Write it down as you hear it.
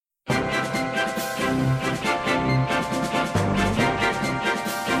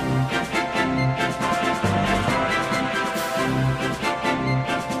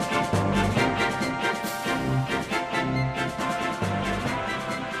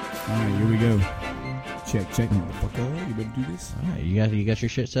right, here we go. Check, motherfucker. You better do this. All right, you got your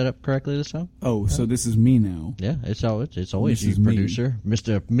shit set up correctly this time? Oh, so this is me now. Yeah, it's always This you, is producer,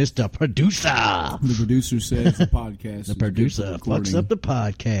 Mr. Producer. The producer says the podcast. The producer fucks up the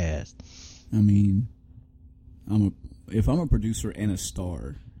podcast. I mean, if I'm a producer and a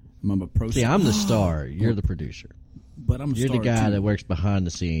star, I'm a pro. See, I'm the star. You're the producer. But I'm a You're star the guy too. that works behind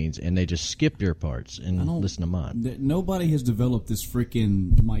the scenes, and they just skip your parts and listen to mine. Nobody has developed this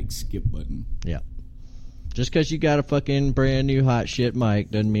freaking mic skip button. Yeah. Just because you got a fucking brand new hot shit mic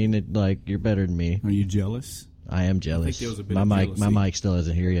doesn't mean that like you're better than me. Are you jealous? I am jealous. I think there was a bit my of mic jealousy. still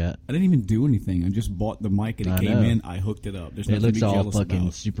isn't here yet. I didn't even do anything. I just bought the mic and it came in. I hooked it up. There's It nothing looks to be all jealous fucking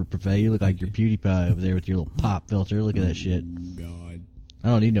about. super perfect. You look like your PewDiePie over there with your little pop filter. Look at that shit. God. I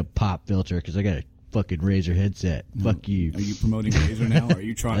don't need no pop filter because I got a fucking Razer headset. Fuck you. Are you promoting Razer now? Are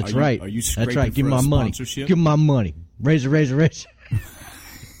you trying? That's right. Are you That's right. Give for me a my money. sponsorship? Give me my money. Razer.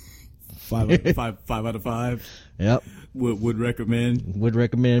 5 out of 5. Yep. Would recommend. Would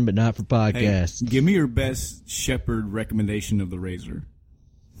recommend, but not for Hey, podcasts. give me your best Shepherd recommendation of the Razer.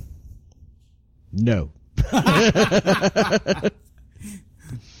 No.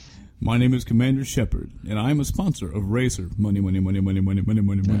 My name is Commander Shepherd, and I am a sponsor of Razer. Money.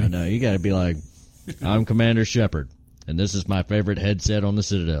 No, you got to be like, I'm Commander Shepard, and this is my favorite headset on the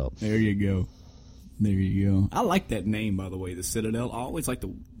Citadel. There you go. There you go. I like that name, by the way, the Citadel. I always like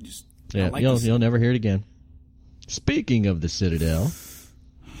to just. Yeah, I like you'll never hear it again. Speaking of the Citadel,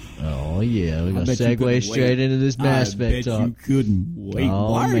 oh yeah, we're gonna segue straight into this Mass Effect talk. You couldn't wait.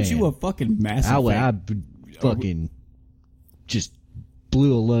 Oh, Why aren't man. you a fucking Mass I Effect? fucking just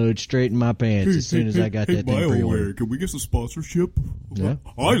blew a load straight in my pants as soon as I got that thing pre-ordered. Can we get some sponsorship? Yeah.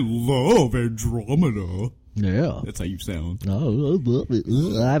 I love Andromeda. Yeah. That's how you sound. Oh,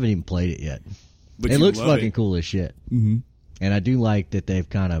 I haven't even played it yet. But It you looks love fucking it. cool as shit. Mm-hmm. And I do like that they've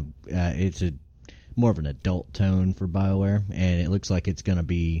kind of it's a more of an adult tone for BioWare, and it looks like it's gonna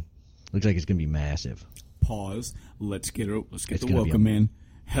be massive. Pause. Let's get the gonna be welcome in.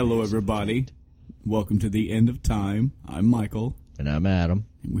 Hello, everybody. Welcome to the end of time. I'm Michael. And I'm Adam.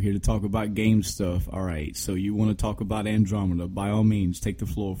 And we're here to talk about game stuff. All right. So you want to talk about Andromeda? By all means, take the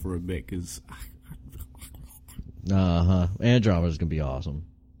floor for a bit, because Andromeda's gonna be awesome.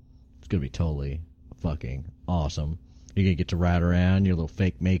 It's gonna be totally fucking awesome. You're gonna get to ride around your little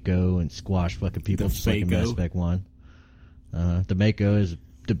fake Mako and squash fucking people The just like in Fako. Mass Effect 1. The Mako is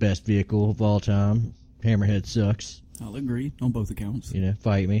the best vehicle of all time. Hammerhead sucks. I'll agree on both accounts. You know,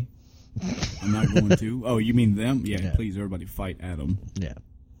 fight me. I'm not going to. Oh, you mean them? Yeah, Yeah. please, everybody fight Adam. Yeah.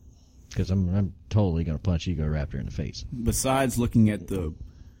 Because I'm totally gonna punch Ego Raptor in the face. Besides looking at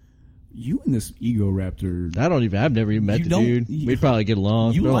you and this Ego Raptor, I've never even met You the don't- dude. you- We'd probably get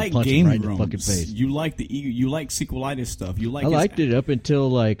along. you but I'll like punch him Game right in the Grumps. fucking face. You like the Ego. You like sequelitis stuff. You like. I liked it up until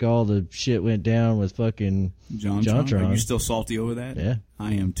like all the shit went down with fucking JonTron. Are you still salty over that? Yeah.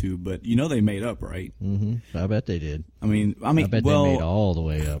 I am too. But you know they made up, right? Mm-hmm. I bet they did. I mean, I bet they made all the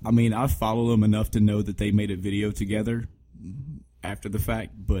way up. I mean, I follow them enough to know that they made a video together after the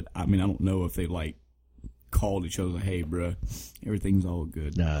fact. But I mean, I don't know if they like called each other like, "Hey, bruh, everything's all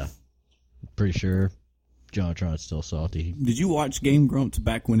good." Nah. Pretty sure JonTron's still salty. Did you watch Game Grumps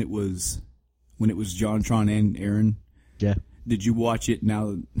back when it was JonTron and Aaron? Yeah. Did you watch it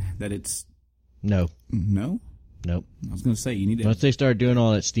now that it's No. no? Nope. I was gonna say you need to. Once they started doing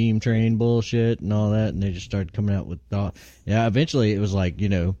all that Steam train bullshit and all that, and they just started coming out with eventually it was like, you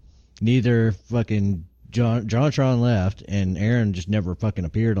know, neither fucking JonTron left and Aaron just never fucking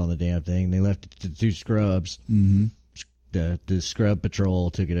appeared on the damn thing. They left it to the two scrubs. Mm-hmm. The scrub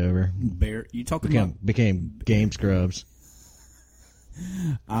patrol took it over. You talking about? Became game scrubs.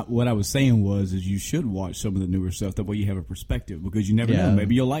 What I was saying is you should watch some of the newer stuff. That way you have a perspective, because you never Yeah. know.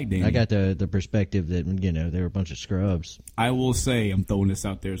 Maybe you'll like Danny. I got the perspective that, you know, they were a bunch of scrubs. I will say, I'm throwing this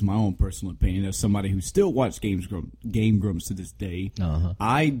out there as my own personal opinion, as somebody who still watches Game Grumps to this day. Uh-huh.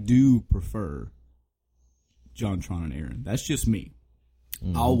 I do prefer JonTron and Aaron. That's just me.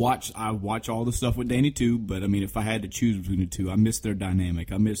 Mm-hmm. I watch all the stuff with Danny too, but I mean, if I had to choose between the two, I miss their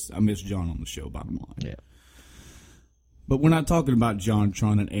dynamic. I miss John on the show, bottom line. Yeah. But we're not talking about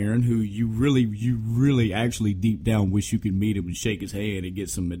JonTron and Aaron, who you really actually deep down wish you could meet him and shake his hand and get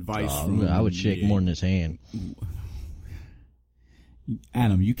some advice from. I would shake more than his hand.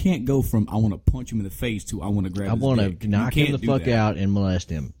 Adam, you can't go from I want to punch him in the face to I want to grab I his want dick. to knock You him the can't do fuck that. out and molest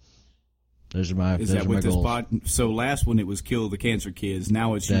him. Those are my Is those that are my what this goals. pod? So last one it was kill the cancer kids.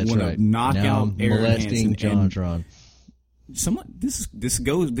 Now it's That's you want right. to knock now out I'm Aaron molesting Hansen. JonTron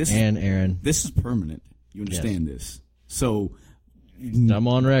This and Aaron. This is permanent. You understand this? So I'm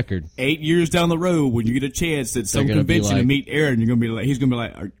on record. 8 years down the road, when you get a chance at some convention to meet Aaron, you're gonna be like, he's gonna be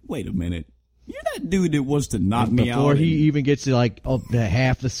like, wait a minute, you're that dude that wants to knock me out. Before he even gets to like the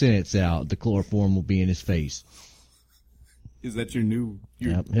half the sentence out, the chloroform will be in his face. Is that your new?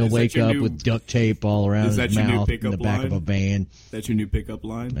 Yep. He'll wake up with duct tape all around his mouth in the back of a van. That's your new pickup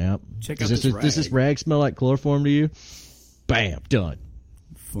line? Yep. Check out this rag. Does this rag smell like chloroform to you? Bam, done.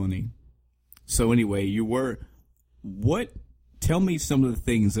 Funny. So anyway, tell me some of the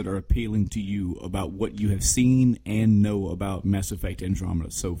things that are appealing to you about what you have seen and know about Mass Effect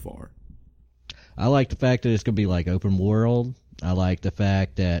Andromeda so far. I like the fact that it's going to be like open world. I like the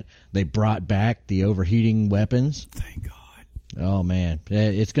fact that they brought back the overheating weapons. Thank God. Oh man,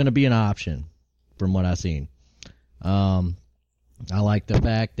 it's going to be an option from what I've seen. I like the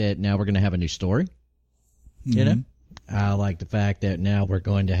fact that now we're going to have a new story. Mm-hmm. You know, I like the fact that now we're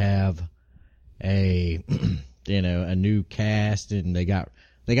going to have a a new cast, and they got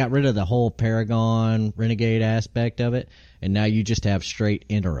rid of the whole Paragon Renegade aspect of it, and now you just have straight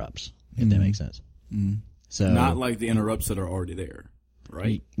interrupts. If that makes sense. Mm-hmm. So not like the interrupts that are already there.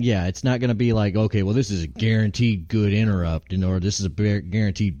 Right. Yeah, it's not going to be like, okay, well, this is a guaranteed good interrupt, or this is a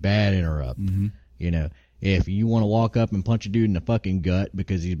guaranteed bad interrupt. Mm-hmm. You know, if you want to walk up and punch a dude in the fucking gut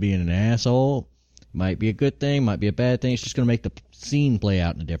because he's being an asshole, might be a good thing, might be a bad thing. It's just going to make the scene play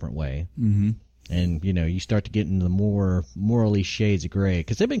out in a different way. Mm-hmm. And, you start to get into the more morally shades of gray,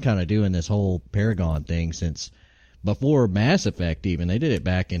 because they've been kind of doing this whole Paragon thing since before Mass Effect even. They did it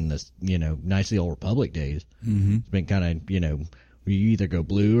back in the, Knights of the Old Republic days. Mm-hmm. It's been kind of, you either go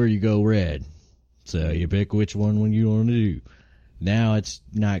blue or you go red. So you pick which one you want to do. Now it's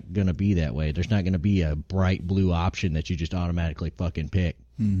not going to be that way. There's not going to be a bright blue option that you just automatically fucking pick.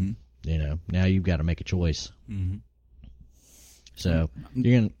 Mm-hmm. Now you've got to make a choice. Mm-hmm. So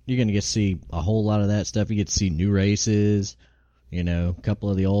you're gonna get to see a whole lot of that stuff. You get to see new races. A couple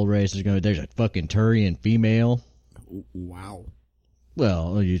of the old races. There's a fucking Turian female. Wow.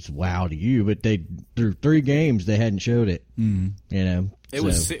 Well, it's wow to you, but through 3 games they hadn't showed it. It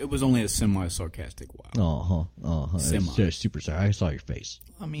was only a semi-sarcastic wow. It's just super sorry. I saw your face.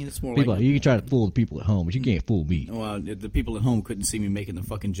 I mean, it's more people, like you can try to fool the people at home, but you can't fool me. Well, the people at home couldn't see me making the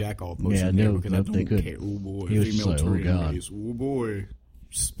fucking jack off motion because I don't care. Oh boy, female Turian race. Oh boy,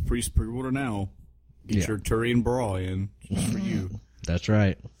 pre-order now. Get your Turian bra in just for you. That's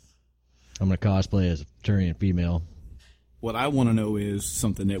right. I'm gonna cosplay as a Turian female. What I want to know is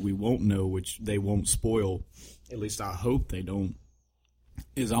something that we won't know, which they won't spoil. At least I hope they don't.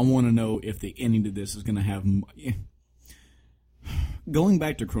 Is I want to know if the ending to this is going to have... Going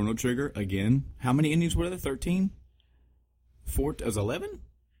back to Chrono Trigger, again, how many endings were there? 13? 11?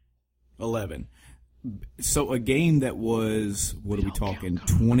 11. So a game that was, what are we talking,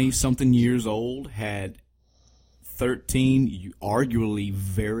 20-something years old, had 11 arguably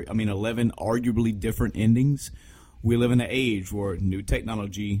different endings. We live in an age where new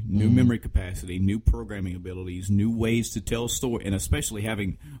technology, new memory capacity, new programming abilities, new ways to tell story, and especially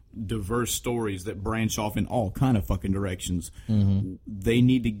having diverse stories that branch off in all kind of fucking directions. Mm-hmm. They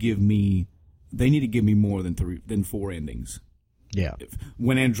need to give me more than 4 endings. Yeah.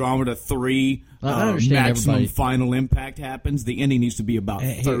 When Andromeda 3 maximum final impact happens, the ending needs to be about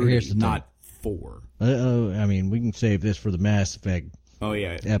 30, not 4. I mean, we can save this for the Mass Effect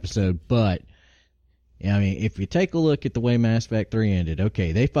episode, but I mean, if you take a look at the way Mass Effect 3 ended,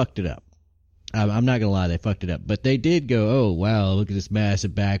 okay, they fucked it up. I'm not going to lie, they fucked it up. But they did go, oh, wow, look at this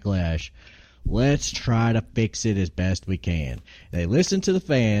massive backlash. Let's try to fix it as best we can. They listened to the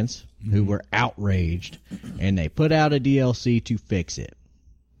fans who were outraged, and they put out a DLC to fix it.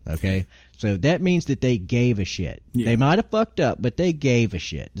 Okay? So that means that they gave a shit. Yeah. They might have fucked up, but they gave a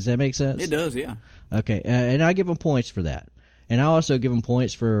shit. Does that make sense? It does, yeah. Okay, and I give them points for that. And I also give them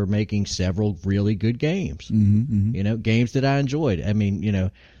points for making several really good games. Mm-hmm. Games that I enjoyed. I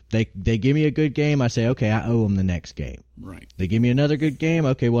mean, they give me a good game, I say, okay, I owe them the next game. Right. They give me another good game,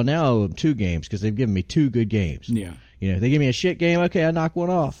 okay, well, now I owe them 2 games because they've given me 2 good games. Yeah. They give me a shit game, okay, I knock one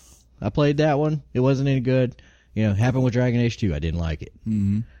off. I played that one. It wasn't any good. Happened with Dragon Age 2. I didn't like it.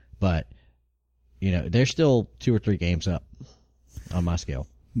 Mm-hmm. But, there's still 2 or 3 games up on my scale.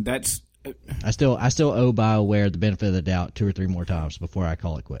 I still owe BioWare the benefit of the doubt 2 or 3 more times before I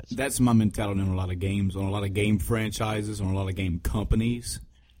call it quits. That's my mentality on a lot of games, on a lot of game franchises, on a lot of game companies.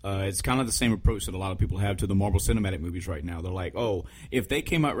 It's kind of the same approach that a lot of people have to the Marvel Cinematic movies right now. They're like, oh, if they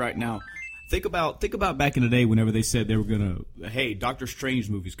came out right now, think about back in the day whenever they said they were gonna, hey, Doctor Strange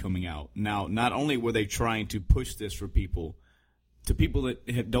movie's coming out. Now, not only were they trying to push this for people, to people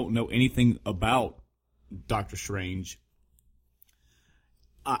that don't know anything about Doctor Strange,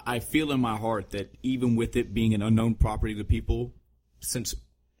 I feel in my heart that even with it being an unknown property to people, since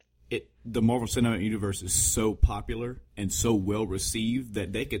the Marvel Cinematic Universe is so popular and so well received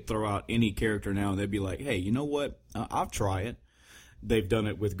that they could throw out any character now and they'd be like, hey, you know what? I'll try it. They've done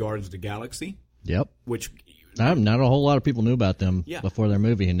it with Guardians of the Galaxy. Yep. Which not a whole lot of people knew about them before their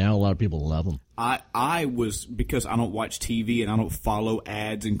movie, and now a lot of people love them. I was, because I don't watch TV and I don't follow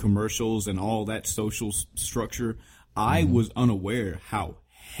ads and commercials and all that social structure, I was unaware how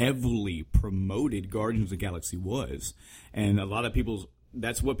heavily promoted Guardians of the Galaxy was. And a lot of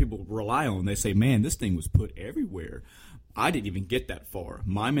that's what people rely on. They say, man, this thing was put everywhere. I didn't even get that far.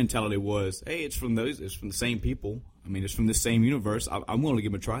 My mentality was, hey, it's from the same people. I mean, it's from the same universe. I'm willing to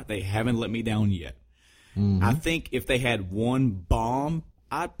give them a try. They haven't let me down yet. I think if they had one bomb,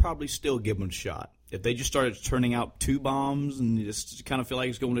 I'd probably still give them a shot. If they just started turning out 2 bombs and you just kind of feel like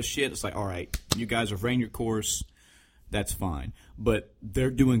it's going to shit, it's like, all right, you guys have ran your course. That's fine. But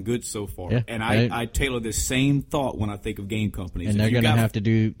they're doing good so far. Yeah, and I tailor this same thought when I think of game companies. And they're going to have to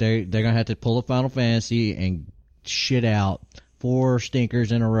they're going to have to pull a Final Fantasy and shit out 4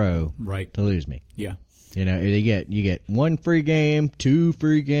 stinkers in a row to lose me. Yeah. You know, you get 1 free game, 2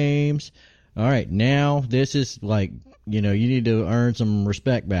 free games. All right, now this is like, you know, you need to earn some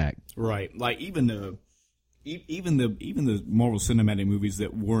respect back. Right. Like even the Marvel Cinematic movies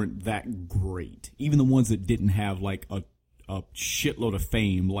that weren't that great, even the ones that didn't have like a shitload of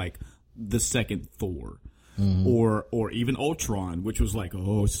fame, like the second Thor, or even Ultron, which was like,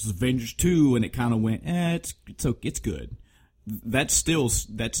 oh, this is Avengers 2, and it kind of went, it's good.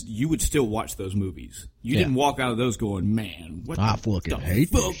 You would still watch those movies. You didn't walk out of those going, man, what I the fucking hate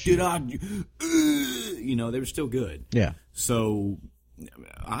fuck this shit. did I do? You know, they were still good. Yeah. So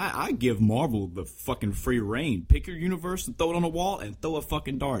I give Marvel the fucking free reign. Pick your universe and throw it on a wall and throw a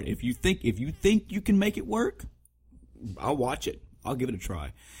fucking dart. If you think you can make it work, I'll watch it. I'll give it a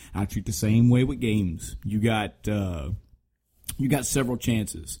try. I treat the same way with games. You got several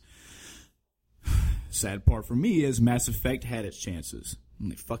chances. Sad part for me is Mass Effect had its chances, and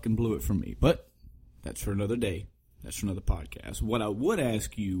they fucking blew it for me. But that's for another day. That's for another podcast. What I would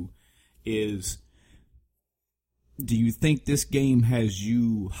ask you is, do you think this game has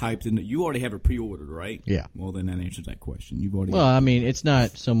you hyped in? You already have it pre-ordered, right? Yeah. Well, then that answers that question. You've already. Well, I mean, it's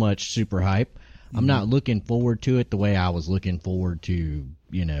not so much super hype. I'm not looking forward to it the way I was looking forward to,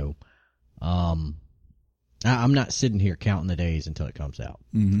 you know, I'm not sitting here counting the days until it comes out.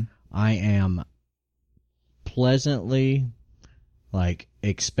 Mm-hmm. I am pleasantly, like,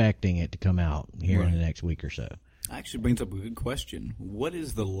 expecting it to come out here in the next week or so. Actually brings up a good question. What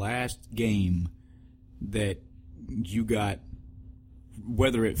is the last game that you got,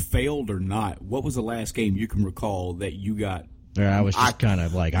 whether it failed or not, what was the last game you can recall that you got? Where I was just kind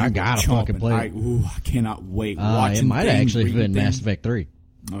of like, I gotta fucking play it. I cannot wait. It might actually have been Mass Effect 3.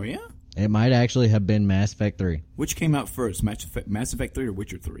 Oh, yeah? It might actually have been Mass Effect 3. Which came out first, Mass Effect 3 or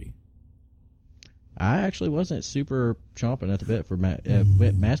Witcher 3? I actually wasn't super chomping at the bit for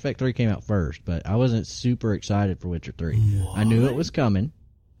Mass Effect 3 came out first, but I wasn't super excited for Witcher 3. What? I knew it was coming,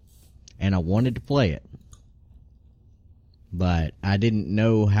 and I wanted to play it. But I didn't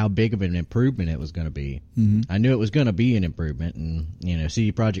know how big of an improvement it was going to be. Mm-hmm. I knew it was going to be an improvement, and, you know,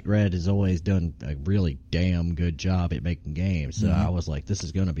 CD Projekt Red has always done a really damn good job at making games, so I was like, this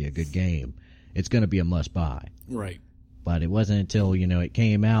is going to be a good game. It's going to be a must-buy. Right. But it wasn't until, you know, it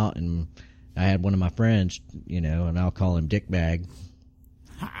came out, and I had one of my friends, you know, and I'll call him Dickbag.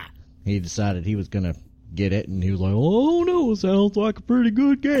 He decided he was going to get it, and he was like, oh, no, it sounds like a pretty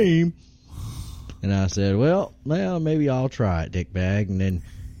good game. And I said, well, maybe I'll try it, Dickbag. And then,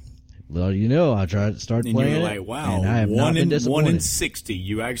 well, you know, I started playing it. And you were like, wow, and I have not been disappointed. 1 in 60.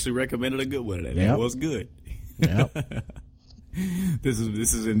 You actually recommended a good one. And it was good. Yep. This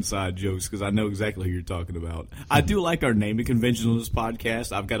is inside jokes because I know exactly who you're talking about. I do like our naming convention on this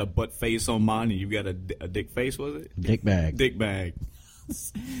podcast. I've got a butt face on mine, and you've got a dick face, was it? Dickbag. Dickbag.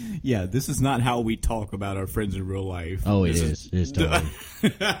 Yeah, this is not how we talk about our friends in real life. Oh, it is. It's totally.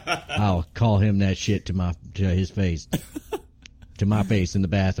 I'll call him that shit to his face, to my face in the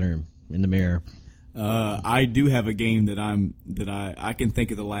bathroom, in the mirror. I do have a game that I can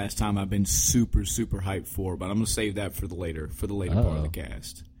think of the last time I've been super super hyped for, but I'm gonna save that for the later part of the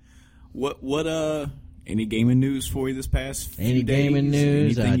cast. What any gaming news for you this past few days? Gaming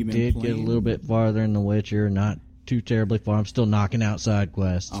news? I did get a little bit farther in The Witcher, not too terribly far. I'm still knocking out side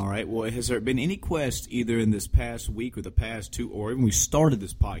quests. All right. Well, has there been any quest either in this past week or the past 2, or even we started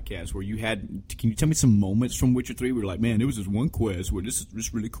this podcast where you had? Can you tell me some moments from Witcher 3 where you're like, man, there was this one quest where this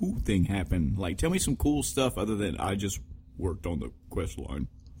really cool thing happened? Like, tell me some cool stuff other than I just worked on the quest line.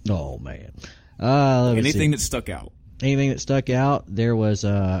 Oh man. Anything that stuck out? Anything that stuck out? There was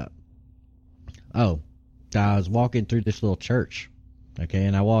I was walking through this little church Okay,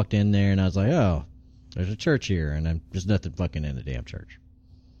 and I walked in there and I was like, oh, there's a church here, and there's nothing fucking in the damn church.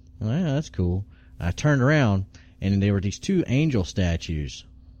 I'm like, yeah, that's cool. I turned around and there were these 2 angel statues.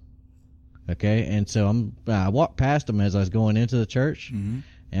 Okay, and so I walked past them as I was going into the church, and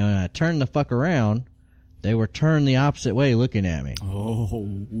when I turned the fuck around, they were turned the opposite way looking at me.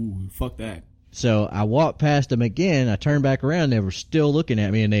 Oh, fuck that. So I walked past them again, I turned back around, they were still looking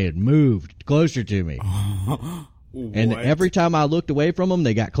at me, and they had moved closer to me. And every time I looked away from them,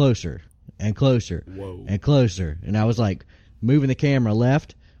 they got closer and closer and closer. And I was like moving the camera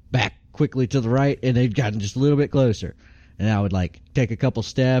left, back quickly to the right, and they'd gotten just a little bit closer. And I would like take a couple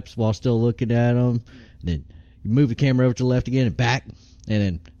steps while still looking at them, and then move the camera over to the left again and back, and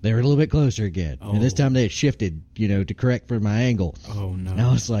then they were a little bit closer again. Oh. And this time they had shifted, to correct for my angle. Oh no! And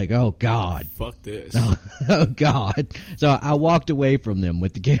I was like, oh god, fuck this! Oh god! So I walked away from them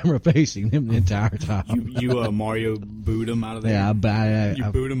with the camera facing them the entire time. You Mario booed them out of there. Yeah, you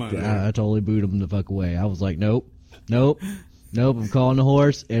booed them out of there. I totally booed them the fuck away. I was like, nope. I'm calling the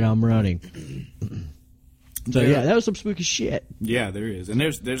horse and I'm running. So yeah, that was some spooky shit. Yeah, there is, and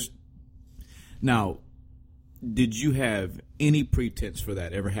there's. Now, did you have any pretense for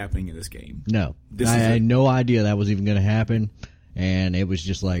that ever happening in this game? No, I had no idea that was even going to happen, and it was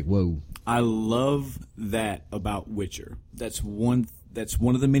just like, whoa. I love that about Witcher. That's one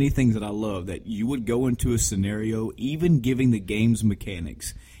of the many things that I love, that you would go into a scenario, even giving the game's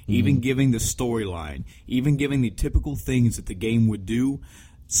mechanics, even giving the storyline, even giving the typical things that the game would do.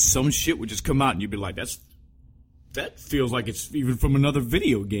 Some shit would just come out, and you'd be like, that feels like it's even from another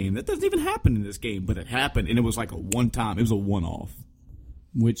video game. That doesn't even happen in this game, but it happened, and it was like a one-time. It was a one-off.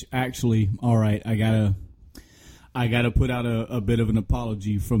 Which actually, all right, I gotta put out a bit of an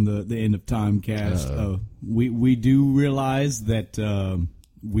apology from the End of Time cast. We do realize that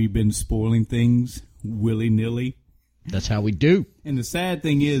we've been spoiling things willy-nilly. That's how we do. And the sad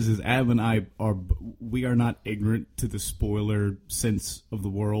thing is Ab and I we are not ignorant to the spoiler sense of the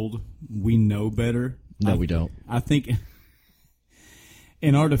world. We know better. No, we don't. I think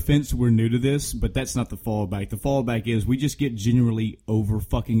in our defense, we're new to this, but that's not the fallback. The fallback is we just get genuinely over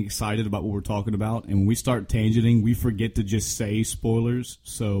fucking excited about what we're talking about, and when we start tangenting, we forget to just say spoilers.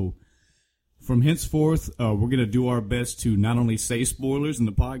 So from henceforth, we're going to do our best to not only say spoilers in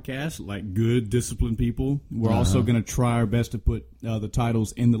the podcast like good, disciplined people, we're also going to try our best to put the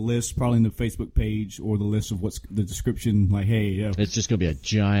titles in the list, probably in the Facebook page or the list of what's the description. Like, hey, it's just going to be a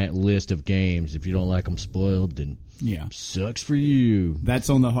giant list of games. If you don't like them spoiled, then sucks for you.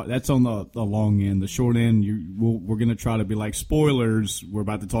 That's on the long end. The short end, we're going to try to be like, spoilers. We're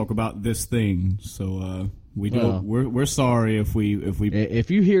about to talk about this thing, so we're sorry if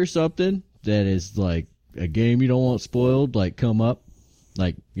you hear something that is like a game you don't want spoiled, like come up,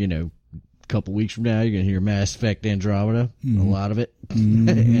 like, a couple weeks from now, you're going to hear Mass Effect Andromeda, a lot of it. And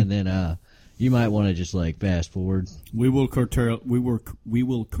then, you might want to just like fast forward. We will curtail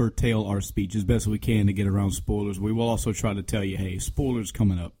our speech as best we can to get around spoilers. We will also try to tell you, hey, spoilers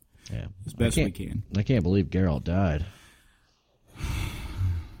coming up. Yeah. As best we can. I can't believe Geralt died.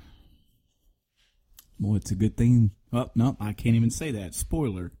 Well, it's a good thing. Oh, no, I can't even say that.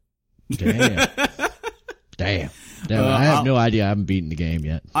 Spoiler. Damn. I have no idea. I haven't beaten the game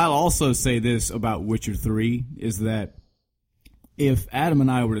yet. I'll also say this about Witcher 3 is that if Adam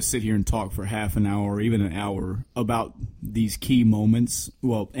and I were to sit here and talk for half an hour or even an hour about these key moments,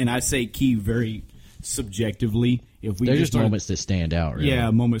 and I say key very subjectively. If we They're just moments that stand out, really.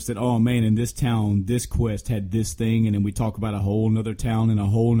 Yeah, moments that, oh man, in this town, this quest had this thing, and then we talk about a whole other town and a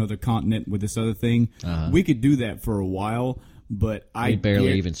whole other continent with this other thing. We could do that for a while. But we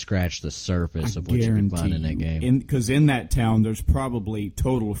barely even scratched the surface of what you can find in that game. Because in that town, there's probably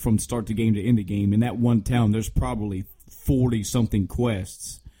total from start to game to end of game. In that one town, there's probably 40-something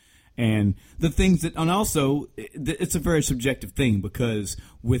quests. And the things that, and also, it's a very subjective thing because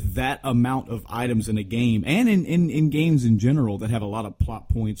with that amount of items in a game, and in games in general that have a lot of plot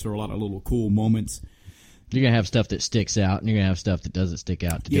points or a lot of little cool moments, you're going to have stuff that sticks out, and you're going to have stuff that doesn't stick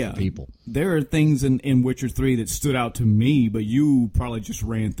out to different people. There are things in Witcher 3 that stood out to me, but you probably just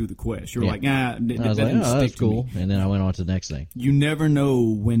ran through the quest. You're like, I was like, oh, that's cool. And then I went on to the next thing. You never know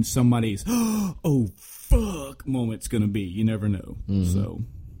when somebody's, oh, fuck, moment's going to be. You never know. So,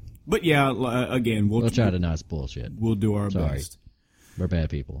 but yeah, again, we'll try to not spoil shit. We'll do our best. We're bad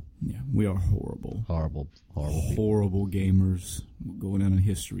people. Yeah, we are horrible. Horrible people. Horrible gamers. Going down in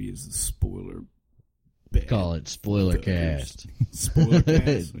history is the spoiler. Call it spoiler cast. Spoiler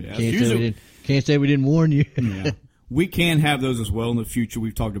cast. Yeah. Can't say we didn't warn you. Yeah. We can have those as well in the future.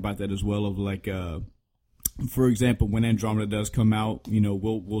 We've talked about that as well. Of like, for example, when Andromeda does come out,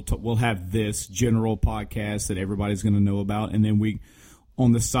 we'll have this general podcast that everybody's going to know about, and then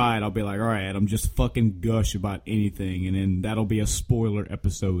on the side, I'll be like, all right, Adam, just fucking gush about anything, and then that'll be a spoiler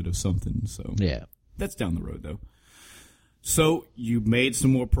episode of something. So Yeah. that's down the road, though. So you made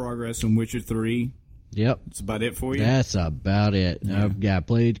some more progress in Witcher 3. Yep. That's about it for you? That's about it. I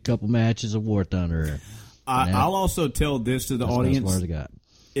played a couple matches of War Thunder. I'll also tell this to the That's audience. as far as I got.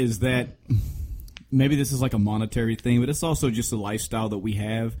 Is that maybe this is like a monetary thing, but it's also just a lifestyle that we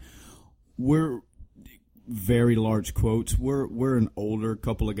have. We're very large quotes. We're an older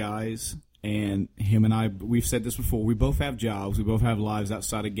couple of guys, and him and I, we've said this before. We both have jobs. We both have lives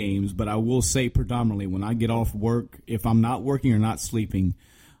outside of games. But I will say predominantly when I get off work, if I'm not working or not sleeping,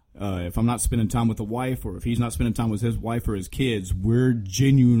 if I'm not spending time with the wife, or if he's not spending time with his wife or his kids, we're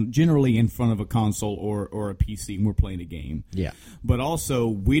generally in front of a console or a PC, and we're playing a game. Yeah. But also,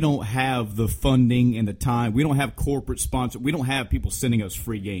 we don't have the funding and the time. We don't have corporate sponsor. We don't have people sending us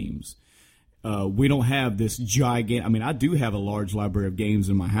free games. We don't have this gigantic. I mean, I do have a large library of games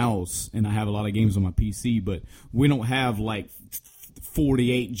in my house, and I have a lot of games on my PC, but we don't have like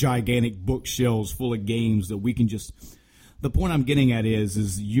 48 gigantic bookshelves full of games that we can just. The point I'm getting at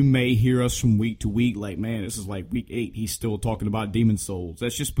is you may hear us from week to week like, man, this is like week 8. He's still talking about Demon's Souls.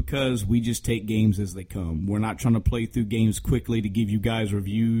 That's just because we just take games as they come. We're not trying to play through games quickly to give you guys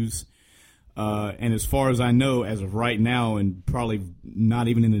reviews. And as far as I know, as of right now, and probably not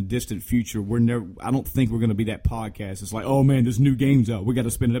even in the distant future, I don't think we're going to be that podcast. It's like, oh man, this new game's out. We got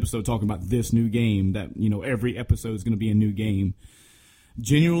to spend an episode talking about this new game. That, every episode is going to be a new game.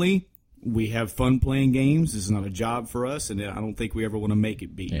 Genuinely, we have fun playing games. This is not a job for us, and I don't think we ever want to make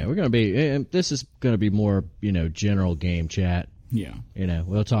it be. Yeah, we're going to be, this is going to be more, general game chat. Yeah.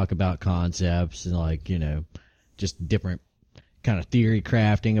 We'll talk about concepts and just different kind of theory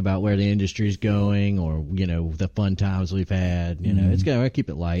crafting about where the industry's going, or, the fun times we've had. It's going to keep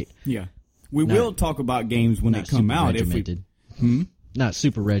it light. Yeah. We will talk about games when they come out. Not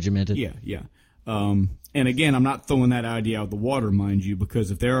super regimented. Yeah, yeah. And again, I'm not throwing that idea out the water, mind you,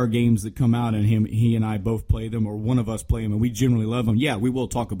 because if there are games that come out and he and I both play them, or one of us play them and we generally love them, yeah, we will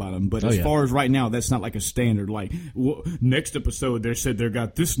talk about them. But as far as right now, that's not like a standard. Like, next episode, they said they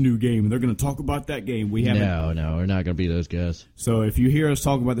got this new game and they're going to talk about that game. We haven't. No, we're not going to be those guys. So if you hear us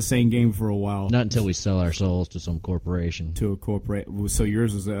talk about the same game for a while, not until we sell our souls to some corporation. To a corporate. So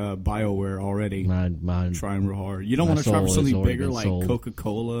yours is BioWare already. Mine trying real hard. You don't want to try for something bigger like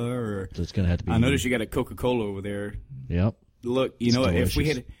Coca-Cola, or so it's going to have to be. I noticed you got a Coca-Cola over there. Yep. Look,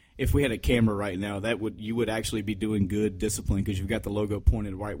 if we had a camera right now, you would actually be doing good discipline, because you've got the logo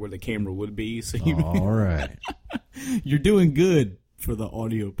pointed right where the camera would be. So all right. You're doing good for the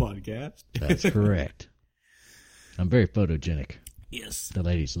audio podcast. That's correct. I'm very photogenic. Yes. The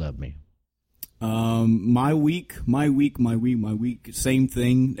ladies love me. My week, same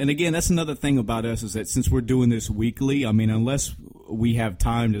thing. And again, that's another thing about us, is that since we're doing this weekly, I mean, unless we have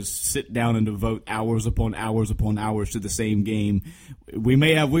time to sit down and devote hours upon hours upon hours to the same game, we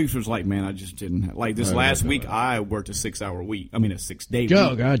may have weeks where it's like, man, I just didn't. Like this last week, I worked a 6-hour week. I mean, a 6-day week.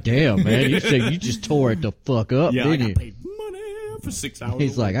 Oh, goddamn, man. You said you just tore it the fuck up, yeah, didn't I you? paid money for 6 hours.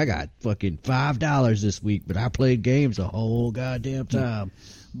 He's like, I got fucking $5 this week, but I played games the whole goddamn time.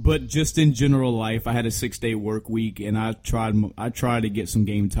 But just in general life, I had a 6-day work week, and I tried to get some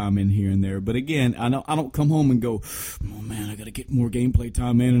game time in here and there. But again, I don't come home and go, oh man, I got to get more gameplay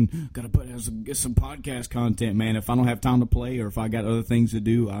time in, and got to get some podcast content, man. If I don't have time to play, or if I got other things to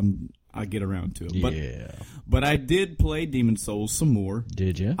do, I get around to it. But I did play Demon's Souls some more.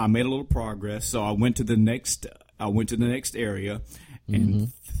 Did you? I made a little progress, so I went to the next area,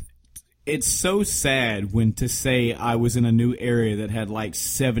 and it's so sad when to say I was in a new area that had like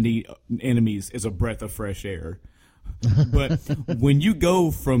 70 enemies is a breath of fresh air. But when you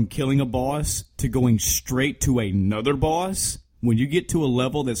go from killing a boss to going straight to another boss, when you get to a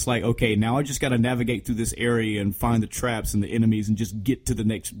level that's like, okay, now I just got to navigate through this area and find the traps and the enemies and just get to the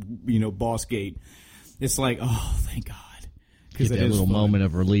next, boss gate. It's like, oh, thank God. Get that little moment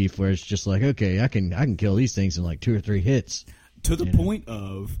of relief where it's just like, okay, I can kill these things in like 2 or 3 hits. To the point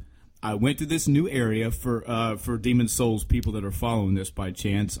of, I went to this new area for Demon's Souls people that are following this by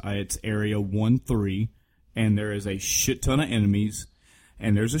chance. It's area 1-3, and there is a shit ton of enemies,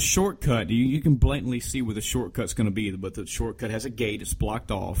 and there's a shortcut. You can blatantly see where the shortcut's going to be, but the shortcut has a gate. It's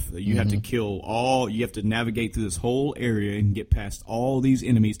blocked off. You have to you have to navigate through this whole area and get past all these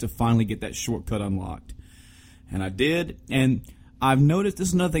enemies to finally get that shortcut unlocked. And I did, and I've noticed, this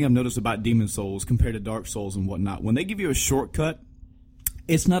is another thing I've noticed about Demon's Souls compared to Dark Souls and whatnot. When they give you a shortcut,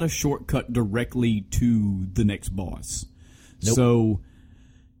 it's not a shortcut directly to the next boss. Nope. So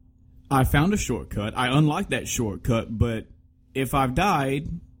I found a shortcut. I unlocked that shortcut, but if I've died,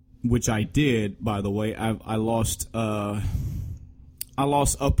 which I did, by the way, I lost I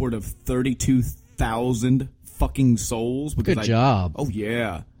lost upward of 32,000 fucking souls. Because Good job. Oh,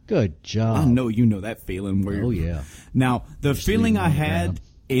 yeah. Good job. I know you know that feeling. Where Oh, yeah. Now, the feeling I had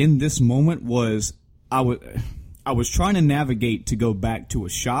in this moment was I was trying to navigate to go back to a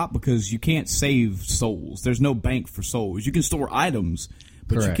shop because you can't save souls. There's no bank for souls. You can store items,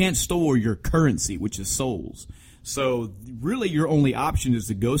 but Correct. you can't store your currency, which is souls. So really your only option is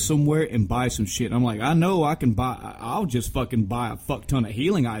to go somewhere and buy some shit. I'm like, I know I can buy, I'll just fucking buy a fuck ton of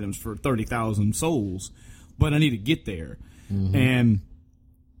healing items for 30,000 souls, but I need to get there. And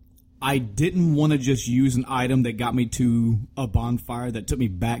I didn't want to just use an item that got me to a bonfire that took me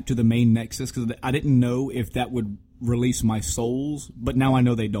back to the main nexus because I didn't know if that would release my souls, but now I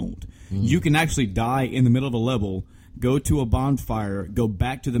know they don't. You can actually die in the middle of a level, go to a bonfire, go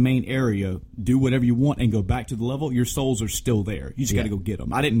back to the main area, do whatever you want, and go back to the level. Your souls are still there. You just got to go get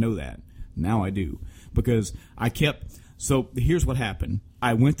them. I didn't know that. Now I do because I kept. So here's what happened.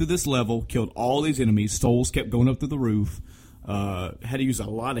 I went through this level, killed all these enemies. Souls kept going up through the roof. Had to use a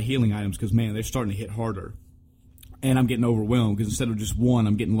lot of healing items because, man, they're starting to hit harder. And I'm getting overwhelmed because instead of just one,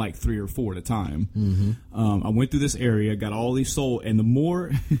 I'm getting like 3 or 4 at a time. I went through this area, got all these souls, and the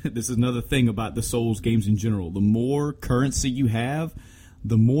more, this is another thing about the Souls games in general, the more currency you have,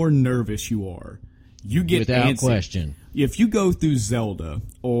 the more nervous you are. You get Without antsy. question. If you go through Zelda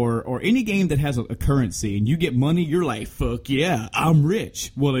or any game that has a currency and you get money, you're like, fuck yeah, I'm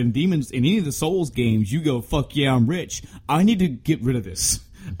rich. Well, in any of the Souls games, you go, fuck yeah, I'm rich. I need to get rid of this.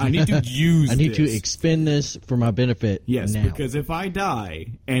 I need to use I need this. to expend this for my benefit. Yes, now. because if I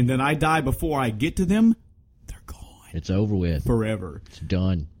die and then I die before I get to them, they're gone It's over with. forever. It's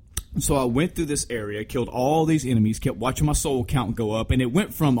done. So I went through this area, killed all these enemies, kept watching my soul count go up, and it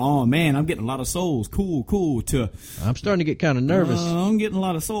went from, oh man, I'm getting a lot of souls, cool, to, I'm starting to get kind of nervous. I'm getting a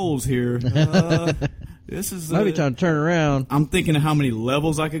lot of souls here. This is Might be time to turn around. I'm thinking of how many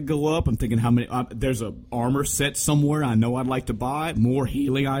levels I could go up. I'm thinking how many. There's a armor set somewhere I know I'd like to buy. More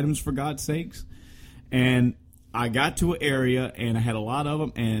healing items, for God's sakes. And I got to an area, and I had a lot of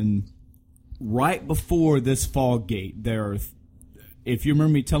them. And right before this fog gate, there are. If you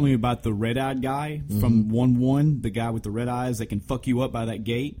remember me telling me about the red-eyed guy from 1-1, the guy with the red eyes that can fuck you up by that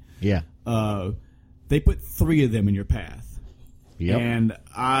gate, Yeah. they put 3 of them in your path. Yep. And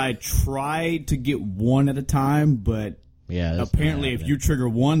I tried to get one at a time, but Yeah. that's apparently not if happening. you trigger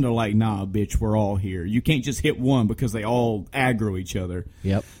one, they're like, nah, bitch, we're all here. You can't just hit one because they all aggro each other.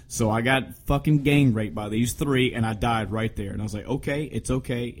 Yep. So I got fucking gang raped by these 3, and I died right there. And I was like, okay, it's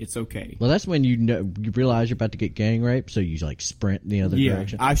okay, it's okay. Well, that's when you realize you're about to get gang raped, so you like sprint the other Yeah,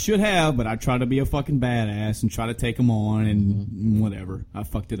 direction. I should have, but I tried to be a fucking badass and try to take them on, and whatever. I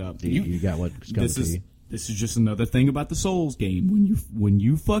fucked it up. You got what's coming to you. This is just another thing about the Souls game. When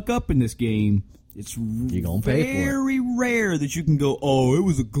you fuck up in this game, it's gonna pay for it. very rare that you can go, oh, it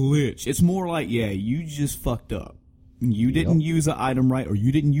was a glitch. It's more like, yeah, you just fucked up. You didn't use an item right, or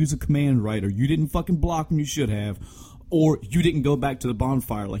you didn't use a command right, or you didn't fucking block when you should have, or you didn't go back to the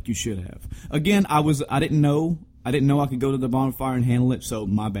bonfire like you should have. Again, I didn't know I could go to the bonfire and handle it, so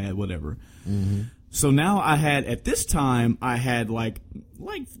my bad, whatever. So now at this time, I had like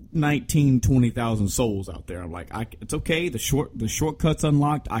 19, 20,000 souls out there. I'm like, it's okay. The shortcut's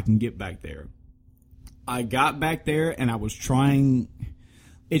unlocked. I can get back there. I got back there and I was trying.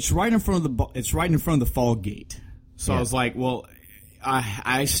 It's right in front of the fog gate. So I was like, well,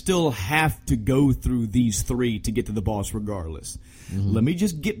 I still have to go through these 3 to get to the boss regardless. Let me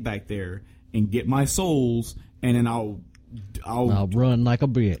just get back there and get my souls, and then I'll run like a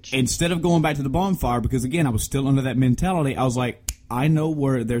bitch. instead of going back to the bonfire, because again, I was still under that mentality. I was like, I know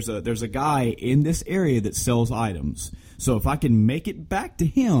where there's a guy in this area that sells items. So if I can make it back to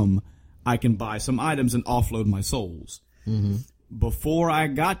him, I can buy some items and offload my souls. Before I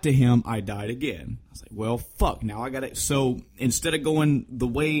got to him, I died again. I was like, well, fuck, now I got it. So instead of going the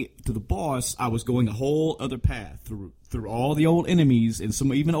way to the boss, I was going a whole other path through all the old enemies and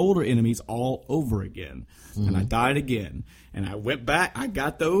some even older enemies all over again. And I died again. And I went back, I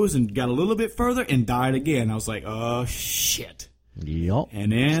got those and got a little bit further and died again. I was like, oh, shit. Yep.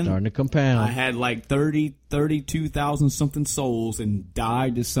 And then Starting to compound. I had like 32,000 something souls and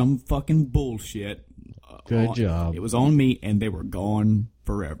died to some fucking bullshit. Good job. It was on me, and they were gone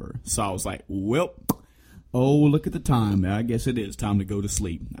forever. So I was like, well, oh, look at the time. I guess it is time to go to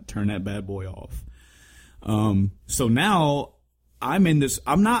sleep. I turned that bad boy off. So now I'm in this.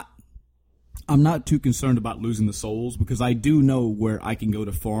 I'm not too concerned about losing the souls because I do know where I can go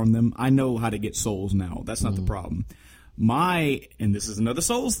to farm them. I know how to get souls now. That's not the problem. And this is another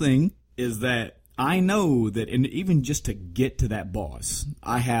souls thing, is that I know that even just to get to that boss,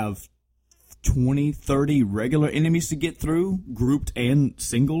 I have 20, 30 regular enemies to get through, grouped and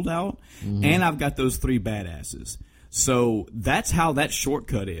singled out, and I've got those 3 badasses. So that's how that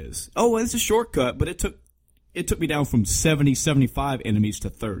shortcut is. Oh, it's a shortcut, but it took me down from 70, 75 enemies to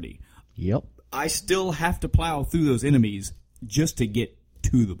 30. Yep. I still have to plow through those enemies just to get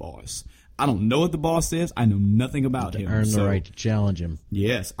to the boss. I don't know what the boss is. I know nothing about him. Earn the right to challenge him.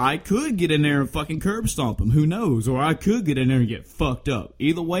 Yes, I could get in there and fucking curb stomp him. Who knows? Or I could get in there and get fucked up.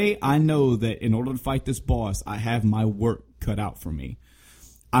 Either way, I know that in order to fight this boss, I have my work cut out for me.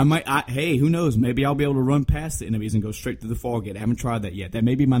 Hey, who knows? Maybe I'll be able to run past the enemies and go straight through the fall gate. I haven't tried that yet. That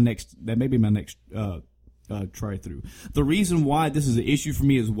may be my next try through. The reason why this is an issue for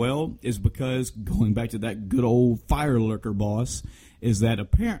me as well is because, going back to that good old fire lurker boss, is that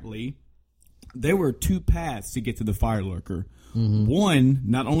apparently there were 2 paths to get to the fire lurker. One,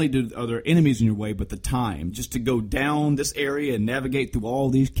 not only are there enemies in your way, but the time. Just to go down this area and navigate through all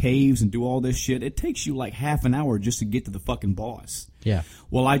these caves and do all this shit, it takes you like half an hour just to get to the fucking boss. Yeah.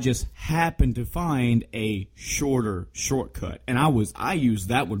 Well, I just happened to find a shorter shortcut, and I used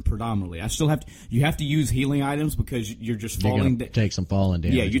that one predominantly. You have to use healing items because you're just falling. Take some falling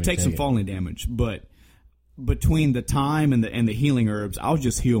damage. Yeah, you take some falling damage, but between the time and the healing herbs, I'll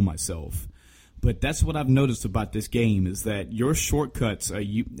just heal myself. But that's what I've noticed about this game is that your shortcuts,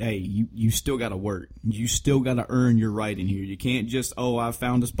 you still got to work. You still got to earn your right in here. You can't just, I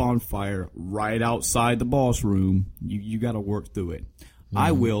found this bonfire right outside the boss room. You got to work through it.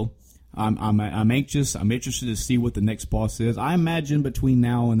 I will. I'm anxious. I'm interested to see what the next boss is. I imagine between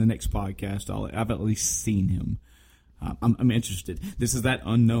now and the next podcast, I've at least seen him. I'm interested. This is that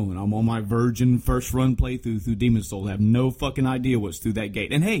unknown. I'm on my virgin first run playthrough through Demon's Souls. I have no fucking idea what's through that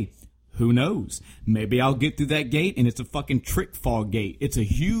gate. And hey, who knows? Maybe I'll get through that gate and it's a fucking trick fog gate. It's a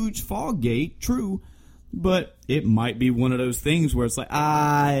huge fog gate, true, but it might be one of those things where it's like,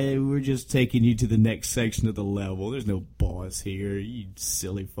 we're just taking you to the next section of the level. There's no boss here, you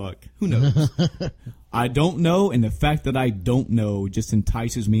silly fuck. Who knows? I don't know, and the fact that I don't know just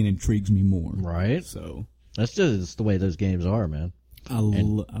entices me and intrigues me more. Right. So that's just the way those games are, man. I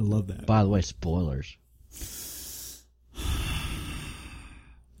love that. By the way, spoilers.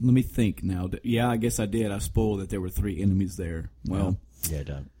 Let me think now. Yeah, I guess I did. I spoiled that there were 3 enemies there. Well, yeah,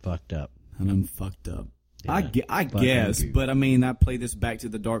 done fucked up. I done fucked up. Yeah, I guess, but I mean, I play this back to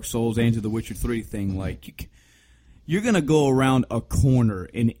the Dark Souls and to the Witcher 3 thing. Like, you're gonna go around a corner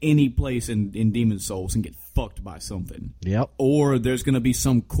in any place in Demon's Souls and get fucked by something. Yep. Or there's gonna be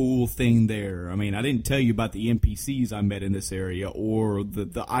some cool thing there. I mean, I didn't tell you about the NPCs I met in this area or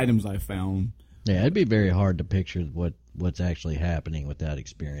the items I found. Yeah, it'd be very hard to picture what's actually happening without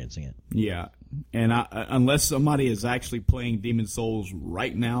experiencing it. Yeah, and unless somebody is actually playing Demon's Souls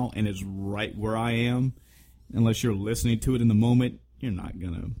right now and is right where I am, unless you're listening to it in the moment, you're not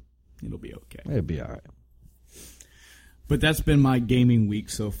gonna. It'll be okay. It'll be all right. But that's been my gaming week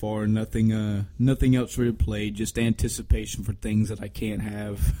so far. Nothing else really played. Just anticipation for things that I can't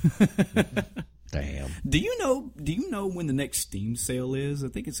have. Damn. Do you know when the next Steam sale is? I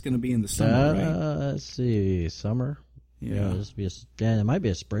think it's going to be in the summer, right? Let's see, summer. Yeah, it might be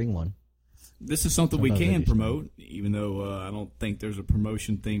a spring one. This is something we can promote, even though I don't think there's a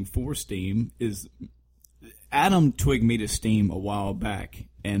promotion thing for Steam. Is Adam twigged me to Steam a while back,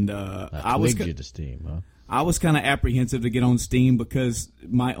 and I was you to Steam, huh? I was kind of apprehensive to get on Steam because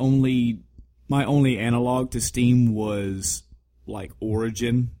my only analog to Steam was like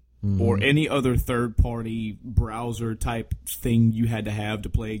Origin. Or any other third-party browser-type thing you had to have to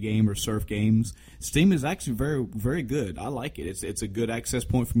play a game or surf games. Steam is actually very, very good. I like it. It's a good access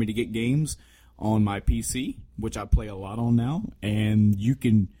point for me to get games on my PC, which I play a lot on now. And you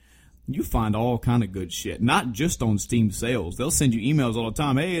find all kind of good shit, not just on Steam sales. They'll send you emails all the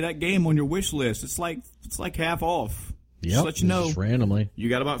time. Hey, that game on your wish list, it's like half off. Yep, just let you know. Just randomly. You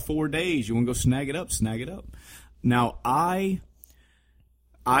got about 4 days. You want to go snag it up, snag it up. Now, I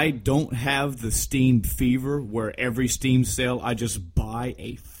don't have the Steam fever where every Steam sale I just buy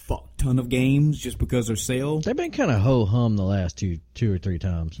a fuck ton of games just because they're sale. They've been kind of ho-hum the last two or three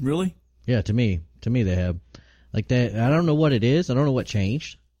times. Really? Yeah, to me they have. Like that, I don't know what it is. I don't know what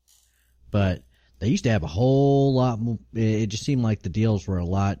changed. But they used to have a whole lot more. It just seemed like the deals were a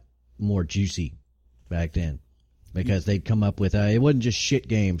lot more juicy back then. Because they'd come up with, it wasn't just shit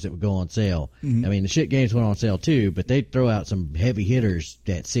games that would go on sale. Mm-hmm. I mean, the shit games went on sale too, but they'd throw out some heavy hitters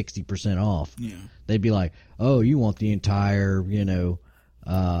at 60% off. Yeah. They'd be like, oh, you want the entire,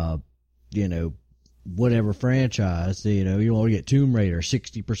 whatever franchise, you want to get Tomb Raider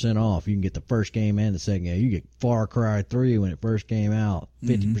 60% off. You can get the first game and the second game. You get Far Cry 3 when it first came out,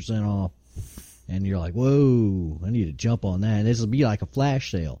 50% off. And you're like, whoa, I need to jump on that. And this will be like a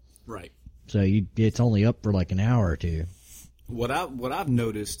flash sale. Right. So it's only up for like an hour or two. What I've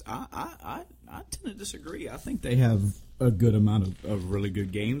noticed, I tend to disagree. I think They have a good amount of really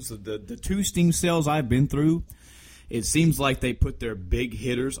good games. The two Steam sales I've been through, it seems like they put their big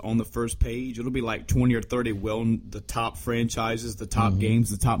hitters on the first page. It'll be like 20 or 30 the top franchises, the top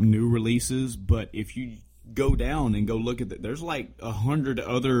games, the top new releases. But if you go down and go look at there's like 100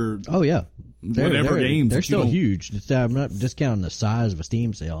 other Oh yeah, whatever games. They're that you still don't- huge. I'm not discounting the size of a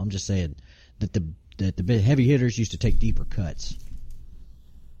Steam sale. I'm just saying that the big heavy hitters used to take deeper cuts.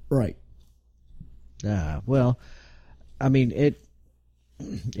 Right. Well, I mean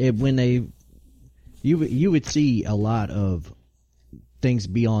you would see a lot of things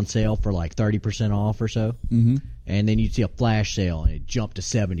be on sale for like 30% off or so, and then you'd see a flash sale and it jumped to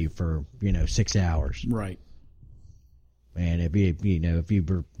 70 for 6 hours. Right. And if you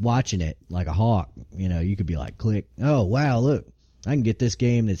were watching it like a hawk, you could be like, click, oh wow, look, I can get this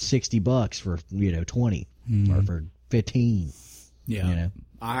game that's $60 for 20 or for 15. Yeah.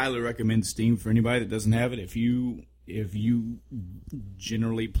 I highly recommend Steam for anybody that doesn't have it. If you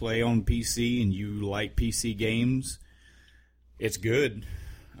generally play on PC and you like PC games, it's good.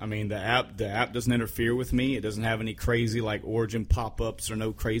 I mean, the app doesn't interfere with me. It doesn't have any crazy like Origin pop-ups or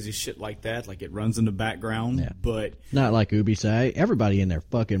no crazy shit like that. Like it runs in the background, Yeah. but Not like Ubisoft. Everybody and their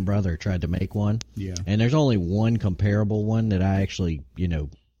fucking brother tried to make one. Yeah. And there's only one comparable one that I actually,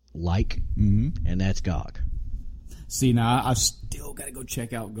 like, and that's GOG. See, now I still got to go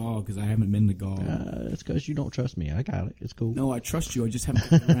check out GOG because I haven't been to GOG. It's because you don't trust me. I got it. It's cool. No, I trust you. I just haven't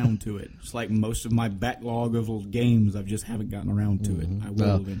gotten around to it. It's like most of my backlog of games, I've just haven't gotten around to it. I will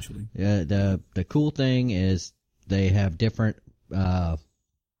Well, eventually. Yeah, the cool thing is they have different indie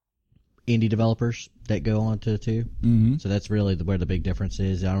developers that go on to too. Mm-hmm. So that's really where the big difference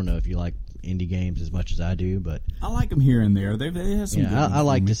is. I don't know if you like indie games as much as I do, but I like them here and there. They have some. good ones I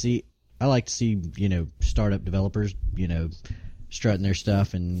like for me. to see. I like to see startup developers strutting their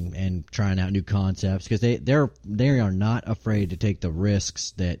stuff and trying out new concepts because they are not afraid to take the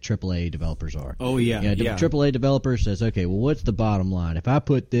risks that AAA developers are. oh yeah, yeah. AAA developer says, okay, well, what's the bottom line? If I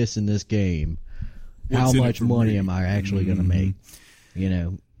put this in this game, how What's in it much for money me? am I actually going to make?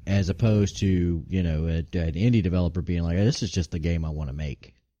 As opposed to an indie developer being like, this is just the game I want to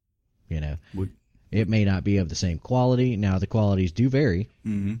make. It may not be of the same quality. Now the qualities do vary,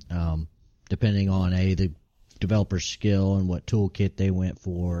 depending on the developer's skill and what toolkit they went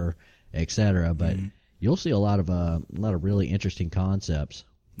for, etc. But you'll see a lot of really interesting concepts.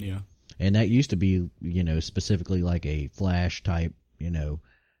 Yeah. And that used to be, specifically like a Flash type,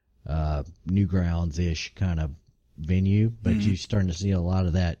 Newgrounds-ish kind of venue, but you're starting to see a lot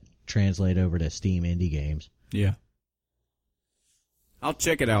of that translate over to Steam indie games. Yeah. I'll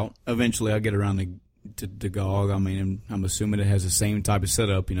check it out. Eventually, I'll get around to GOG. I mean, I'm assuming it has the same type of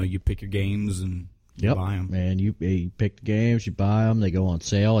setup. You pick your games and you buy them. And you pick the games, you buy them, they go on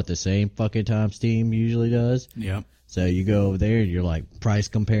sale at the same fucking time Steam usually does. Yep. So you go over there and you're like price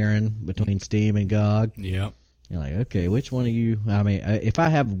comparing between Steam and GOG. Yep. You're like, okay, which one of you? I mean, if I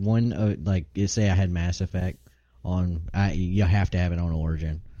have one, say I had Mass Effect on, you have to have it on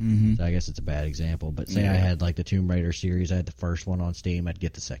Origin. Mm-hmm. So I guess it's a bad example, but say I had like the Tomb Raider series, I had the first one on Steam, I'd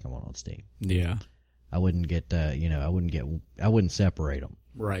get the second one on Steam. Yeah. I wouldn't get, I wouldn't separate them.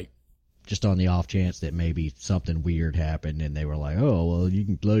 Right. Just on the off chance that maybe something weird happened and they were like, oh, well, you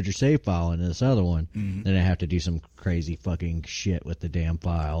can load your save file into this other one. Mm-hmm. Then I have to do some crazy fucking shit with the damn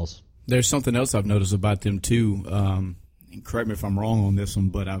files. There's something else I've noticed about them too. And correct me if I'm wrong on this one,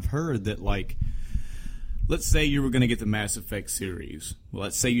 but I've heard that let's say you were going to get the Mass Effect series. Well,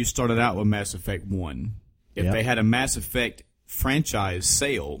 let's say you started out with Mass Effect 1. If they had a Mass Effect franchise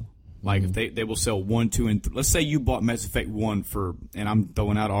sale, if they will sell 1, 2, and 3. Let's say you bought Mass Effect 1 for, and I'm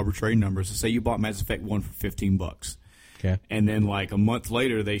throwing out arbitrary numbers. Let's say you bought Mass Effect 1 for $15. Okay. And then a month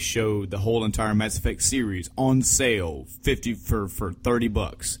later, they showed the whole entire Mass Effect series on sale, for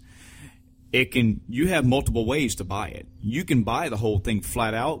 $30. You have multiple ways to buy it. You can buy the whole thing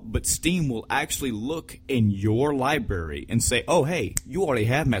flat out, but Steam will actually look in your library and say, oh, hey, you already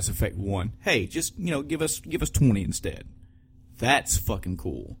have Mass Effect 1. Hey, just, give us 20 instead. That's fucking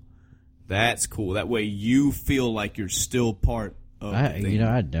cool. That's cool. That way you feel like you're still part of the thing.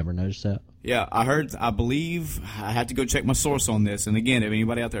 I'd never noticed that. Yeah, I believe, I had to go check my source on this, and again, if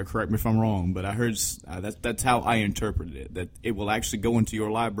anybody out there, correct me if I'm wrong, but I heard, that's how I interpreted it, that it will actually go into your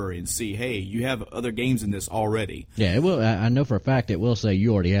library and see, hey, you have other games in this already. Yeah, it will. I know for a fact it will say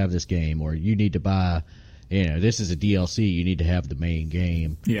you already have this game, or you need to buy, this is a DLC, you need to have the main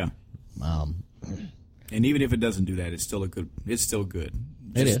game. Yeah. And even if it doesn't do that, it's still good.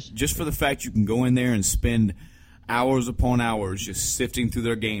 It is. Just for the fact you can go in there and spend hours upon hours just sifting through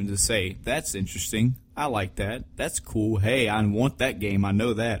their games to say, that's interesting. I like that. That's cool. Hey, I want that game. I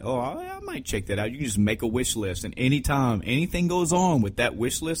know that. Oh, I might check that out. You can just make a wish list, and anytime anything goes on with that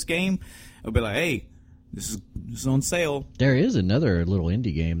wish list game, I'll be like, hey, this is on sale. There is another little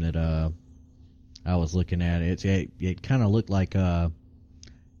indie game that I was looking at. It kind of looked like and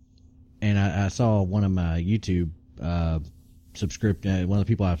I saw one of my YouTube one of the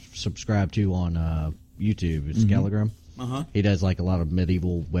people I've subscribed to on YouTube is Skelegrim. He does like a lot of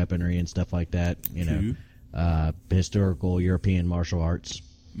medieval weaponry and stuff like that, you know, historical European martial arts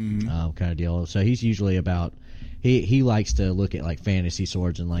kind of deal. So he's usually about he likes to look at like fantasy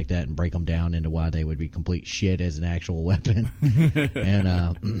swords and like that and break them down into why they would be complete shit as an actual weapon.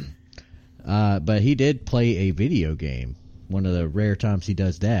 And but he did play a video game, one of the rare times he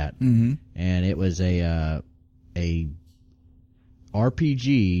does that, and it was a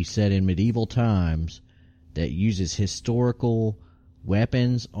RPG set in medieval times that uses historical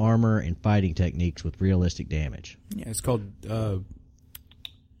weapons, armor, and fighting techniques with realistic damage. Yeah, it's called...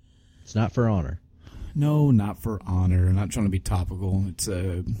 It's not For Honor. No, not For Honor. I'm not trying to be topical. It's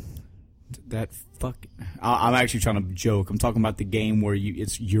that fuck... I'm actually trying to joke. I'm talking about the game where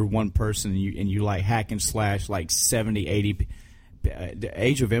you're one person and you like hack and slash like 70, 80... not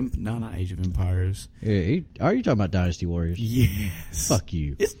Age of Empires. Are you talking about Dynasty Warriors? Yes. Fuck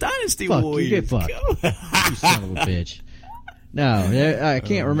you. It's Dynasty Fuck Warriors. You get fucked. You son of a bitch. No, I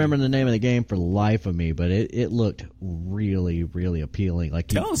can't remember the name of the game for the life of me, but it looked really, really appealing. Like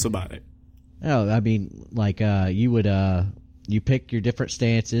Tell us about it. Oh, I mean, like you would you pick your different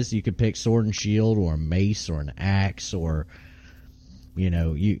stances. You could pick sword and shield, or a mace, or an axe, or you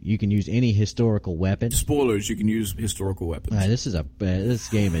know, you can use any historical weapon. Spoilers: you can use historical weapons. This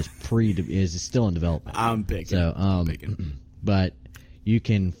game is still in development. I'm picking. So but you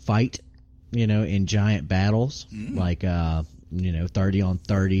can fight, you know, in giant battles like you know, 30 on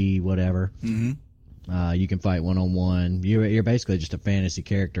 30, whatever. You can fight 1-on-1. You're basically just a fantasy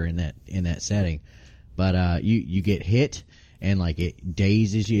character in that setting, but you get hit. And like it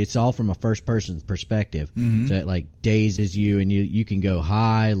dazes you. It's all from a first person perspective. So it like dazes you, and you can go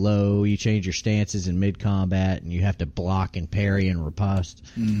high, low. You change your stances in mid combat, and you have to block and parry and riposte.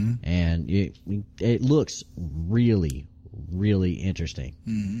 And it looks really, really interesting.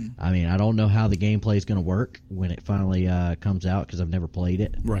 I mean, I don't know how the gameplay is going to work when it finally comes out, because I've never played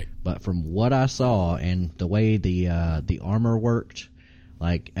it. Right. But from what I saw and the way the armor worked,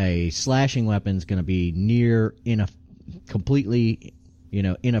 like a slashing weapon is going to be completely, you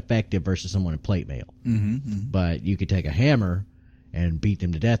know, ineffective versus someone in plate mail. But you could take a hammer and beat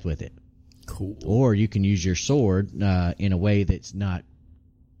them to death with it. Cool. Or you can use your sword in a way that's not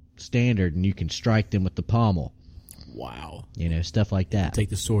standard, and you can strike them with the pommel. Wow. You know, stuff like that. Take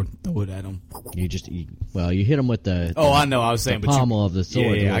the sword, throw it at them. You hit them with the I know. I was saying, the pommel of the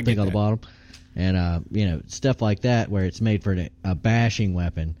sword, the I little thing on the that. bottom. And you know, stuff like that, where it's made for a bashing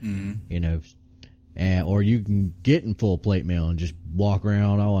weapon. You know. Or you can get in full plate mail and just walk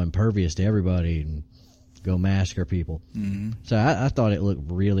around all impervious to everybody and go massacre people. So I thought it looked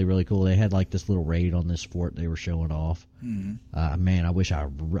really, really cool. They had like this little raid on this fort they were showing off. Man, I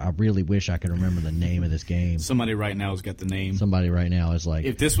really wish I could remember the name of this game. Somebody right now has got the name. Somebody right now is like,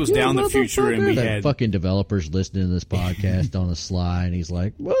 if this was down the future and we that had fucking developers listening to this podcast on the sly, and he's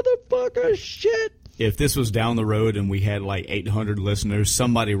like, motherfucker shit. If this was down the road and we had like 800 listeners,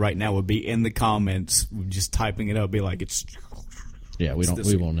 somebody right now would be in the comments just typing it up, be like, "It's." Yeah,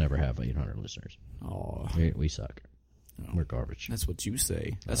 we will never have 800 listeners. Oh, We suck. We're garbage. that's what you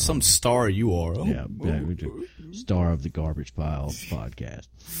say. That's some star you are. Oh, Yeah, we do. Star of the Garbage Pile podcast.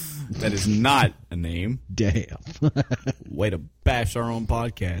 that is not a name. Damn. Way to bash our own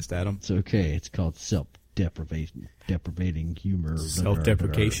podcast, Adam. It's okay. It's called deprecating humor.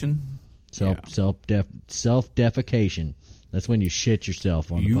 Self-deprecation. Self-defecation. That's when you shit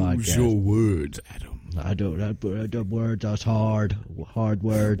yourself on the podcast. Use your words, Adam. I don't. The words. That's hard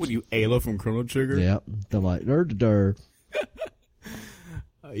words. What are you, Ayla from Chrono Trigger? Yeah. They're like der.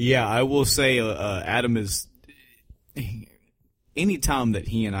 Yeah, I will say, Adam is. Anytime that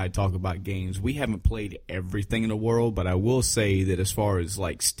he and I talk about games, we haven't played everything in the world, but I will say that as far as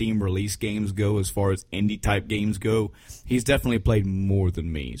like Steam release games go, as far as indie type games go, he's definitely played more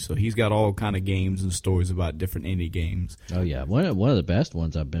than me. So he's got all kind of games and stories about different indie games. Oh yeah, one of the best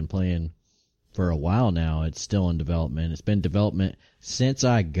ones I've been playing for a while now. It's still in development. It's been in development since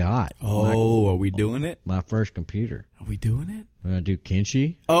I got are we doing it? my first computer. Are we doing it? We're gonna do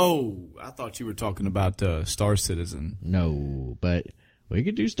Kenshi. Oh, I thought you were talking about Star Citizen. No, but we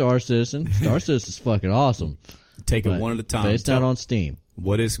could do Star Citizen. Star Citizen's fucking awesome. Take it one at a time. But it's not on Steam.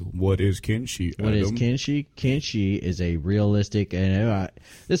 What is Kenshi? What is Adam? Kenshi? Kenshi is a realistic, and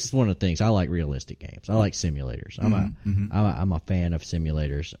this is one of the things I like. Realistic games. I like simulators. I'm a fan of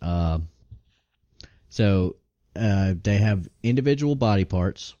simulators. So they have individual body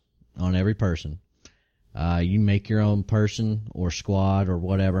parts on every person. You make your own person or squad or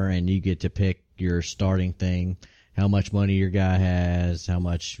whatever, and you get to pick your starting thing, how much money your guy has, how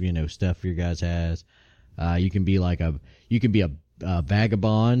much stuff your guy has. You can be a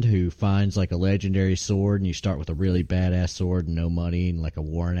vagabond who finds like a legendary sword, and you start with a really badass sword and no money and like a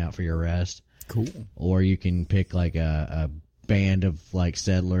warrant out for your arrest. Cool. Or you can pick like a band of like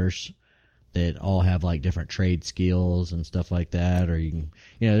settlers that all have like different trade skills and stuff like that. Or you can,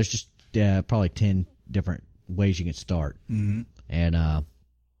 there's just probably 10 different ways you can start. Mm-hmm. And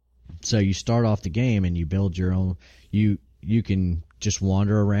so you start off the game and you build your own. You can just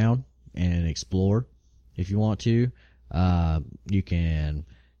wander around and explore if you want to. You can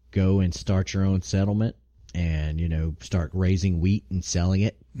go and start your own settlement and, start raising wheat and selling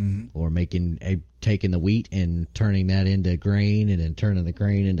it, or taking the wheat and turning that into grain and then turning the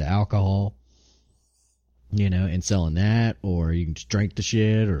grain into alcohol, and selling that, or you can just drink the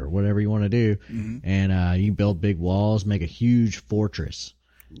shit or whatever you want to do. Mm-hmm. And, you build big walls, make a huge fortress,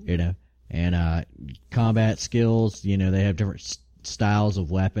 and, combat skills, they have different styles of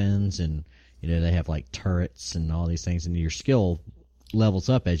weapons, and, they have like turrets and all these things, and your skill levels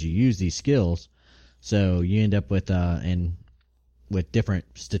up as you use these skills. So you end up with different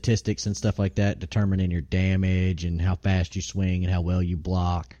statistics and stuff like that, determining your damage and how fast you swing and how well you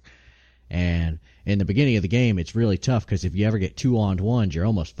block. And in the beginning of the game, it's really tough because if you ever get 2-on-1s, you're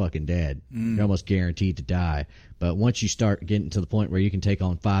almost fucking dead. You're almost guaranteed to die. But once you start getting to the point where you can take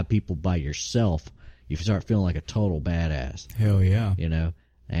on 5 people by yourself, you start feeling like a total badass. Hell yeah.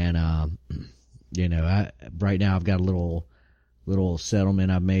 And right now I've got a little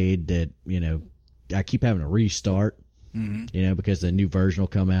settlement I've made that I keep having to restart, because the new version will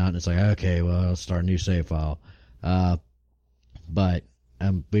come out and it's like, okay, well, I'll start a new save file. But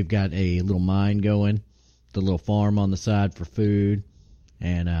we've got a little mine going, the little farm on the side for food,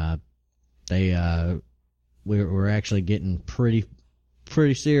 and we're actually getting pretty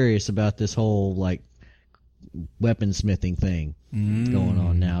serious about this whole like weaponsmithing thing going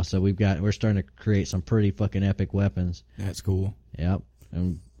on now. So we're starting to create some pretty fucking epic weapons. That's cool. Yep.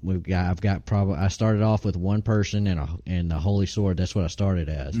 And I started off with one person and the holy sword. That's what I started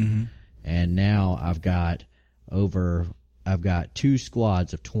as. Mm-hmm. And now I've got 2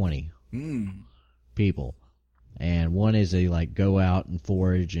 squads of 20 people. And one is a like go out and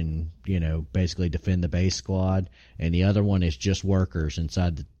forage and, basically defend the base squad. And the other one is just workers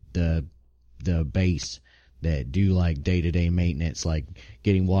inside the base that do like day-to-day maintenance, like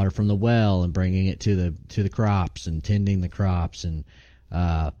getting water from the well and bringing it to the crops and tending the crops and,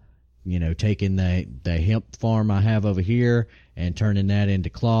 taking the hemp farm I have over here and turning that into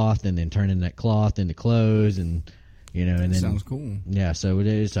cloth and then turning that cloth into clothes and, and then. Sounds cool. Yeah. So it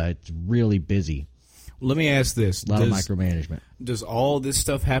is, it's really busy. Let me ask this: a lot of micromanagement. Does all this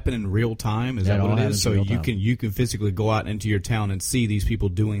stuff happen in real time? Is that what it is? So you can physically go out into your town and see these people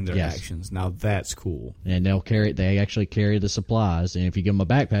doing their actions. Now that's cool. And they actually carry the supplies. And if you give them a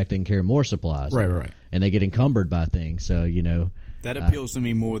backpack, they can carry more supplies. Right. And they get encumbered by things. So that appeals to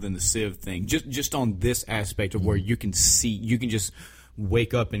me more than the Civ thing. Just on this aspect of where you can just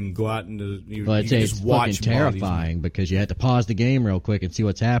wake up and go out and you can just watch. It's fucking terrifying because you have to pause the game real quick and see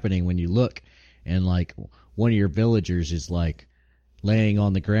what's happening when you look. And like one of your villagers is like laying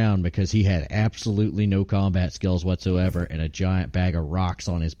on the ground because he had absolutely no combat skills whatsoever and a giant bag of rocks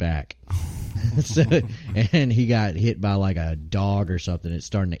on his back. And he got hit by like a dog or something. It's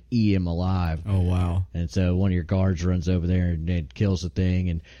starting to eat him alive. Oh, wow. And so one of your guards runs over there and kills the thing,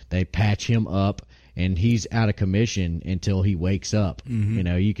 and they patch him up. And he's out of commission until he wakes up.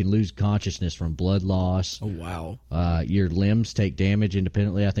 Mm-hmm. You can lose consciousness from blood loss. Oh, wow. Your limbs take damage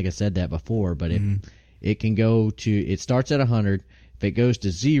independently. I think I said that before, but it can go to, it starts at 100. If it goes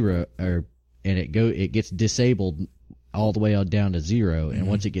to 0, it gets disabled all the way down to 0. And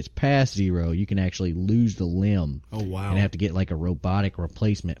once it gets past 0, you can actually lose the limb. Oh, wow. And have to get like a robotic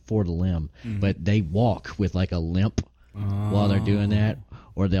replacement for the limb. Mm-hmm. But they walk with like a limp while they're doing that.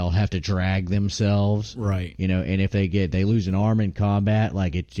 Or they'll have to drag themselves, right? And if they lose an arm in combat,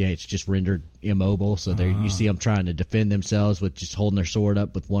 like it's just rendered immobile. So you see them trying to defend themselves with just holding their sword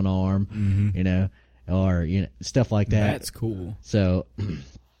up with one arm, or stuff like that. That's cool. So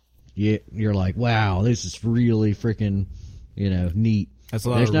you're like, wow, this is really freaking neat. That's a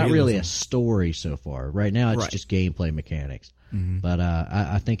lot. There's not really a story so far. Right now, it's just gameplay mechanics. But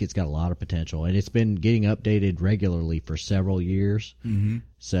I think it's got a lot of potential, and it's been getting updated regularly for several years.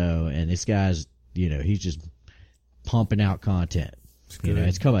 So, and this guy's, he's just pumping out content.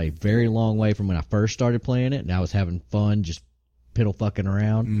 It's come a very long way from when I first started playing it, and I was having fun just piddle fucking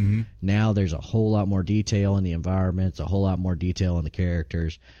around. Now there's a whole lot more detail in the environments, a whole lot more detail in the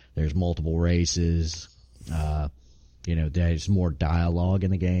characters. There's multiple races. There's more dialogue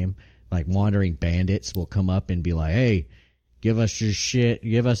in the game. Like wandering bandits will come up and be like, "Hey, give us your shit,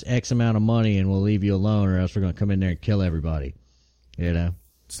 give us X amount of money, and we'll leave you alone, or else we're going to come in there and kill everybody."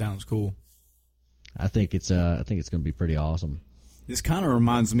 Sounds cool. I think it's going to be pretty awesome. This kind of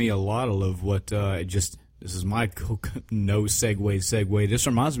reminds me a lot of what this is my no segue. This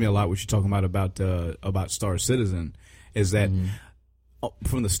reminds me a lot what you're talking about Star Citizen, is that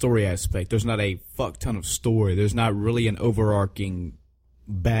from the story aspect, there's not a fuck ton of story. There's not really an overarching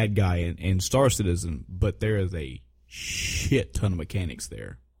bad guy in Star Citizen, but there is a shit ton of mechanics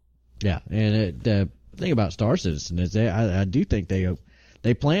there. Yeah, and the thing about Star Citizen is I do think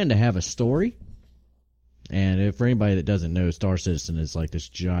they plan to have a story. And for anybody that doesn't know, Star Citizen is like this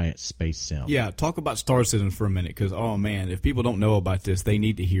giant space sim. Yeah, talk about Star Citizen for a minute, because oh man, if people don't know about this, they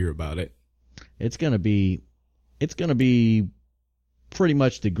need to hear about it. It's gonna be pretty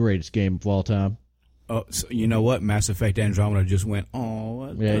much the greatest game of all time. Oh, so you know what? Mass Effect Andromeda just went.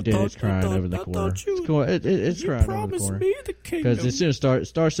 Oh, yeah, it did. It's crying over the corner. It's crying over the corner. Because as soon as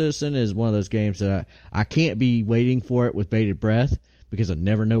Star Citizen is one of those games that I can't be waiting for it with bated breath, because I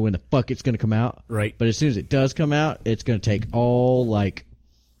never know when the fuck it's going to come out. Right. But as soon as it does come out, it's going to take all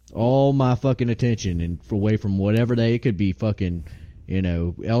my fucking attention and away from whatever it could be fucking,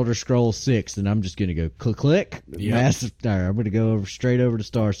 Elder Scrolls 6, and I'm just going to go click. Yep. Massive. I'm going to go straight over to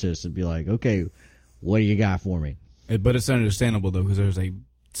Star Citizen and be like, okay, what do you got for me? But it's understandable though, because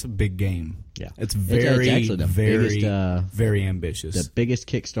it's a big game. Yeah. It's actually the biggest, very ambitious. The biggest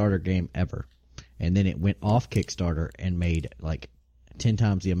Kickstarter game ever. And then it went off Kickstarter and made like 10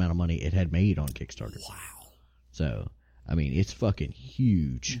 times the amount of money it had made on Kickstarter. Wow. So, I mean, it's fucking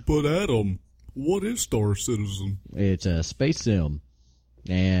huge. But Adam, what is Star Citizen? It's a space sim,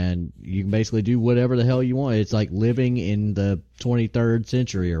 and you can basically do whatever the hell you want. It's like living in the 23rd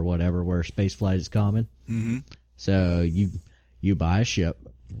century or whatever, where space flight is common. So you buy a ship.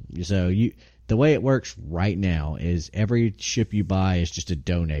 So the way it works right now is every ship you buy is just a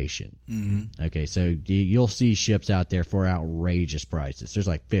donation. Okay, so you'll see ships out there for outrageous prices. There's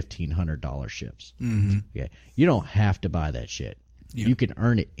like $1,500 ships. Okay, you don't have to buy that shit. Yeah. You can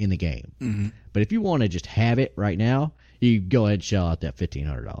earn it in the game. But if you want to just have it right now, you go ahead and shell out that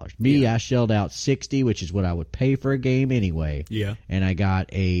 $1,500. Me, I shelled out $60, which is what I would pay for a game anyway. Yeah, and I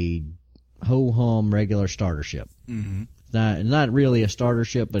got a ho-hum regular starter ship. Not really a starter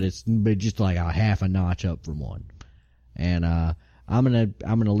ship, but it's just like a half a notch up from one. And I'm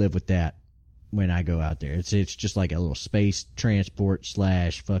gonna live with that when I go out there. It's just like a little space transport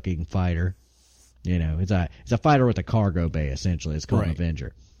 / fucking fighter. It's a fighter with a cargo bay essentially. It's called an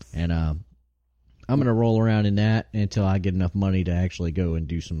Avenger. And I'm gonna roll around in that until I get enough money to actually go and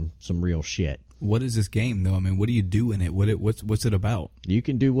do some real shit. What is this game though? I mean, what do you do in it? What's it about? You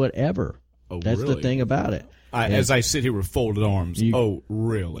can do whatever. Oh, that's really? the thing about it. As I sit here with folded arms.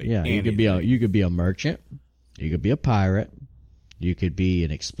 Really? Yeah, you could be a merchant. You could be a pirate. You could be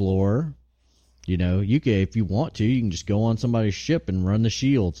an explorer. You could, if you want to, you can just go on somebody's ship and run the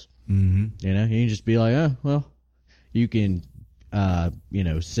shields. You can just be like, you can,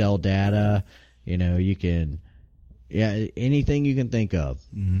 sell data. You can, anything you can think of.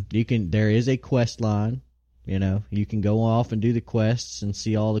 There is a quest line. You can go off and do the quests and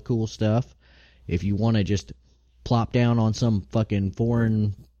see all the cool stuff. If you want to just plop down on some fucking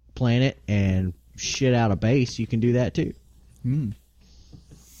foreign planet and shit out a base, you can do that too.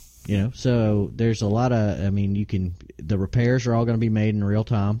 So there's a lot of, the repairs are all going to be made in real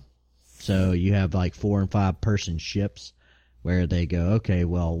time. So you have like 4 and 5 person ships where they go, okay,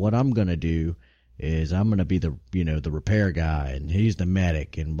 well, what I'm going to do is I'm going to be the repair guy, and he's the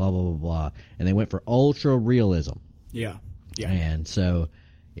medic, and blah, blah, blah, blah. And they went for ultra realism. Yeah. And so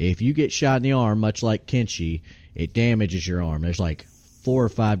if you get shot in the arm, much like Kenshi, it damages your arm. There's like 4 or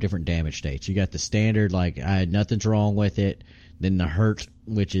 5 different damage states. You got the standard, like, nothing's wrong with it. Then the hurt,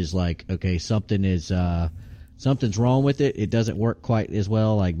 which is like, okay, something's wrong with it. It doesn't work quite as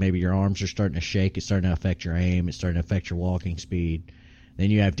well. Like maybe your arms are starting to shake. It's starting to affect your aim. It's starting to affect your walking speed. Then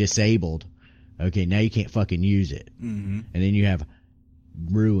you have disabled. Okay, now you can't fucking use it. And then you have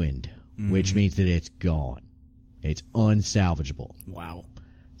ruined, which means that it's gone. It's unsalvageable. Wow.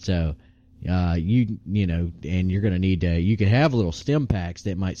 So, and you're going to need to, you can have little stim packs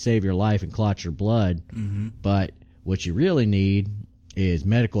that might save your life and clot your blood, but What you really need is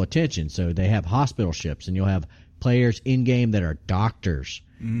medical attention. So they have hospital ships, and you'll have players in game that are doctors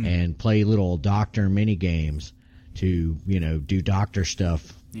and play little doctor mini games to, do doctor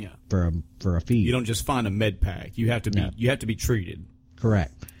stuff for a fee. You don't just find a med pack. You have to be treated.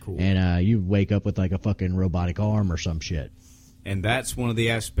 Correct. Cool. And you wake up with like a fucking robotic arm or some shit. And that's one of the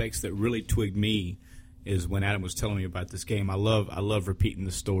aspects that really twigged me is when Adam was telling me about this game. I love repeating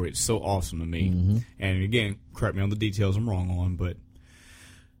the story. It's so awesome to me. And again, correct me on the details I'm wrong on, but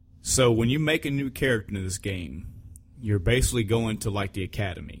so when you make a new character in this game, you're basically going to like the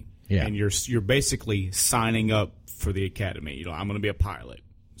academy. Yeah. And you're basically signing up for the academy. I'm going to be a pilot.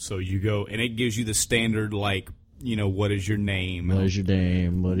 So you go, and it gives you the standard, like, what is your name? What is your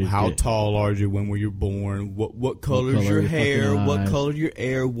name? How tall are you? When were you born? What color is your hair? What color your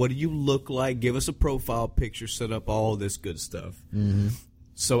hair? What do you look like? Give us a profile picture, set up all this good stuff.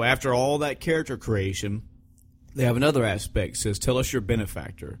 So after all that character creation, they have another aspect. It says, tell us your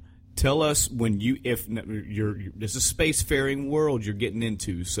benefactor. Tell us if this is a spacefaring world you're getting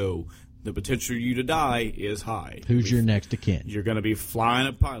into, so the potential for you to die is high. Who's your next of kin? You're going to be flying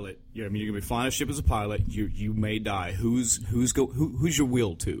a pilot. You're going to be flying a ship as a pilot. You may die. Who's your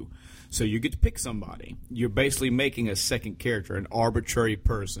will to? So you get to pick somebody. You're basically making a second character, an arbitrary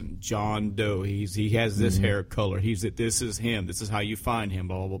person. John Doe. He has this hair color. This is him. This is how you find him.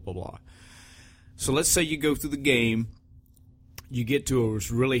 Blah blah blah blah. So let's say you go through the game. You get to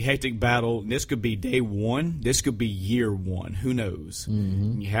a really hectic battle. This could be day one. This could be year one. Who knows?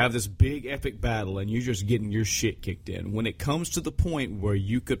 You have this big epic battle, and you're just getting your shit kicked in. When it comes to the point where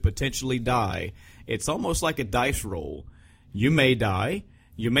you could potentially die, it's almost like a dice roll. You may die.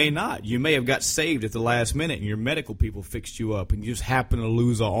 You may not. You may have got saved at the last minute, and your medical people fixed you up, and you just happen to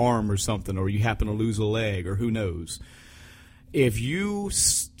lose an arm or something, or you happen to lose a leg, or who knows. If you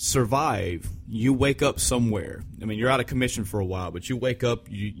survive, you wake up somewhere. I mean, you're out of commission for a while, but you wake up,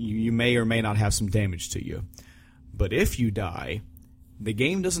 you may or may not have some damage to you. But if you die, the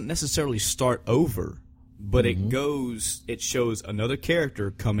game doesn't necessarily start over, but it shows another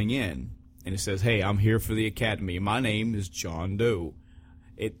character coming in, and it says, hey, I'm here for the academy. My name is John Doe.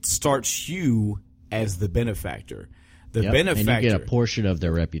 It starts you as the benefactor. The benefactor. And you get a portion of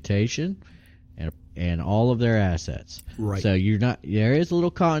their reputation and all of their assets. Right. So there is a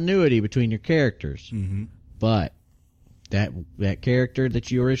little continuity between your characters, but that character that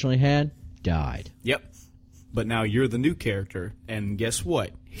you originally had died. Yep. But now you're the new character, and guess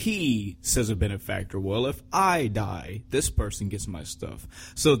what? He says a benefactor, well, if I die, this person gets my stuff.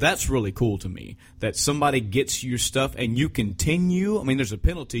 So that's really cool to me, that somebody gets your stuff and you continue. I mean, there's a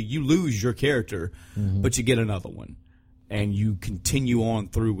penalty. You lose your character, but you get another one. And you continue on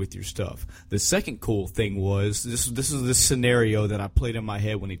through with your stuff. The second cool thing was, this is this scenario that I played in my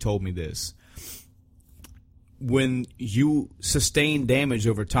head when he told me this. When you sustain damage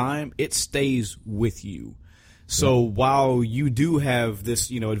over time, it stays with you. So while you do have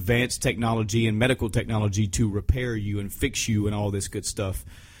this, advanced technology and medical technology to repair you and fix you and all this good stuff,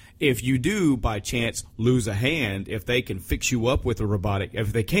 if you do, by chance, lose a hand, if they can fix you up with a robotic,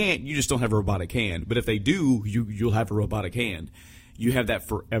 if they can't, you just don't have a robotic hand. But if they do, you'll have a robotic hand. You have that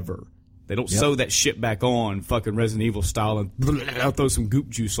forever. They don't sew that shit back on, fucking Resident Evil style, and I'll throw some goop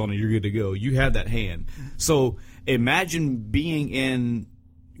juice on it, you're good to go. You have that hand. So imagine being in,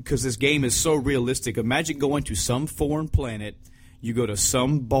 because this game is so realistic, imagine going to some foreign planet, you go to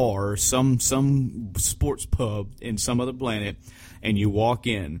some bar, some sports pub in some other planet, and you walk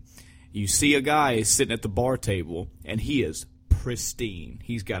in. You see a guy sitting at the bar table, and he is pristine.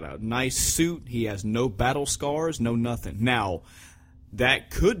 He's got a nice suit. He has no battle scars, no nothing. Now,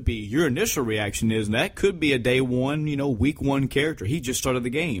 that could be, your initial reaction is, that could be a day one, week one character. He just started the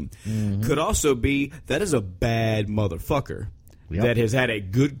game. Could also be, that is a bad motherfucker. That has had a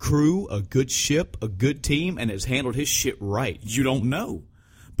good crew, a good ship, a good team, and has handled his shit right. You don't know.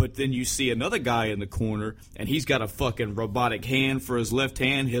 But then you see another guy in the corner, and he's got a fucking robotic hand for his left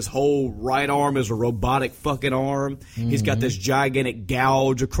hand. His whole right arm is a robotic fucking arm. He's got this gigantic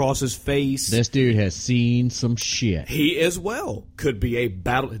gouge across his face. This dude has seen some shit. He as well could be a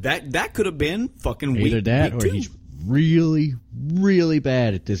battle. That could have been fucking week. Either that week or two. he's really, really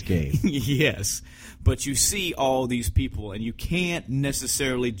bad at this game. Yes. But you see all these people, and you can't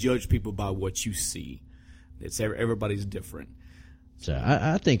necessarily judge people by what you see. Everybody's different. So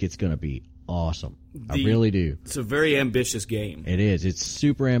I think it's going to be awesome. I really do. It's a very ambitious game. It is. It's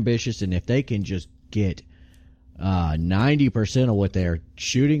super ambitious, and if they can just get 90% of what they're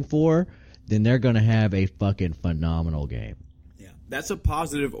shooting for, then they're going to have a fucking phenomenal game. Yeah, that's a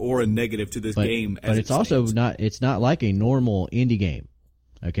positive or a negative to this game. But it's also not. It's not like a normal indie game.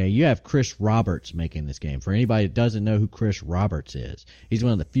 Okay, you have Chris Roberts making this game. For anybody that doesn't know who Chris Roberts is, he's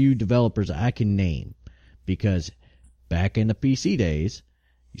one of the few developers I can name because back in the PC days,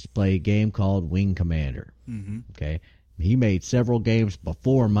 he used to play a game called Wing Commander. Mm-hmm. Okay, he made several games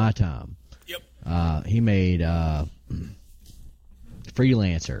before my time. Yep. He made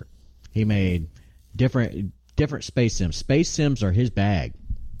Freelancer. He made different space sims. Space sims are his bag.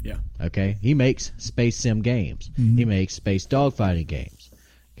 Yeah. Okay, he makes space sim games. Mm-hmm. He makes space dogfighting games.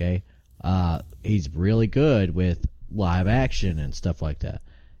 Okay, he's really good with live action and stuff like that.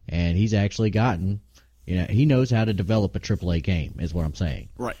 And he's actually gotten, he knows how to develop a AAA game, is what I'm saying.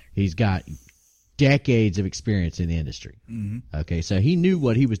 Right. He's got decades of experience in the industry. Mm-hmm. Okay, so he knew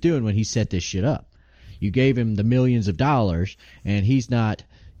what he was doing when he set this shit up. You gave him the millions of dollars, and he's not,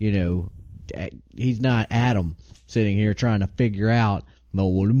 he's not Adam sitting here trying to figure out, well,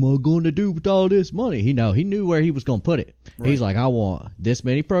 what am I going to do with all this money? He knew where he was going to put it. Right. He's like, I want this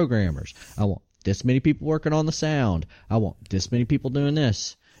many programmers. I want this many people working on the sound. I want this many people doing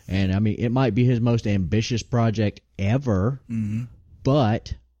this. And I mean, it might be his most ambitious project ever,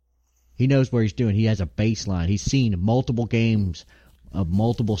 but he knows where he's doing. He has a baseline. He's seen multiple games of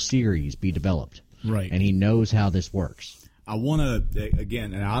multiple series be developed. Right. And he knows how this works. I want to,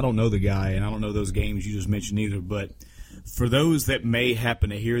 again, and I don't know the guy, and I don't know those games you just mentioned either, but for those that may happen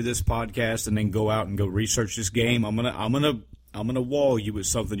to hear this podcast and then go out and go research this game, I'm gonna wall you with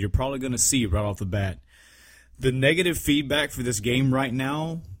something you're probably gonna see right off the bat. The negative feedback for this game right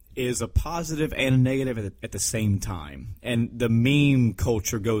now is a positive and a negative at the same time. And the meme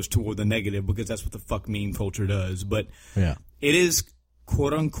culture goes toward the negative because that's what the fuck meme culture does. But yeah, it is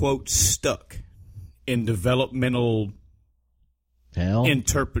quote unquote stuck in developmental hell.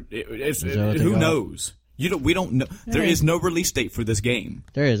 Who knows? We don't know. There is no release date for this game.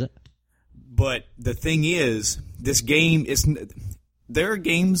 There isn't. But the thing is, this game is. There are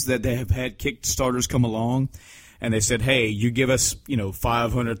games that they have had Kickstarters come along, and they said, "Hey, you give us,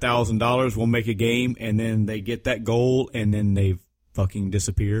 $500,000, we'll make a game," and then they get that goal, and then they fucking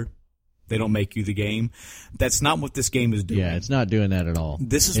disappear. They don't make you the game. That's not what this game is doing. Yeah, it's not doing that at all.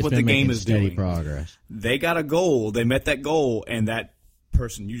 This is what the game is doing. Steady progress. They got a goal. They met that goal, and that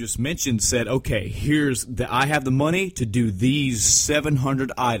person you just mentioned said, okay, I have the money to do these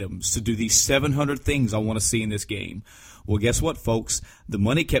 700 items, to do these 700 things I want to see in this game. Well, guess what, folks? The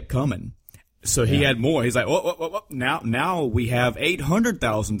money kept coming. So he had more. He's like, now we have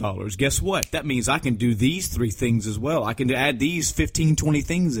 $800,000. Guess what? That means I can do these 3 things as well. I can add these 15, 20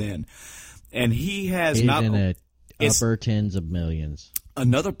 things in. And he's in the upper tens of millions.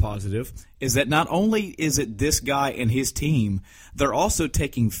 Another positive is that not only is it this guy and his team, they're also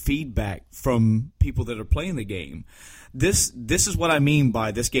taking feedback from people that are playing the game. This is what I mean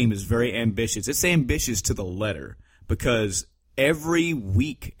by this game is very ambitious. It's ambitious to the letter because every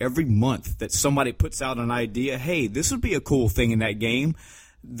week, every month that somebody puts out an idea, hey, this would be a cool thing in that game,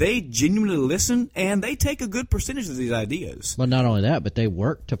 they genuinely listen and they take a good percentage of these ideas. Well, not only that, but they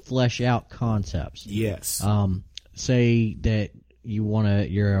work to flesh out concepts. Yes. Say that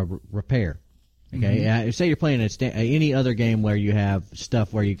you're a repair. Okay, say you're playing any other game where you have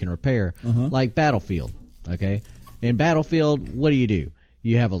stuff where you can repair, like Battlefield. Okay, in Battlefield, what do?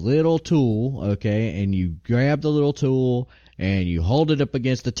 You have a little tool, okay, and you grab the little tool and you hold it up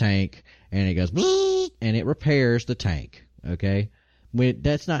against the tank, and it goes, and it repairs the tank. Okay,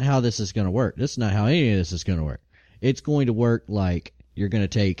 that's not how this is going to work. This is not how any of this is going to work. It's going to work like you're going to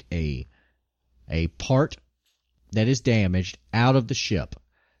take a part that is damaged out of the ship.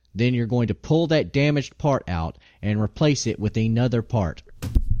 Then you're going to pull that damaged part out and replace it with another part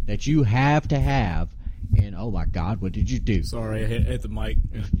that you have to have. And oh my God, what did you do? Sorry, I hit the mic.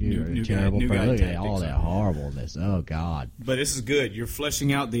 You're a terrible person. Look at all that horribleness. Oh God. But this is good. You're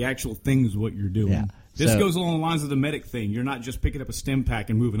fleshing out the actual Things what you're doing. Yeah. This goes along the lines of the medic thing. You're not just picking up a stim pack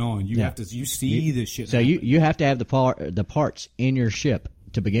and moving on. You have to. You see this shit. So happen. you have to have the parts in your ship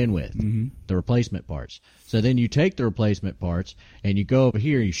to begin with, the replacement parts. So then you take the replacement parts and you go over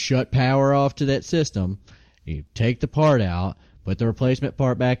here, you shut power off to that system, you take the part out, put the replacement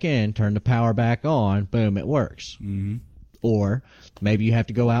part back in, turn the power back on, boom, it works. Or maybe you have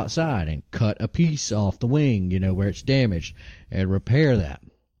to go outside and cut a piece off the wing, where it's damaged, and repair that.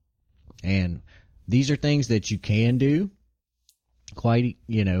 And these are things that you can do quite,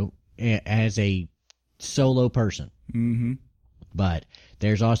 as a solo person. But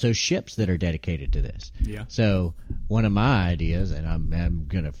there's also ships that are dedicated to this. Yeah. So one of my ideas, and I'm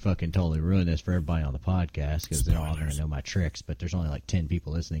gonna fucking totally ruin this for everybody on the podcast because they're all gonna know my tricks. But there's only like 10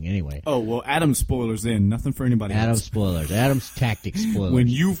 people listening anyway. Oh well, Adam's spoilers in. Nothing for anybody Adam's else. spoilers. Adam's tactics spoilers. When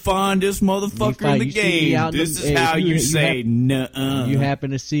you find this motherfucker in the you see me out game, in this the- is how if you you say nuh-uh. you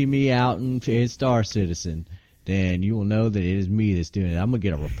happen to see me out in Star Citizen, then you will know that it is me that's doing it. I'm gonna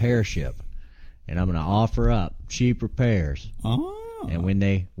get a repair ship, and I'm gonna offer up cheap repairs. Oh. And when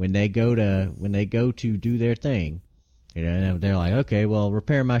they go to do their thing, you know, they're like, okay, well,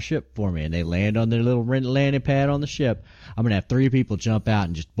 repair my ship for me, and they land on their little landing pad on the ship. I'm gonna have 3 people jump out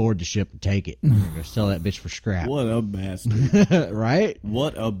and just board the ship and take it. I'm gonna sell that bitch for scrap. What a bastard. Right?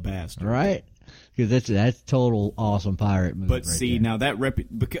 What a bastard. Right? Because that's total awesome pirate movie. But right see, there. now that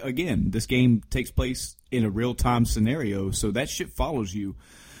again, this game takes place in a real-time scenario, so that shit follows you.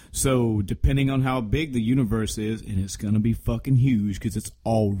 So depending on how big the universe is, and it's gonna be fucking huge because it's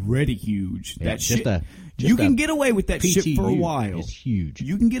already huge. Yeah, That just shit, just you can a get away with that shit for a PTU while. is huge.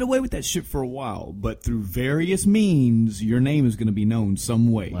 You can get away with that shit for a while, but through various means, your name is gonna be known some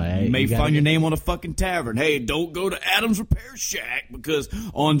way. Well, you may you gotta find your get- name on a fucking tavern. Hey, don't go to Adam's Repair Shack because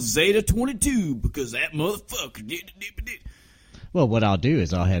on Zeta 22 because that motherfucker did. Well, what I'll do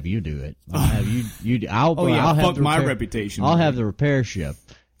is I'll have you do it. I'll have you. I'll I'll have fuck the my repair- reputation. I'll have the repair ship,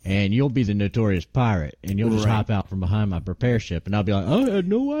 and you'll be the notorious pirate, and you'll just Right. hop out from behind my repair ship, and I'll be like, oh, I had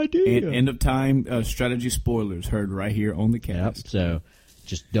no idea. End of time strategy spoilers heard right here on the Yep. cast. So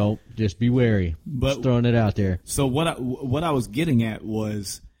just be wary. But- Just throwing it out there. So what I was getting at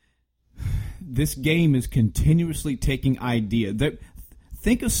was this game is continuously taking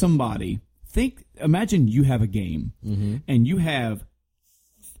think of somebody. Imagine you have a game and you have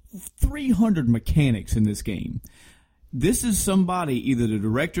 300 mechanics in this game. This is somebody, either the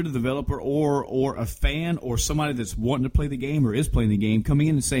director, the developer, or a fan, or somebody that's wanting to play the game or is playing the game, coming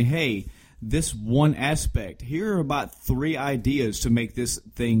in and saying, hey, this one aspect, here are about 3 ideas to make this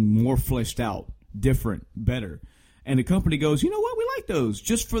thing more fleshed out, different, better. And the company goes, you know what, we like those.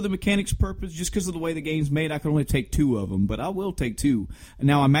 Just for the mechanics purpose, just because of the way the game's made, I can only take 2 of them, but I will take 2. And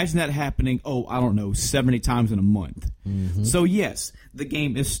now imagine that happening, 70 times in a month. So yes, the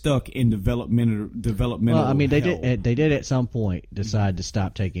game is stuck in developmental Well, I mean, they hell. did at some point decide to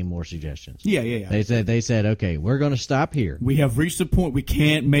stop taking more suggestions. Yeah. They said, okay, we're going to stop here. We have reached a point we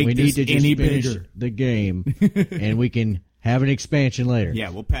can't make We this need to just any finish bigger. the game, and we can have an expansion later. Yeah,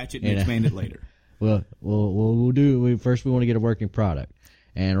 we'll patch it and And, expand it later. Well, we'll do. First, we want to get a working product,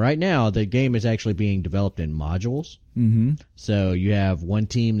 and right now the game is actually being developed in modules. Mm-hmm. So you have one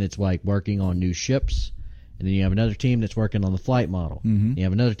team that's like working on new ships, and then you have another team that's working on the flight model. Mm-hmm. You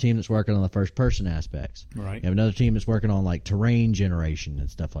have another team that's working on the first-person aspects. Right. You have another team that's working on like terrain generation and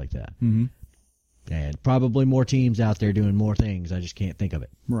stuff like that. Mm-hmm. And probably more teams out there doing more things. I just can't think of it.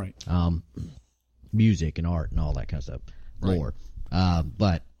 Right. Music and art and all that kind of stuff. Lore.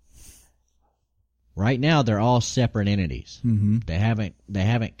 But right now they're all separate entities. Mm-hmm. They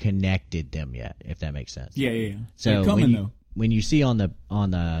haven't connected them yet, if that makes sense. Yeah. So They're coming, though. when you see on the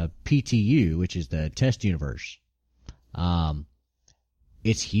PTU, which is the test universe,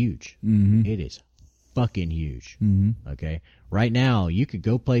 it's huge. Mm-hmm. It is fucking huge. Mm-hmm. Okay, right now you could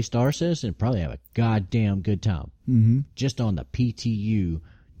go play Star Citizen and probably have a goddamn good time. Mm-hmm. Just on the PTU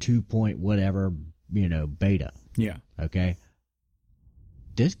 2 point whatever, beta. Yeah. Okay,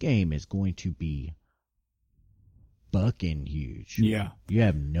 this game is going to be fucking huge. Yeah. You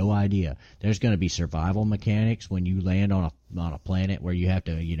have no idea. There's going to be survival mechanics when you land on a planet where you have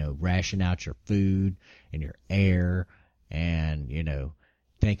to, ration out your food and your air and,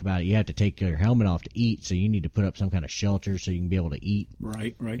 think about it. You have to take your helmet off to eat, so you need to put up some kind of shelter so you can be able to eat.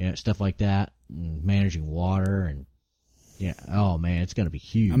 Right. Stuff like that. And managing water and oh man, it's going to be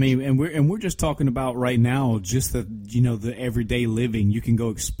huge. I mean, and we're just talking about right now, just the everyday living. You can go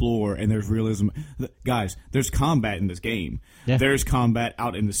explore, and there's realism, guys. There's combat in this game. Yeah. There's combat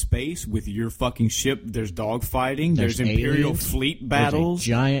out in the space with your fucking ship. There's dog fighting. There's Imperial aliens. fleet There's a battles.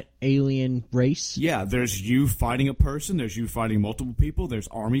 giant alien race. Yeah, there's you fighting a person. There's you fighting multiple people. There's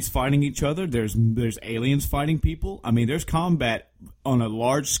armies fighting each other. There's aliens fighting people. I mean, there's combat on a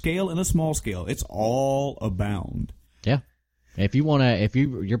large scale and a small scale. It's all abound. Yeah. If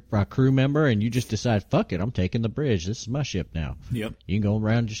you're a crew member and you just decide, fuck it, I'm taking the bridge. This is my ship now. Yep. You can go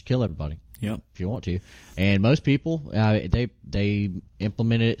around and just kill everybody. Yep. If you want to. And most people, they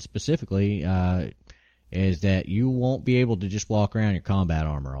implemented it specifically, is that you won't be able to just walk around in your combat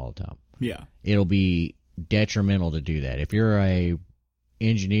armor all the time. Yeah. It'll be detrimental to do that. If you're a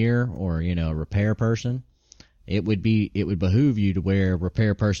engineer or, a repair person, it would behoove you to wear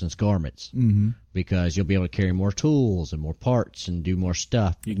repair person's garments, because you'll be able to carry more tools and more parts and do more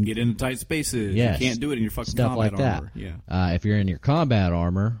stuff. You can get into tight spaces. Yes. You can't do it in your fucking Stuff combat like that. armor. Yeah. If you're in your combat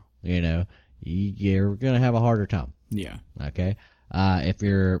armor, you're going to have a harder time. Yeah. Okay. If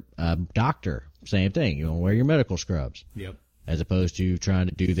you're a doctor, same thing. You want to wear your medical scrubs. Yep. As opposed to trying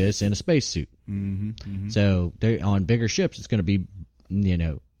to do this in a spacesuit. So on bigger ships, it's going to be,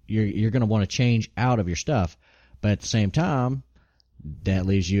 you're going to want to change out of your stuff, but at the same time, that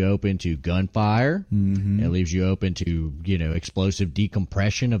leaves you open to gunfire. It leaves you open to explosive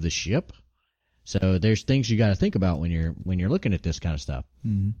decompression of the ship. So there's things you got to think about when you're looking at this kind of stuff.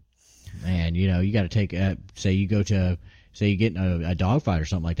 And you got to take say you get in a dogfight or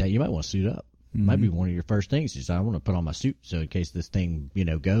something like that, you might want to suit up. Might be one of your first things is I want to put on my suit so in case this thing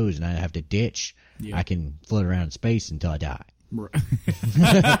goes and I have to ditch, I can float around in space until I die. Right.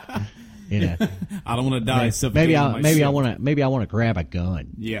 I don't want to die. Maybe I want to grab a gun.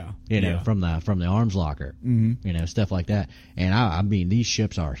 Yeah. From the arms locker. Stuff like that. And I mean these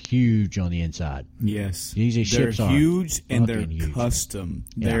ships are huge on the inside. Yes. These ships they're are huge and they're huge. custom.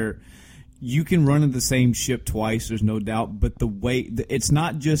 Yeah. You can run in the same ship twice. There's no doubt. But the way it's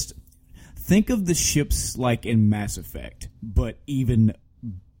not just. Think of the ships like in Mass Effect, but even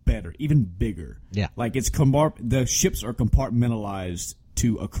better, even bigger. Yeah. Like the ships are compartmentalized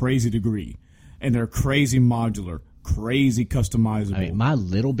to a crazy degree, and they're crazy modular, crazy customizable. I mean, my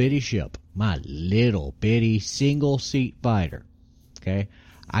little bitty ship, my little bitty single seat fighter. Okay,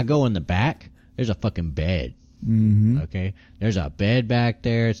 I go in the back. There's a fucking bed. Okay, there's a bed back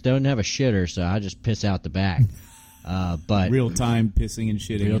there. It doesn't have a shitter, so I just piss out the back. But real time pissing and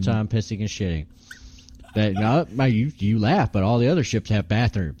shitting. Real time pissing and shitting. You laugh, but all the other ships have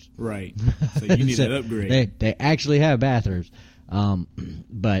bathrooms. Right. So you need an upgrade. They actually have bathrooms.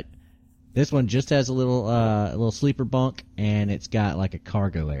 But this one just has a little sleeper bunk, and it's got like a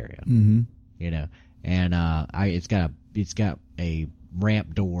cargo area. And it's got a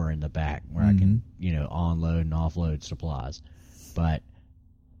ramp door in the back where I can onload and offload supplies. But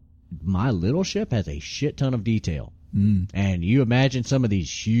my little ship has a shit ton of detail. And you imagine some of these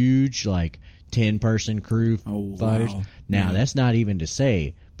huge, like 10-person crew fighters. Wow. Now that's not even to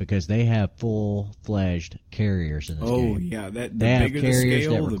say because they have full-fledged carriers in this game. Oh yeah, the they have bigger carriers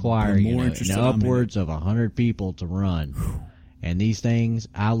the scale, that require the more interested I'm in upwards of 100 people to run. And these things,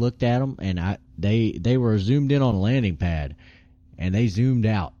 I looked at them and they were zoomed in on a landing pad, and they zoomed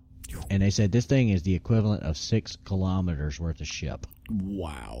out, and they said this thing is the equivalent of 6 kilometers worth of ship.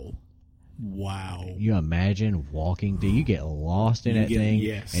 Wow. You imagine walking through, you get lost in that thing,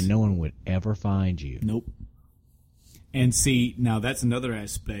 yes. and no one would ever find you. Nope. And see, now that's another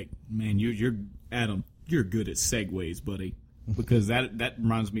aspect. Man, you're Adam, you're good at segues, buddy. Because that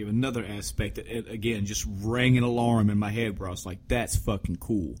reminds me of another aspect that, again, just rang an alarm in my head where I was like, that's fucking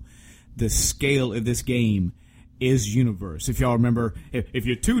cool. The scale of this game is universe. If y'all remember, if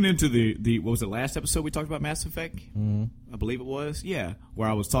you tune into the what was it, last episode we talked about Mass Effect? I believe it was. Yeah. Where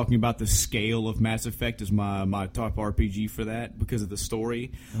I was talking about the scale of Mass Effect as my top RPG for that because of the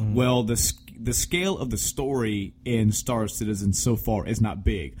story. Well, the scale of the story in Star Citizen so far is not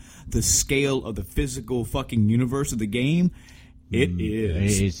big. The scale of the physical fucking universe of the game, it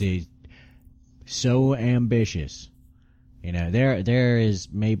is. It is so ambitious. There is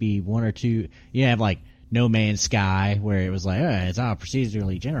maybe one or two. You have like No Man's Sky, where it was like, it's all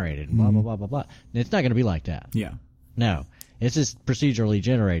procedurally generated, blah, blah, blah, blah, blah. It's not going to be like that. Yeah. No. It's just procedurally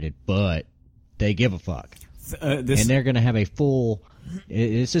generated, but they give a fuck. And they're going to have a full...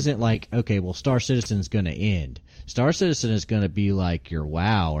 This isn't like, okay, well, Star Citizen's going to end. Star Citizen is going to be like your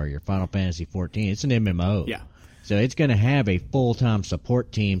WoW or your Final Fantasy 14. It's an MMO. Yeah. So it's going to have a full-time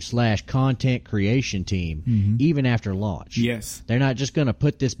support team / content creation team even after launch. Yes. They're not just going to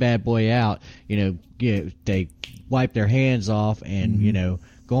put this bad boy out, they wipe their hands off and,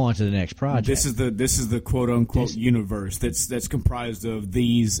 go on to the next project. This is the quote unquote universe that's comprised of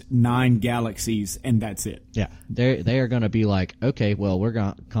these 9 galaxies, and that's it. Yeah. They are going to be like, okay, well, we're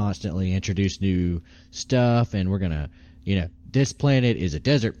going to constantly introduce new stuff, and we're going to, this planet is a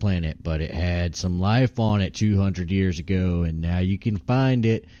desert planet, but it had some life on it 200 years ago, and now you can find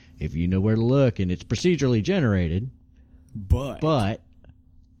it if you know where to look, and it's procedurally generated, but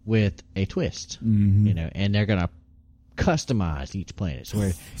with a twist, and they're gonna customize each planet, so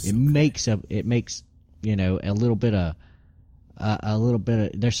where it makes a little bit of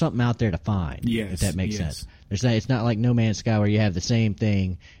there's something out there to find. Yes, if that makes sense. It's not like No Man's Sky where you have the same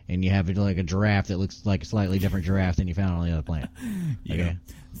thing and you have like a giraffe that looks like a slightly different giraffe than you found on the other planet. Yeah.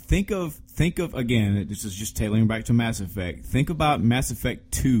 Think of again. This is just tailoring back to Mass Effect. Think about Mass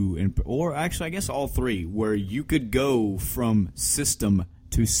Effect 2, or actually, I guess all three, where you could go from system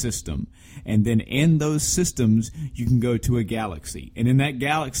to system, and then in those systems you can go to a galaxy, and in that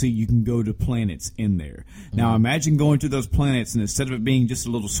galaxy you can go to planets in there. Now imagine going to those planets, and instead of it being just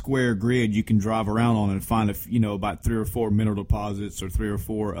a little square grid you can drive around on and find about 3 or 4 mineral deposits or 3 or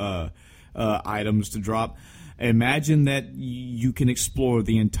 4 items to drop. Imagine that you can explore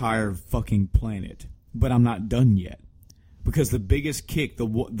the entire fucking planet. But I'm not done yet. Because the biggest kick,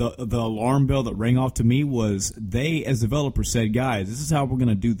 the alarm bell that rang off to me was they, as developers, said, guys, this is how we're going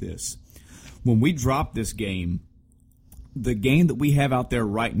to do this. When we drop this game, the game that we have out there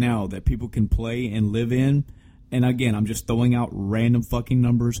right now that people can play and live in, and again, I'm just throwing out random fucking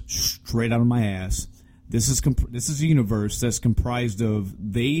numbers straight out of my ass. This is a universe that's comprised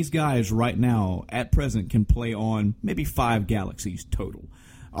of these guys right now, at present, can play on maybe 5 galaxies total.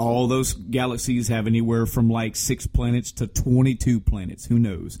 All those galaxies have anywhere from like 6 planets to 22 planets. Who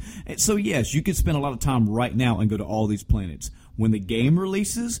knows? And so, yes, you could spend a lot of time right now and go to all these planets. When the game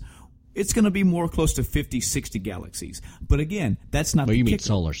releases, it's going to be more close to 50, 60 galaxies. But again, that's not the you kicker. mean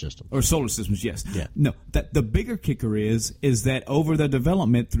solar system. Or solar systems, yes. Yeah. No, the bigger kicker is that over the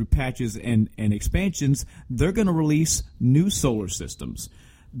development through patches and expansions, they're going to release new solar systems.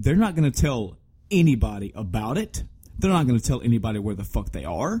 They're not going to tell anybody about it. They're not going to tell anybody where the fuck they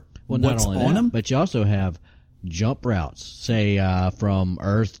are. Well, not what's only on that, them. but you also have jump routes, say from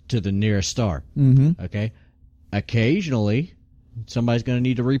Earth to the nearest star. Mm-hmm. Okay, occasionally somebody's going to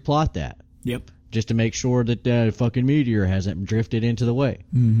need to replot that. Yep. Just to make sure that the fucking meteor hasn't drifted into the way.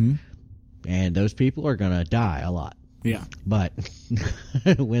 Mm-hmm. And those people are going to die a lot. Yeah. But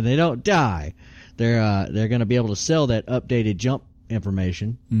when they don't die, they're going to be able to sell that updated jump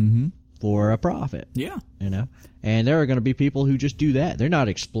information for a profit. Yeah. You know, and there are going to be people who just do that. They're not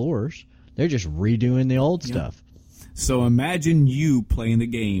explorers. They're just redoing the old stuff. So imagine you playing the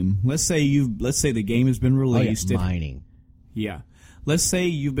game. Let's say the game has been released. Mining. Yeah. Let's say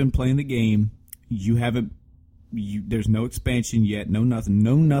you've been playing the game. You haven't. There's no expansion yet. No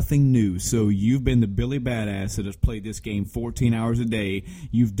nothing new. So you've been the Billy Badass that has played this game 14 hours a day.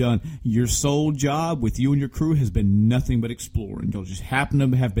 You've done your sole job with you and your crew has been nothing but exploring. You'll just happen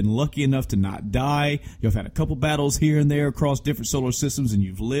to have been lucky enough to not die. You've had a couple battles here and there across different solar systems, and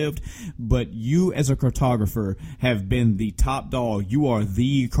you've lived. But you, as a cartographer, have been the top dog. You are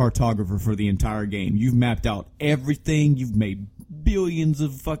the cartographer for the entire game. You've mapped out everything. You've made billions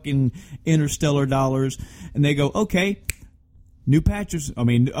of fucking interstellar dollars, and they go, okay, new patches,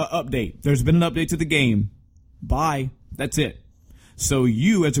 update. There's been an update to the game. Bye. That's it. So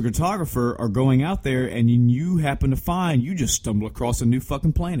you, as a cartographer, are going out there, and you happen to find, you just stumble across a new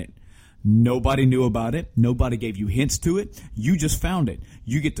fucking planet. Nobody knew about it. Nobody gave you hints to it. You just found it.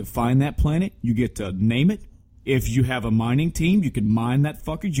 You get to find that planet. You get to name it. If you have a mining team, you can mine that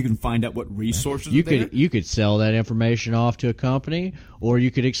fucker. You can find out what resources are there. You could sell that information off to a company, or you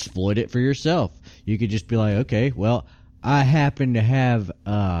could exploit it for yourself. You could just be like, okay, well, I happen to have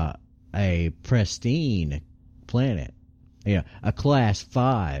a pristine planet, a class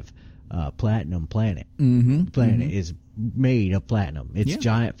 5 platinum planet. Mm-hmm. Planet is made of platinum. It's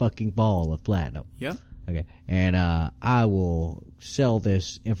giant fucking ball of platinum. Yeah. Okay, and I will sell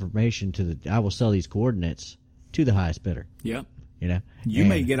this information I will sell these coordinates to the highest bidder. Yeah. You know, you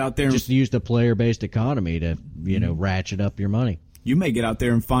may get out there and just use the player-based economy to, ratchet up your money. You may get out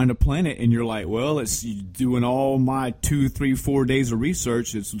there and find a planet, and you're like, well, it's doing all my 2, 3, 4 days of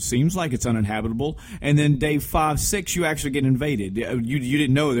research. It seems like it's uninhabitable. And then day 5, 6, you actually get invaded. You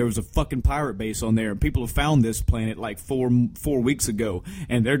didn't know there was a fucking pirate base on there. People have found this planet like 4 weeks ago,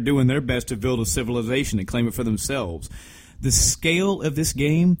 and they're doing their best to build a civilization and claim it for themselves. The scale of this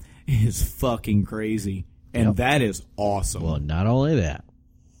game is fucking crazy, and that is awesome. Well, not only that,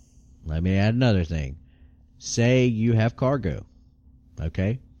 let me add another thing. Say you have cargo.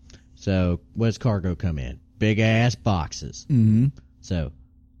 Okay, so what does cargo come in? Big ass boxes. Mm-hmm. So,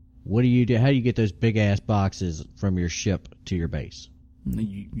 what do you do? How do you get those big ass boxes from your ship to your base?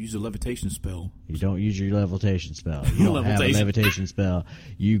 You use a levitation spell. You don't use your levitation spell. You don't have a levitation spell.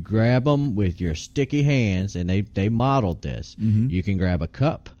 You grab them with your sticky hands, and they modeled this. Mm-hmm. You can grab a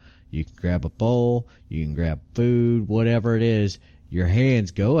cup, you can grab a bowl, you can grab food, whatever it is. Your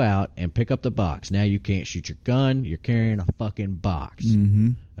hands go out and pick up the box. Now you can't shoot your gun. You're carrying a fucking box. Mm-hmm.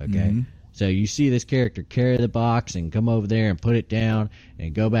 Okay? Mm-hmm. So you see this character carry the box and come over there and put it down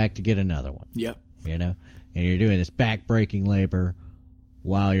and go back to get another one. Yep. You know? And you're doing this back-breaking labor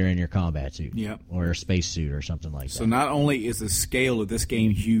while you're in your combat suit, Yep. or a space suit or something like So that. not only is the scale of this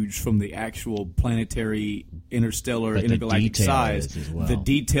game huge from the actual planetary, interstellar, But the intergalactic detail size, is as well. the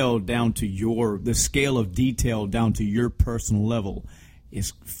detail down to the scale of detail down to your personal level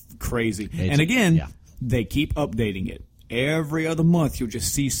is crazy. And again, yeah. they keep updating it. Every other month, you'll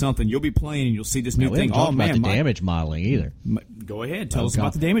just see something. You'll be playing and you'll see this new We thing. haven't talked about the my- damage modeling either. Go ahead. Tell us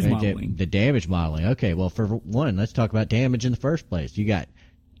about the damage modeling. The damage modeling. Okay, well, for one, let's talk about damage in the first place. You got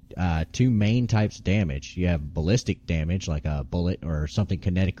two main types of damage. You have ballistic damage, like a bullet or something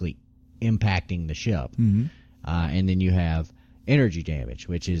kinetically impacting the ship. Mm-hmm. And then you have energy damage,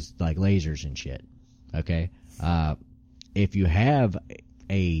 which is like lasers and shit. Okay? If you have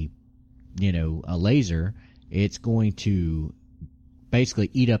a laser, it's going to basically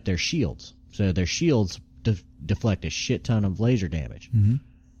eat up their shields. So their shields deflect a shit ton of laser damage.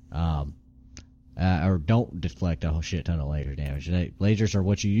 Mm-hmm. Or don't deflect a whole shit ton of laser damage. Lasers are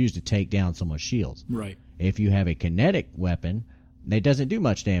what you use to take down someone's shields. Right. If you have a kinetic weapon, it doesn't do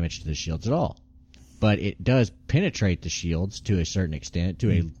much damage to the shields at all. But it does penetrate the shields to a certain extent,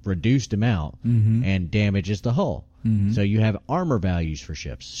 to a reduced amount, and damages the hull. Mm-hmm. So you have armor values for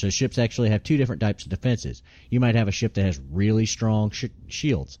ships. So ships actually have two different types of defenses. You might have a ship that has really strong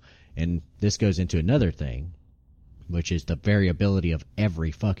shields. And this goes into another thing, which is the variability of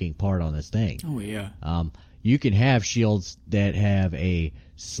every fucking part on this thing. Oh, yeah. You can have shields that have a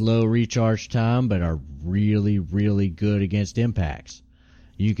slow recharge time but are really, really good against impacts.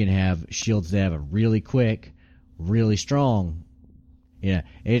 You can have shields that have a really quick, really strong. Yeah,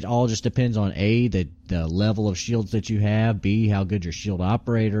 it all just depends on A, the level of shields that you have, B, how good your shield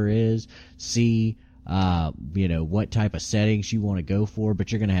operator is, C, what type of settings you want to go for,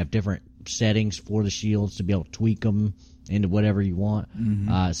 but you're going to have different settings for the shields to be able to tweak them into whatever you want.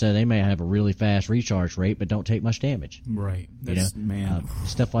 Mm-hmm. So they may have a really fast recharge rate, but don't take much damage. Right. That's, man.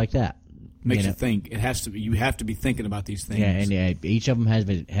 Stuff like that. Makes you think. It has to be. You have to be thinking about these things. Yeah, and each of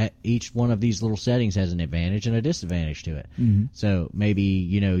them each one of these little settings has an advantage and a disadvantage to it. Mm-hmm. So maybe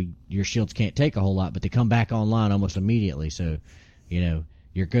your shields can't take a whole lot, but they come back online almost immediately. So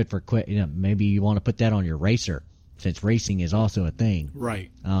you're good for quick. Maybe you want to put that on your racer, since racing is also a thing. Right.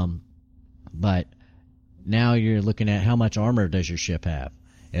 But now you're looking at how much armor does your ship have?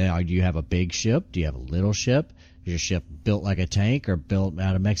 Do you have a big ship? Do you have a little ship? Is your ship built like a tank or built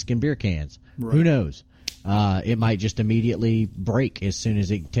out of Mexican beer cans? Right. Who knows? It might just immediately break as soon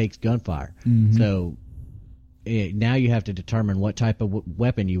as it takes gunfire. Mm-hmm. So now you have to determine what type of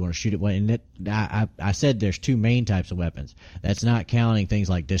weapon you want to shoot it with. And I said there's two main types of weapons. That's not counting things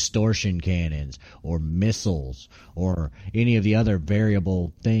like distortion cannons or missiles or any of the other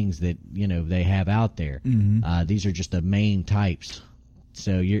variable things that they have out there. Mm-hmm. These are just the main types.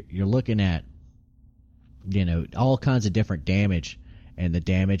 So you're looking at all kinds of different damage, and the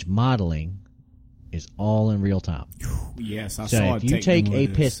damage modeling is all in real time. Yes, I saw it. So if you take a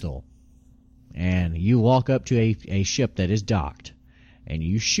pistol and you walk up to a ship that is docked and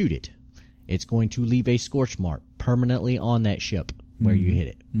you shoot it, it's going to leave a scorch mark permanently on that ship where you hit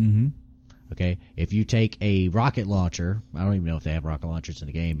it. Mm-hmm. Okay? If you take a rocket launcher, I don't even know if they have rocket launchers in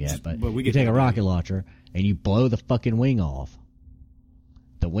the game yet, but you take a rocket launcher and you blow the fucking wing off,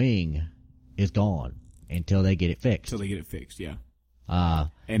 the wing is gone until they get it fixed. Yeah.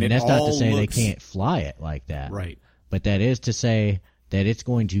 And that's not to say they can't fly it like that. Right. But that is to say that it's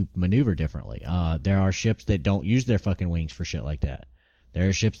going to maneuver differently. There are ships that don't use their fucking wings for shit like that. There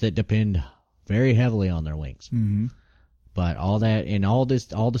are ships that depend very heavily on their wings. Mm-hmm. But all that and all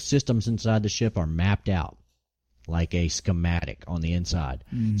the systems inside the ship are mapped out like a schematic on the inside.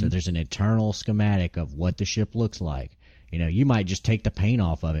 Mm-hmm. So there's an internal schematic of what the ship looks like. You might just take the paint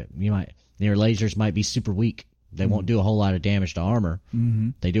off of it. Their lasers might be super weak. They won't do a whole lot of damage to armor. Mm-hmm.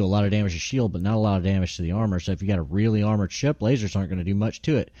 They do a lot of damage to shield, but not a lot of damage to the armor. So if you got a really armored ship, lasers aren't going to do much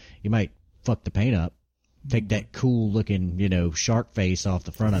to it. You might fuck the paint up, take that cool looking, shark face off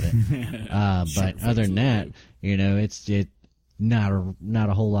the front of it. But other than that, it's not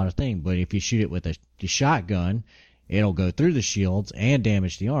a whole lot of thing. But if you shoot it with a shotgun, it'll go through the shields and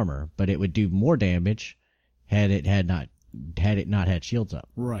damage the armor. But it would do more damage had it not had shields up.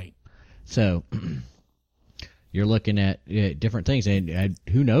 Right. So you're looking at different things, and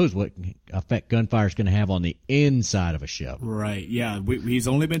who knows what effect gunfire is going to have on the inside of a ship. Right, yeah. He's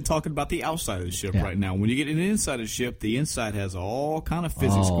only been talking about the outside of the ship right now. When you get in the inside of the ship, the inside has all kind of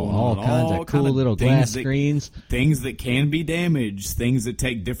physics going on. All kinds of cool little glass screens. Things that can be damaged, things that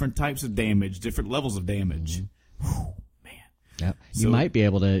take different types of damage, different levels of damage. Mm-hmm. Whew, man. Yep. You might be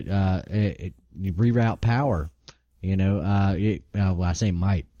able to reroute power. Well, I say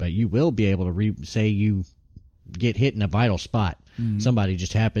might, but you will be able to say you get hit in a vital spot Somebody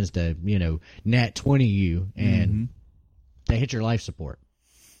just happens to, nat 20 you and they hit your life support.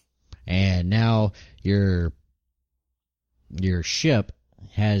 And now your ship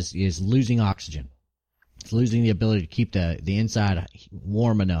is losing oxygen. It's losing the ability to keep the inside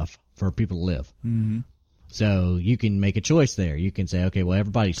warm enough for people to live. Mm-hmm. So you can make a choice there. You can say, okay, well,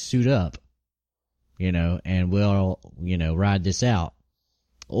 everybody suit up, and we'll, ride this out.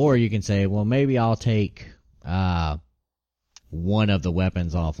 Or you can say, well, maybe I'll take one of the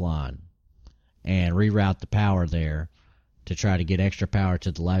weapons offline and reroute the power there to try to get extra power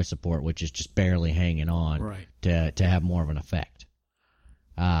to the life support, which is just barely hanging on, right, to have more of an effect.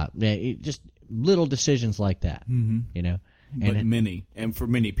 Just little decisions like that, and for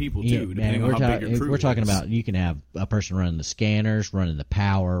many people too, depending on how big your crew we're talking about, you can have a person running the scanners, running the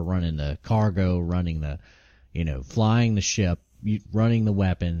power, running the cargo, running the, flying the ship, running the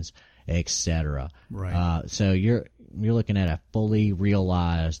weapons, etc. Right. So you're looking at a fully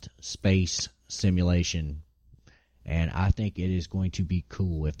realized space simulation, and I think it is going to be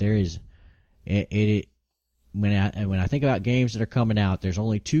cool. If there is, when I think about games that are coming out, there's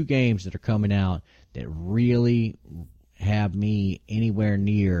only 2 games that are coming out that really have me anywhere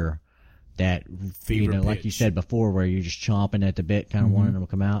near that fever pitch. Like you said before, where you're just chomping at the bit, kind of wanting them to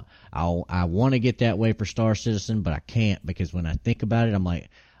come out. I want to get that way for Star Citizen, but I can't, because when I think about it, I'm like,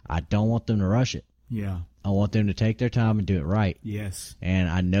 I don't want them to rush it. Yeah. I want them to take their time and do it right. Yes. And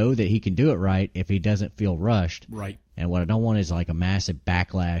I know that he can do it right if he doesn't feel rushed. Right. And what I don't want is like a massive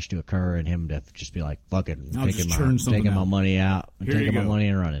backlash to occur and him to just be like, fuck it, taking my money out, taking my money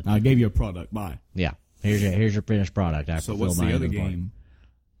and running. I gave you a product. Bye. Yeah. Here's your finished product. So what's the other game?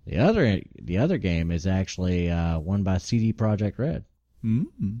 The other game is actually one by CD Projekt Red.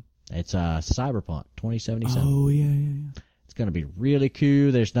 Mm-hmm. It's Cyberpunk 2077. Oh yeah. It's going to be really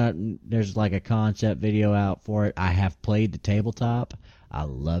cool. There's like a concept video out for it. I have played the tabletop. I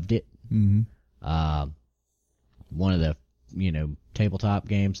loved it. Mm-hmm. One of the, tabletop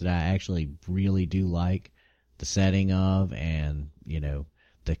games that I actually really do like the setting of, and,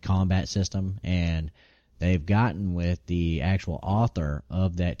 the combat system. And they've gotten with the actual author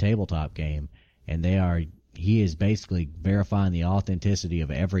of that tabletop game, and he is basically verifying the authenticity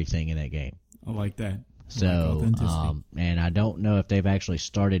of everything in that game. I like that. So, and I don't know if they've actually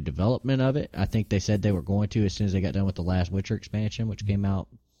started development of it. I think they said they were going to as soon as they got done with the last Witcher expansion, which came out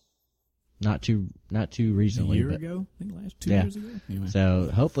not too recently. A year ago? I think last 2 years ago? Anyway.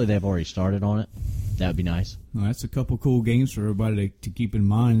 So hopefully they've already started on it. That would be nice. Well, that's a couple cool games for everybody to keep in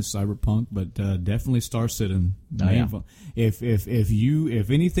mind, Cyberpunk, but definitely Star Citizen. Oh, yeah. If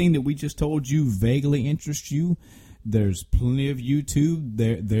anything that we just told you vaguely interests you, there's plenty of YouTube.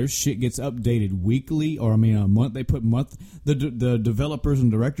 Their shit gets updated weekly, or a month. They put the developers and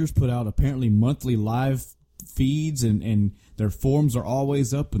directors put out apparently monthly live feeds, and their forums are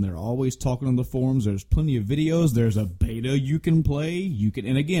always up, and they're always talking on the forums. There's plenty of videos. There's a beta you can play.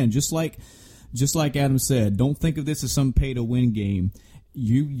 And again, just like Adam said, don't think of this as some pay to win game.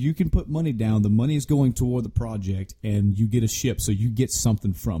 You can put money down. The money is going toward the project, and you get a ship, so you get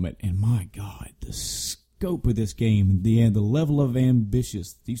something from it. And my God, the scope of this game and the level of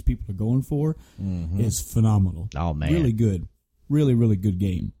ambitious these people are going for is phenomenal. Oh man, really good, really really good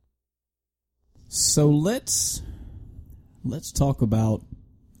game. So let's talk about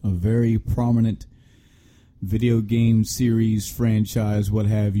a very prominent video game series, franchise, what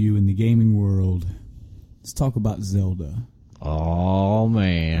have you, in the gaming world. Let's talk about Zelda. Oh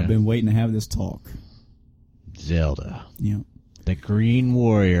man, I've been waiting to have this talk. Zelda. Yep. The Green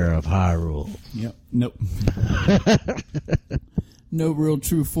Warrior of Hyrule. Yep. Nope. No real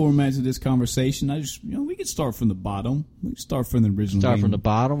true format to this conversation. We could start from the bottom. We could start from the original. Start game. from the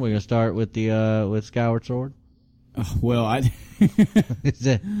bottom. We're gonna start with the with Skyward Sword. Is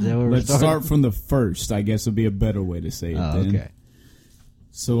that let's start from the first. I guess would be a better way to say it. Okay.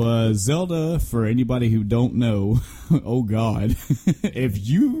 So, Zelda, for anybody who don't know, oh God, if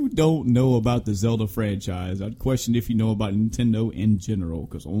you don't know about the Zelda franchise, I'd question if you know about Nintendo in general,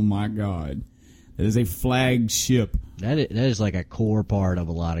 because oh my God, that is a flagship. That is like a core part of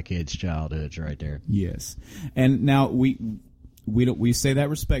a lot of kids' childhoods right there. Yes. And now we say that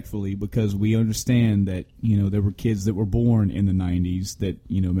respectfully, because we understand that, there were kids that were born in the 90s that,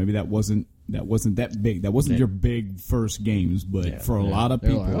 maybe that wasn't that big. That wasn't your big first games, but for a lot of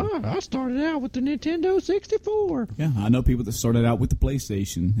people. Like, I started out with the Nintendo 64. Yeah, I know people that started out with the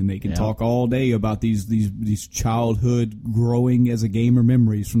PlayStation, and they can talk all day about these childhood growing as a gamer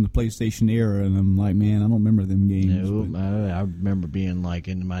memories from the PlayStation era, and I'm like, man, I don't remember them games. No, I remember being like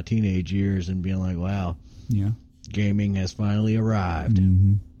into my teenage years and being like, wow, yeah, gaming has finally arrived.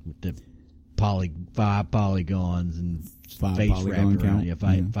 Mm-hmm. With the five polygons and Five face polygon wrapped around. count? Yeah,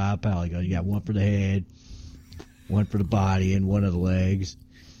 Yeah. five polygons. You got one for the head, one for the body, and one of the legs.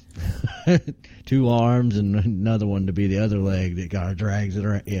 2 arms and another one to be the other leg that kind of drags it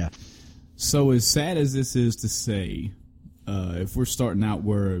around. Yeah. So as sad as this is to say, if we're starting out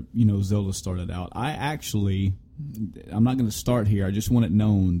where Zelda started out, I'm not going to start here. I just want it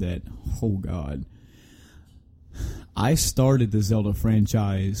known that, oh God, I started the Zelda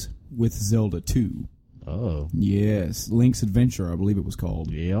franchise with Zelda 2. Oh. Yes, Link's Adventure, I believe it was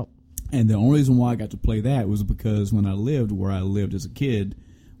called. Yep. And the only reason why I got to play that was because when I lived where I lived as a kid,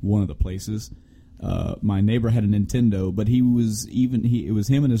 one of the places, my neighbor had a Nintendo, but it was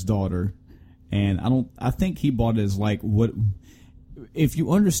him and his daughter, and I think he bought it as like what. If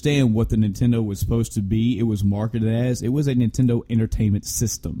you understand what the Nintendo was supposed to be, it was marketed as, it was a Nintendo Entertainment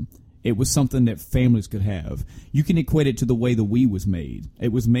System. It was something that families could have. You can equate it to the way the Wii was made.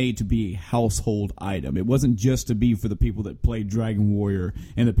 It was made to be a household item. It wasn't just to be for the people that played Dragon Warrior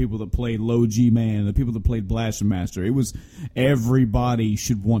and the people that played Low G-Man and the people that played Blaster Master. It was everybody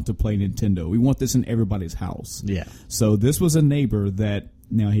should want to play Nintendo. We want this in everybody's house. Yeah. So this was a neighbor that,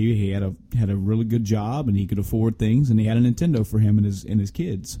 he had a really good job and he could afford things, and he had a Nintendo for him and his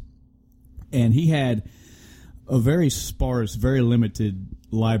kids. And he had a very sparse, very limited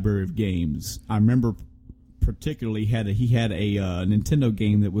library of games. I remember particularly he had a Nintendo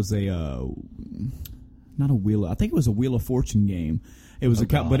game that was not a wheel. I think it was a Wheel of Fortune game. It was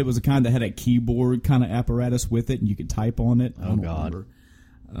but it was a kind that had a keyboard kind of apparatus with it, and you could type on it. Oh God. Remember.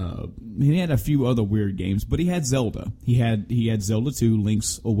 He had a few other weird games, but he had Zelda. He had Zelda 2,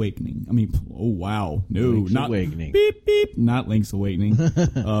 Link's Awakening. I mean, oh wow, no, Link's not Awakening. Beep beep, not Link's Awakening.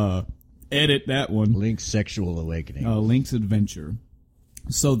 Edit that one. Link's Sexual Awakening. Link's Adventure.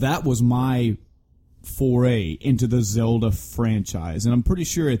 So that was my foray into the Zelda franchise, and I'm pretty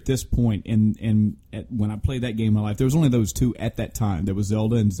sure at this point, when I played that game in my life, there was only those two at that time. There was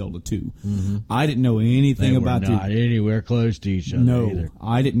Zelda and Zelda 2. Mm-hmm. I didn't know anything about not anywhere close to each other. No, either.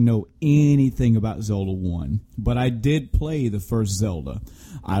 I didn't know anything about Zelda 1, but I did play the first Zelda.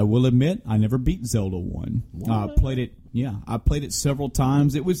 I will admit, I never beat Zelda 1. I played it. Yeah, I played it several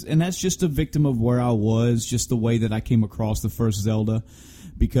times. And that's just a victim of where I was, just the way that I came across the first Zelda.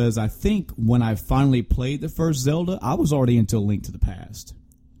 Because I think when I finally played the first Zelda, I was already into Link to the Past.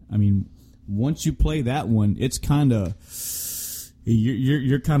 I mean, once you play that one, it's kind of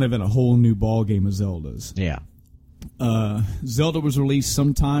you're kind of in a whole new ball game of Zeldas. Yeah. Zelda was released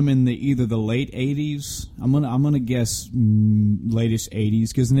sometime in either the late 80s. I'm gonna guess latest 80s,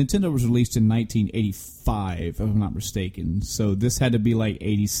 because Nintendo was released in 1985, if I'm not mistaken. So this had to be like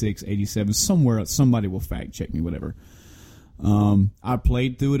 86, 87, somewhere. Somebody will fact check me, whatever. I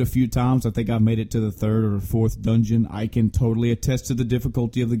played through it a few times. I think I made it to the 3rd or 4th dungeon. I can totally attest to the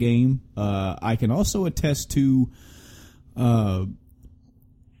difficulty of the game. I can also attest to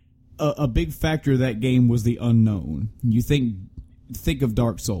a big factor of that game was the unknown. You think of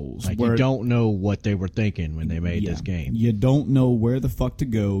Dark Souls. Like, you don't know what they were thinking when they made this game. You don't know where the fuck to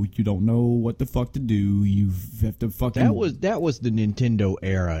go. You don't know what the fuck to do. You have to fucking... That was the Nintendo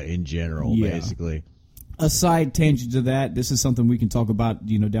era in general, basically. A side tangent to that, this is something we can talk about,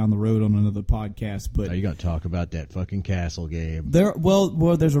 down the road on another podcast. But you got to talk about that fucking castle game.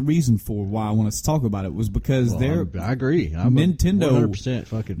 There's a reason for why I want us to talk about it. Was because I agree. Nintendo 100%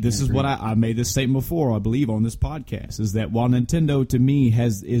 fucking. This is what I made this statement before, I believe, on this podcast, is that while Nintendo to me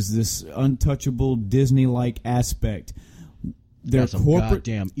is this untouchable Disney-like aspect, their corporate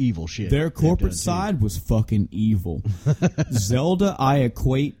goddamn evil shit. Their corporate side was fucking evil. Zelda, I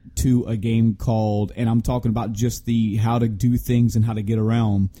equate to a game called, and I'm talking about just the how to do things and how to get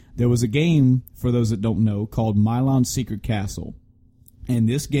around. There was a game, for those that don't know, called Milon's Secret Castle. And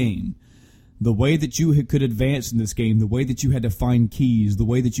this game, the way that you could advance in this game, the way that you had to find keys, the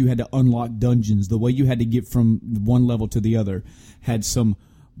way that you had to unlock dungeons, the way you had to get from one level to the other, had some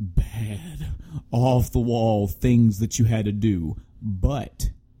bad, off-the-wall things that you had to do.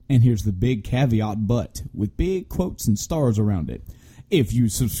 But, and here's the big caveat, but, with big quotes and stars around it, if you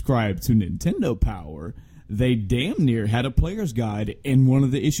subscribe to Nintendo Power, they damn near had a player's guide in one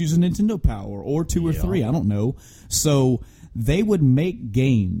of the issues of Nintendo Power, or 2 or 3, I don't know. So they would make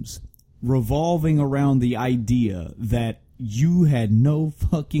games revolving around the idea that you had no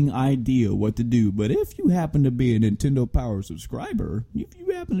fucking idea what to do. But if you happen to be a Nintendo Power subscriber, if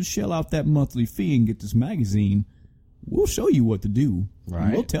you happen to shell out that monthly fee and get this magazine, we'll show you what to do.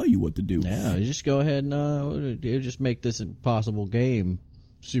 Right. We'll tell you what to do. Yeah, just go ahead and just make this impossible game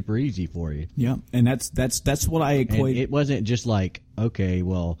super easy for you. Yeah, and that's what I equate. And it wasn't just like, okay,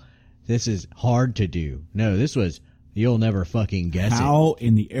 well, this is hard to do. No, this was You'll never fucking guess it. How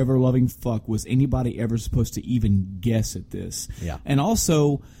in the ever-loving fuck was anybody ever supposed to even guess at this? Yeah. And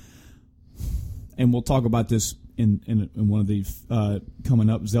also, and we'll talk about this in one of these coming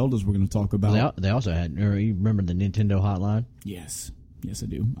up Zeldas we're going to talk about. They also had. You remember the Nintendo Hotline? Yes, I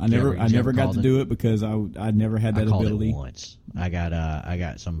do. I never got to do it because I never had that I called ability. it once. I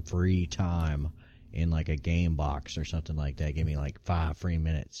got some free time in like a game box or something like that. Give me like 5 free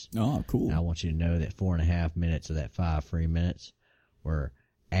minutes. Oh, cool. And I want you to know that 4.5 minutes of that 5 free minutes were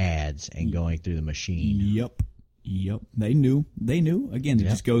ads and going through the machine. Yep. They knew. Again, it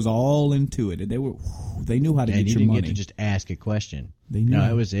just goes all into it. They knew how to And get you your didn't money. get to just ask a question. They knew.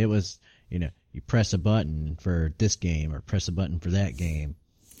 No, it was you press a button for this game or press a button for that game.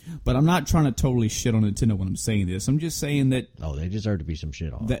 But I'm not trying to totally shit on Nintendo when I'm saying this. I'm just saying that Oh, they deserve to be some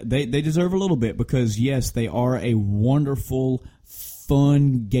shit on. they deserve a little bit because, yes, they are a wonderful,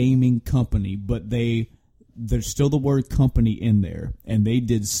 fun gaming company, but there's still the word company in there, and they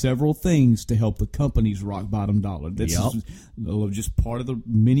did several things to help the company's rock bottom dollar. This is just part of the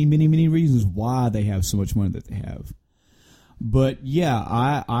many, many, many reasons why they have so much money that they have. But yeah,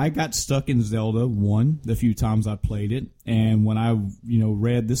 I got stuck in Zelda 1 the few times I played it, and when I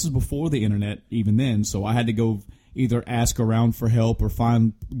read, this is before the internet even then, so I had to go either ask around for help or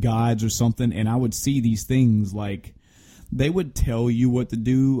find guides or something, and I would see these things like they would tell you what to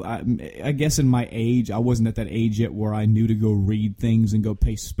do. I guess in my age, I wasn't at that age yet where I knew to go read things and go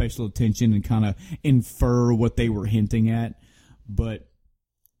pay special attention and kind of infer what they were hinting at, but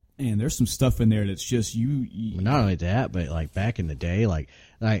man, there's some stuff in there that's just you. Not only that, but like back in the day, like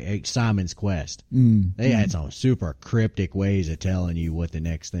Simon's Quest, they had some super cryptic ways of telling you what the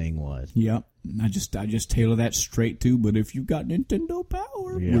next thing was. Yep, I just tailor that straight to. But if you got Nintendo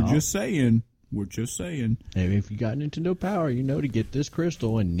Power, we're just saying. And if you got Nintendo Power, you know to get this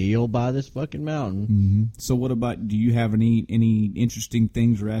crystal and kneel by this fucking mountain. Mm-hmm. So what about? Do you have any interesting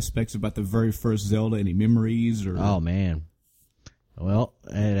things or aspects about the very first Zelda? Any memories or? Oh man. Well,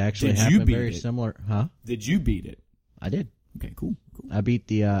 it actually Did you happened beat very it? similar, huh? Did you beat it? I did. Okay, cool. I beat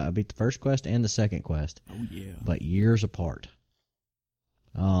the first quest and the second quest, Oh yeah. but years apart.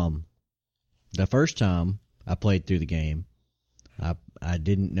 The first time I played through the game, I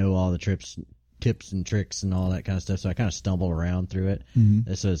didn't know all the tips and tricks and all that kind of stuff, so I kind of stumbled around through it. Mm-hmm.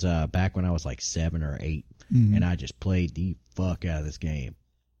 This was back when I was like 7 or 8, and I just played the fuck out of this game.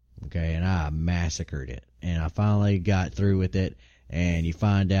 Okay, and I massacred it, and I finally got through with it. And you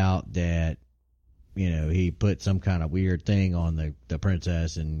find out that, he put some kind of weird thing on the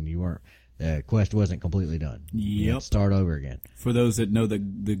princess, and the quest wasn't completely done. You had Yep. to start over again. For those that know the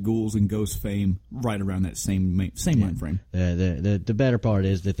Ghouls and Ghosts fame, right around that same mind frame. The better part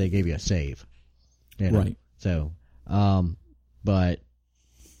is that they gave you a save. Right. So, but,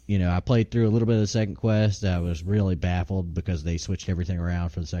 I played through a little bit of the second quest. I was really baffled because they switched everything around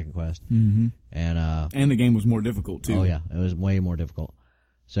for the second quest. Mm-hmm. And the game was more difficult too. oh yeah, it was way more difficult.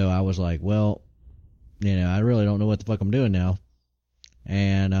 So I was like, well, I really don't know what the fuck I'm doing now.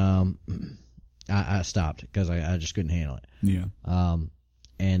 And I stopped because I just couldn't handle it. Yeah.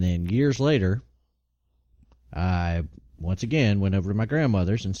 And then years later, I once again went over to my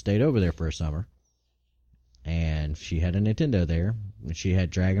grandmother's and stayed over there for a summer. And she had a Nintendo there. And she had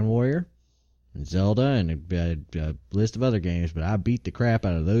Dragon Warrior and Zelda and a list of other games. But I beat the crap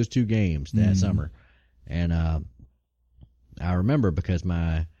out of those 2 games that summer. And I remember because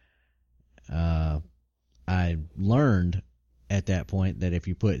I learned at that point that if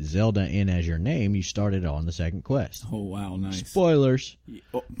you put Zelda in as your name, you started on the second quest. Oh wow, nice. Spoilers.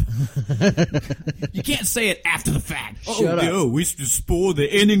 Oh. You can't say it after the fact. Shut up. No, we should spoil the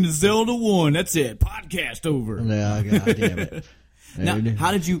ending to Zelda 1. That's it. Podcast over. No, God damn it. Now,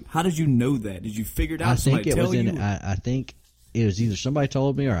 how did you know that? Did you figure it out? I think it was you? I think it was either somebody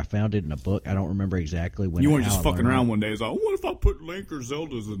told me or I found it in a book. I don't remember exactly when. You weren't how just I fucking learned around it. one day. It's like, what if I put Link or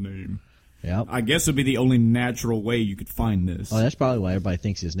Zelda as a name? Yep. I guess it'd be the only natural way you could find this. Oh, that's probably why everybody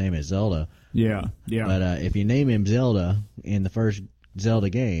thinks his name is Zelda. Yeah. But if you name him Zelda in the first Zelda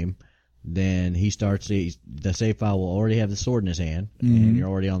game, then he starts the save file will already have the sword in his hand, and you're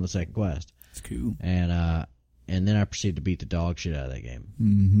already on the second quest. It's cool. And then I proceeded to beat the dog shit out of that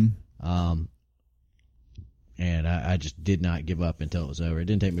game. Mm-hmm. And I just did not give up until it was over. It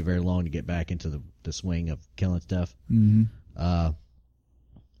didn't take me very long to get back into the swing of killing stuff. Mm-hmm.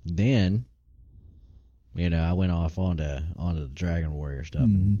 Then, I went off onto the Dragon Warrior stuff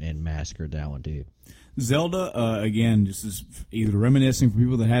and massacred that one too. Zelda, again, just is either reminiscing for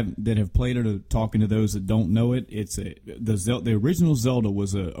people that have played it or talking to those that don't know it. It's the original Zelda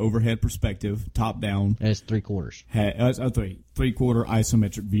was a overhead perspective, top down. It's 3/4. Had 3/4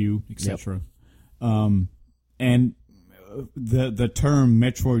 isometric view, etc. And the term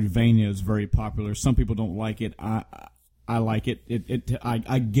Metroidvania is very popular. Some people don't like it. I like it.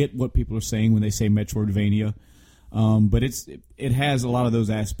 I get what people are saying when they say Metroidvania. But it has a lot of those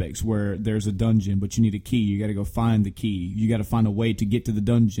aspects where there's a dungeon, but you need a key. You got to go find the key. You got to find a way to get to the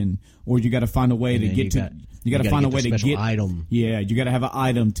dungeon, or you got to find a way to get to. You got to find a way to get item. Yeah, you got to have an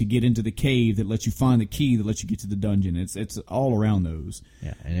item to get into the cave that lets you find the key that lets you get to the dungeon. It's all around those.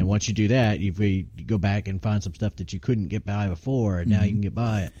 Yeah, and then once you do that, you go back and find some stuff that you couldn't get by before, and now you can get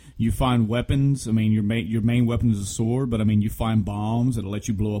by it. You find weapons. I mean, your main weapon is a sword, but I mean, you find bombs that'll let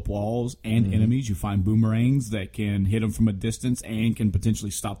you blow up walls and enemies. You find boomerangs that can hit them from a distance and can potentially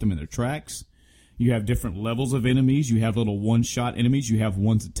stop them in their tracks. You have different levels of enemies. You have little one-shot enemies. You have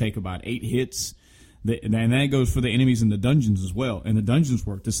ones that take about 8 hits. And that goes for the enemies in the dungeons as well. And the dungeons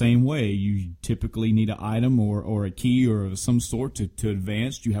work the same way. You typically need an item or a key or of some sort to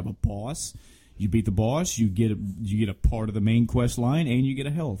advance. You have a boss. You beat the boss. You get a part of the main quest line, and you get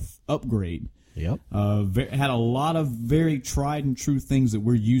a health upgrade. Yep. Had a lot of very tried and true things that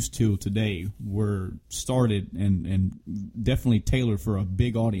we're used to today were started and definitely tailored for a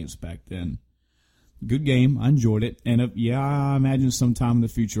big audience back then. Good game. I enjoyed it. And I imagine sometime in the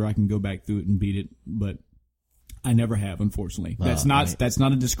future I can go back through it and beat it, but I never have, unfortunately. That's not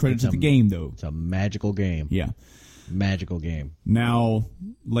a discredit to the game, though. It's a magical game. Yeah. Magical game. Now,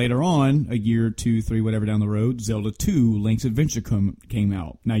 later on, a year, 2, 3, whatever down the road, Zelda 2, Link's Adventure came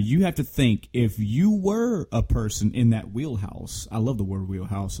out. Now, you have to think, if you were a person in that wheelhouse, I love the word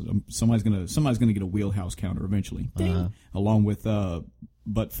wheelhouse. Somebody's gonna get a wheelhouse counter eventually, along with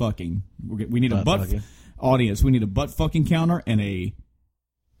butt fucking. We need a butt audience. We need a butt fucking counter and a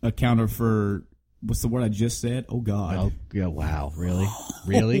counter for. What's the word I just said? Oh, God. Oh, yeah, wow. Really?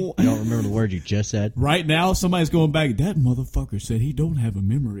 Really? You don't remember the word you just said? Right now, somebody's going back. That motherfucker said he don't have a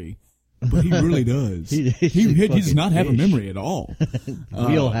memory. But he really does. he does not have a memory at all.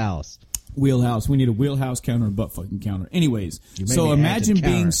 Wheelhouse. Wheelhouse. We need a wheelhouse counter and butt fucking counter. Anyways, so imagine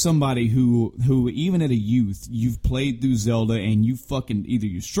being somebody who even at a youth, you've played through Zelda and you fucking, either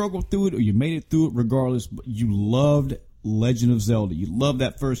you struggled through it or you made it through it regardless, but you loved Legend of Zelda. You love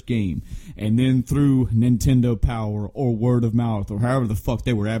that first game. And then through Nintendo Power or word of mouth or however the fuck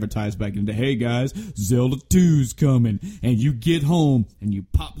they were advertised back in the day, hey guys, Zelda 2's coming. And you get home and you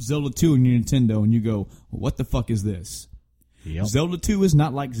pop Zelda 2 in your Nintendo and you go, what the fuck is this? Yep. Zelda 2 is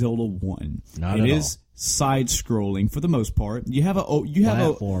not like Zelda 1. Not at all. It is side-scrolling for the most part. You have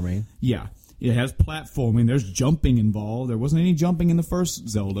platforming. Yeah. It has platforming. There's jumping involved. There wasn't any jumping in the first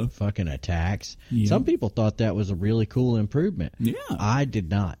Zelda. Fucking attacks. Yeah. Some people thought that was a really cool improvement. Yeah. I did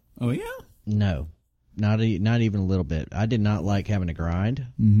not. Oh, yeah? No. Not even a little bit. I did not like having to grind.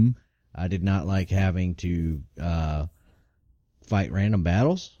 Mm-hmm. I did not like having to fight random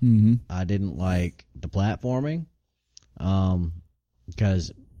battles. Mm-hmm. I didn't like the platforming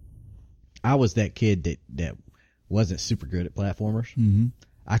because I was that kid that wasn't super good at platformers. Mm-hmm.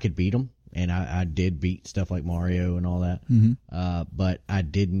 I could beat them. And I did beat stuff like Mario and all that. Mm-hmm. But I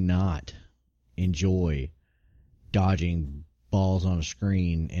did not enjoy dodging balls on a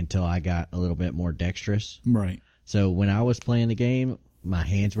screen until I got a little bit more dexterous. Right. So when I was playing the game, my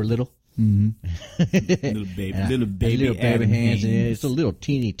hands were little. Mm-hmm. little baby hands. And it's a little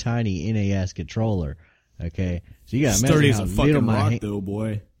teeny tiny NAS controller. Okay. So you gotta sturdy imagine as how a little fucking my rock, though,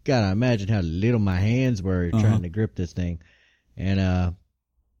 boy. Gotta imagine how little my hands were trying to grip this thing. And,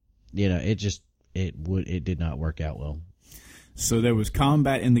 it did not work out well. So there was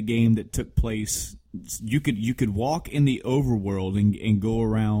combat in the game that took place. You could walk in the overworld and go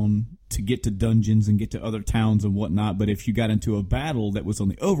around to get to dungeons and get to other towns and whatnot. But if you got into a battle that was on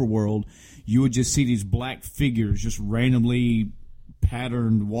the overworld, you would just see these black figures just randomly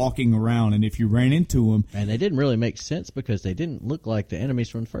patterned walking around. And if you ran into them, and they didn't really make sense because they didn't look like the enemies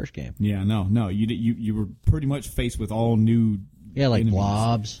from the first game. Yeah, no, you were pretty much faced with all new. Yeah, like enemies.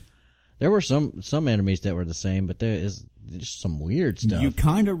 blobs. There were some enemies that were the same, but there is just some weird stuff. You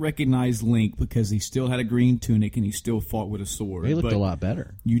kind of recognized Link because he still had a green tunic and he still fought with a sword. He looked a lot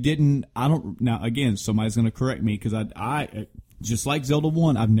better. You didn't. I don't. Now again, somebody's going to correct me because I just like Zelda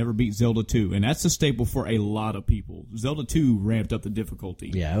 1, I've never beat Zelda 2, and that's a staple for a lot of people. Zelda 2 ramped up the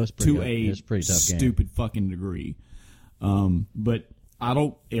difficulty. Yeah, it was pretty to a pretty tough stupid game. Fucking degree. But I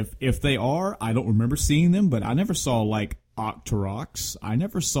don't. If they are, I don't remember seeing them. But I never saw like Octoroks. I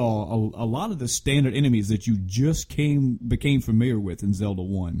never saw a lot of the standard enemies that you just became familiar with in Zelda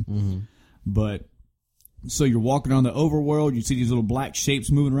 1. Mm-hmm. But so you're walking around the overworld, you see these little black shapes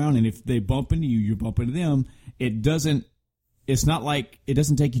moving around, and if they bump into you, you bump into them. It's not like it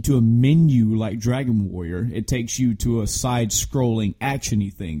doesn't take you to a menu like Dragon Warrior. It takes you to a side-scrolling, action-y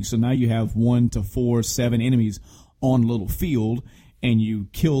thing. So now you have 1 to 4, 7 enemies on a little field and you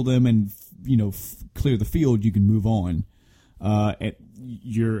kill them and, clear the field, you can move on.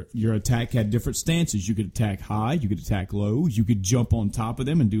 Your attack had different stances. You could attack high, you could attack low, you could jump on top of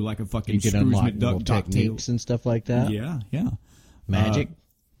them and do like a fucking You could Scrooge unlock McDuck little techniques and stuff like that. Yeah. Magic.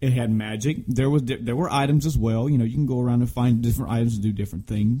 It had magic. There were items as well. You can go around and find different items and do different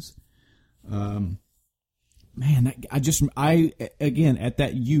things. Again, at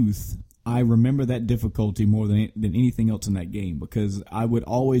that youth, I remember that difficulty more than anything else in that game, because I would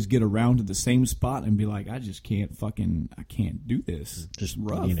always get around to the same spot and be like, I can't do this. Just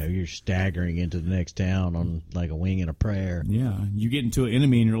rough. You're staggering into the next town on like a wing and a prayer. Yeah, you get into an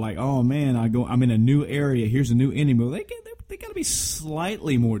enemy and you're like, oh man, I'm in a new area. Here's a new enemy. Well, they got to be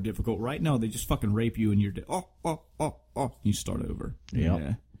slightly more difficult. Right now, they just fucking rape you and you're you start over. Yep.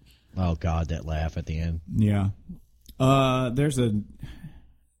 Yeah. Oh God, that laugh at the end. Yeah.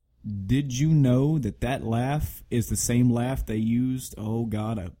 Did you know that laugh is the same laugh they used? Oh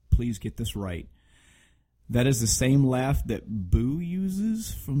God, please get this right. That is the same laugh that Boo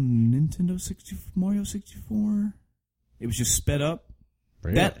uses from Mario 64. It was just sped up.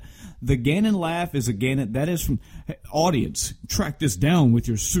 Really? The Ganon laugh is a Ganon. That is from audience. Track this down with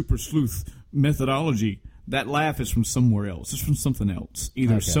your super sleuth methodology. That laugh is from somewhere else. It's from something else.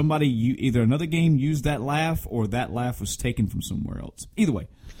 Either another game used that laugh, or that laugh was taken from somewhere else. Either way,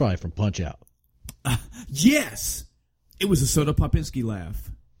 It's probably from Punch Out. Yes, it was a Soda Popinski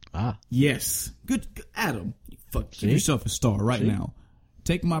laugh. Ah, Yes, good Adam. Give yourself a star right now.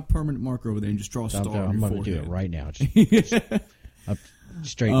 Take my permanent marker over there and just draw a star on I'm your going to do forehead. it right now. Just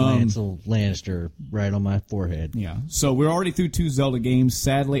straight Lancel Lannister right on my forehead. Yeah. So we're already through 2 Zelda games.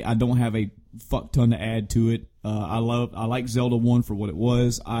 Sadly, I don't have a fuck ton to add to it. I like Zelda 1 for what it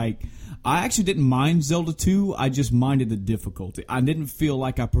was. I actually didn't mind Zelda 2. I just minded the difficulty. I didn't feel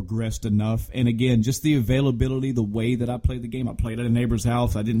like I progressed enough. And again, just the availability, the way that I played the game. I played at a neighbor's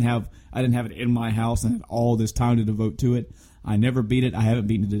house. I didn't have it in my house and had all this time to devote to it. I never beat it. I haven't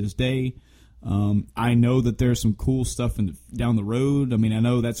beaten it to this day. I know that there's some cool stuff down the road. I mean, I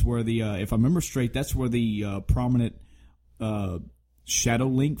know that's where if I remember straight, that's where the prominent Shadow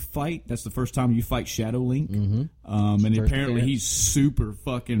Link fight. That's the first time you fight Shadow Link. Mm-hmm. And apparently he's super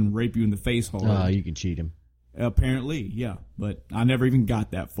fucking rape you in the face hard. You can cheat him. Apparently, yeah. But I never even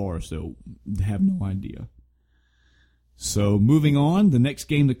got that far, so have no idea. So moving on, the next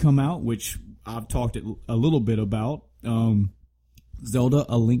game to come out, which I've talked a little bit about, Zelda: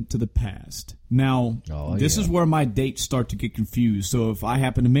 A Link to the Past. Now, this is where my dates start to get confused. So if I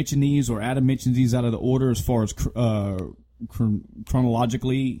happen to mention these, or Adam mentions these out of the order as far as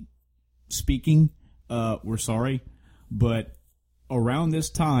chronologically speaking, we're sorry. But around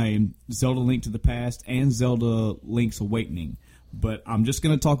this time, Zelda: Link to the Past and Zelda: Link's Awakening. But I'm just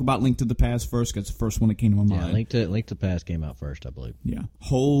going to talk about Link to the Past first, because it's the first one that came to my mind. Link to the Past came out first, I believe. Yeah.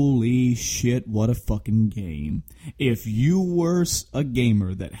 Holy shit, what a fucking game. If you were a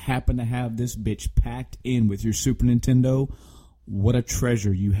gamer that happened to have this bitch packed in with your Super Nintendo, what a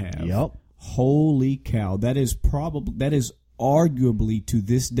treasure you have. Yep. Holy cow. That is arguably to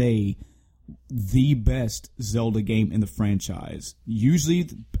this day the best Zelda game in the franchise. Usually,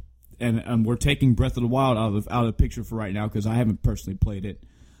 and we're taking Breath of the Wild out of the picture for right now, because I haven't personally played it,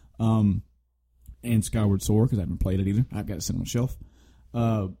 and Skyward Sword, because I haven't played it either. I've got it sitting on the shelf.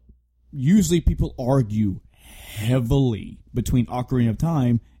 Usually people argue heavily between Ocarina of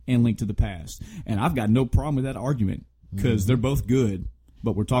Time and Link to the Past, and I've got no problem with that argument, because they're both good,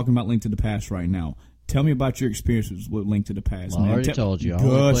 but we're talking about Link to the Past right now. Tell me about your experiences with Link to the Past. Well, I already told you. I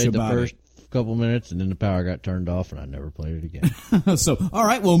only played the first couple minutes, and then the power got turned off, and I never played it again. So, all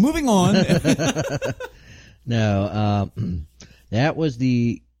right, well, moving on. No, that was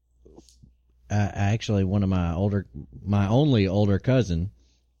the actually one of my only older cousin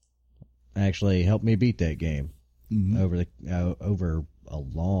actually helped me beat that game over a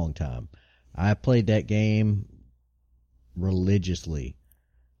long time. I played that game religiously.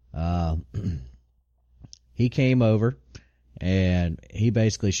 He came over and he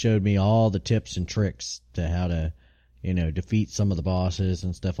basically showed me all the tips and tricks to how to, defeat some of the bosses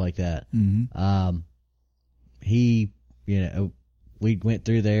and stuff like that. Mm-hmm. We went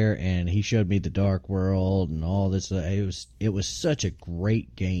through there and he showed me the Dark World and all this. It was such a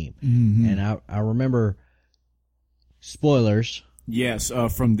great game. Mm-hmm. And I remember, spoilers. Yes,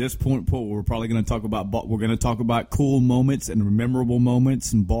 from this point forward, we're probably going to talk about cool moments and memorable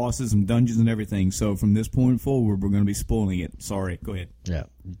moments and bosses and dungeons and everything. So from this point forward, we're going to be spoiling it. Sorry, go ahead. Yeah,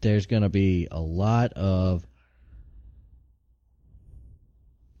 there's going to be a lot of.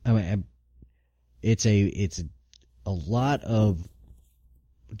 I mean, it's a lot of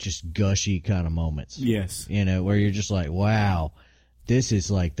just gushy kind of moments. Yes. You know, where you're just like, wow, this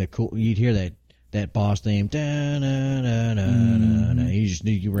is like the cool. You'd hear that boss theme. Da, da, da, da, da, da. You just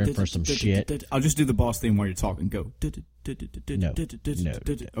knew you were in for some shit. I'll just do the boss theme while you're talking. Go. No.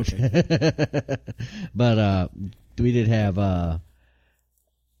 Okay. But we did have.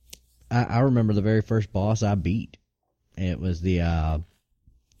 I remember the very first boss I beat. It was the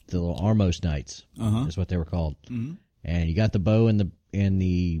little Armos Knights. Is what they were called. Mm-hmm. And you got the bow in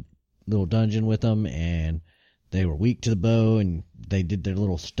the little dungeon with them, and they were weak to the bow, and they did their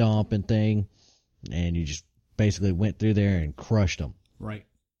little stomping thing, and you just basically went through there and crushed them. Right.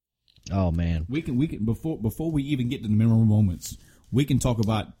 Oh man. We can before we even get to the memorable moments, we can talk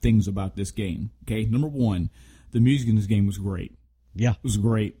about things about this game. Okay, number one, the music in this game was great. Yeah, it was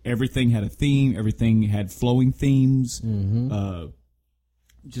great. Everything had a theme. Everything had flowing themes. Mm-hmm.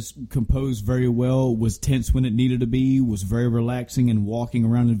 Just composed very well. Was tense when it needed to be. Was very relaxing and walking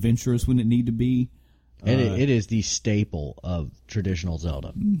around adventurous when it needed to be. It is the staple of traditional Zelda.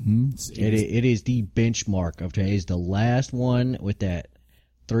 Mm-hmm. It is the benchmark of today's. The last one with that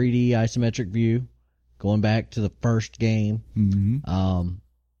 3D isometric view, going back to the first game. Mm-hmm.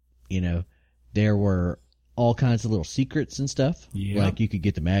 You know, there were all kinds of little secrets and stuff. Yeah. Like you could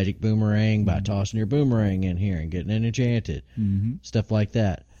get the magic boomerang by tossing your boomerang in here and getting it enchanted. Mm-hmm. Stuff like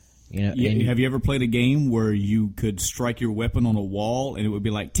that. You know, yeah, have you ever played a game where you could strike your weapon on a wall and it would be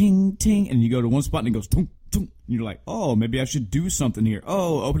like ting ting, and you go to one spot and it goes tung tung, and you're like, oh, maybe I should do something here.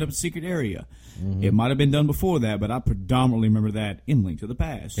 Oh, open up a secret area. Mm-hmm. It might have been done before that, but I predominantly remember that in Link to the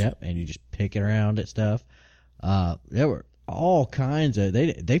Past. Yep, and you just pick it around at stuff. There were all kinds of.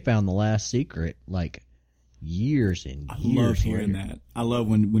 They found the last secret like years and years. I love hearing later. that. I love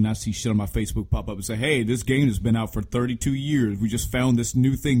when I see shit on my Facebook pop up and say, hey, this game has been out for 32 years. We just found this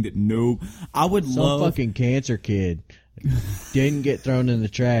new thing that Some fucking cancer kid didn't get thrown in the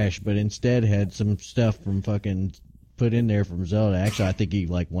trash, but instead had some stuff from fucking put in there from Zelda. Actually, I think he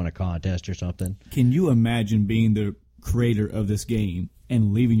like won a contest or something. Can you imagine being the creator of this game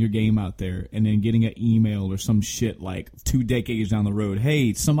and leaving your game out there and then getting an email or some shit like 2 decades down the road?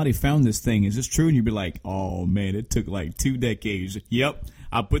 Hey, somebody found this thing. Is this true? And you'd be like, oh man, it took like 2 decades. Yep,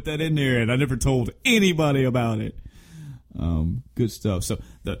 I put that in there and I never told anybody about it. Good stuff. So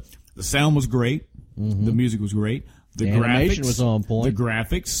the sound was great. Mm-hmm. The music was great. The animation was on point. The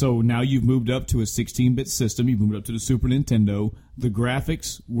graphics. So now you've moved up to a 16-bit system. You've moved up to the Super Nintendo. The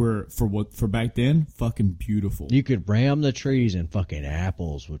graphics were for back then fucking beautiful. You could ram the trees and fucking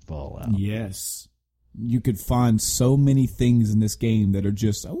apples would fall out. Yes, you could find so many things in this game that are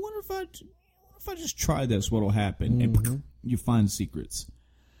just. I wonder if I just try this, what'll happen? Mm-hmm. And you find secrets.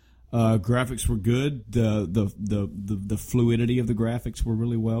 Graphics were good. The fluidity of the graphics were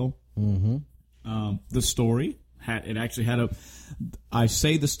really well. Mm-hmm. The story. It actually had I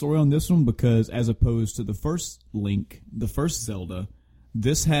say the story on this one because as opposed to the first Link, the first Zelda,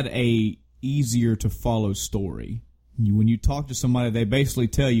 this had a easier to follow story. When you talk to somebody, they basically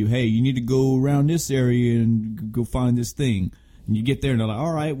tell you, hey, you need to go around this area and go find this thing. And you get there and they're like,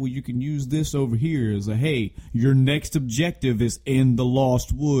 all right, well, you can use this over here. It's like, hey, your next objective is in the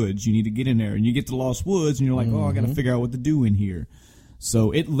Lost Woods. You need to get in there. And you get to Lost Woods and you're like, oh, I got to figure out what to do in here.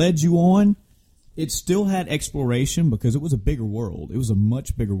 So it led you on. It still had exploration because it was a bigger world. It was a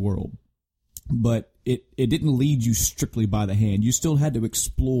much bigger world. But it didn't lead you strictly by the hand. You still had to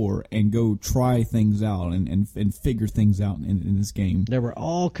explore and go try things out and figure things out in this game. There were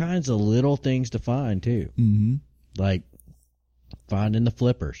all kinds of little things to find, too. Mm-hmm. Like finding the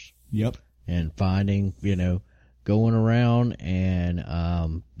flippers. Yep. And finding, going around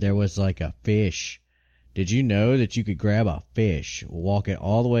and there was like a fish. Did you know that you could grab a fish, walk it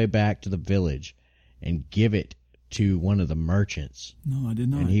all the way back to the village, and give it to one of the merchants? No, I did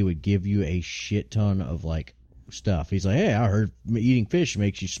not. And he would give you a shit ton of like stuff. He's like, hey, I heard eating fish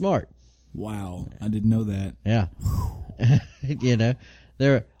makes you smart. Wow, I didn't know that. Yeah.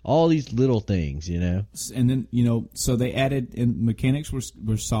 There are all these little things, And then, so they added, and mechanics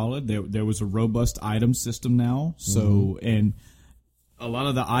were solid. There was a robust item system now. So, and a lot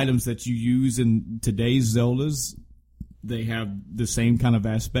of the items that you use in today's Zeldas, they have the same kind of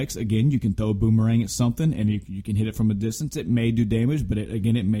aspects. Again, you can throw a boomerang at something, and you can hit it from a distance. It may do damage, but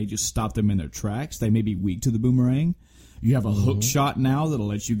it may just stop them in their tracks. They may be weak to the boomerang. You have a hook shot now that'll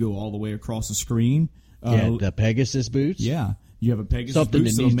let you go all the way across the screen. The Pegasus boots. Yeah, you have a Pegasus something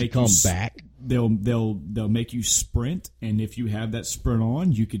boots that needs to come back. They'll make you sprint, and if you have that sprint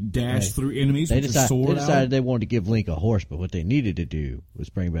on, you could dash through enemies with your sword out. They decided they wanted to give Link a horse, but what they needed to do was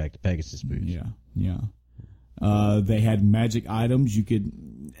bring back the Pegasus boots. Yeah. They had magic items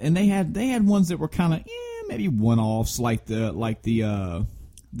and they had ones that were kind of maybe one-offs, like the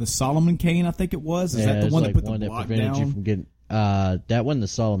the Solomon Cane, I think it was. Is Yeah, that the it's one like that put one the that block prevented down? you from getting that one, the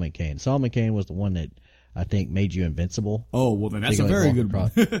Solomon Cane. Solomon Cane was the one that I think made you invincible. Oh, well, then that's You a could, like, very walk good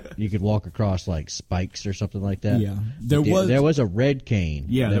one. across, you could walk across like spikes or something like that. Yeah. There was a red cane.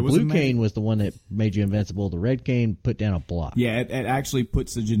 Yeah, the there was a blue cane was the one that made you invincible. The red cane put down a block. Yeah, it actually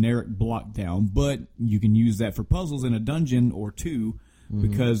puts a generic block down, but you can use that for puzzles in a dungeon or two,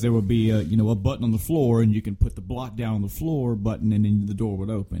 because there would be a button on the floor, and you can put the block down on the floor button, and then the door would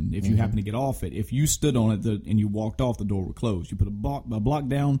open. If you happen to get off it, if you stood on it and you walked off, the door would close. You put a block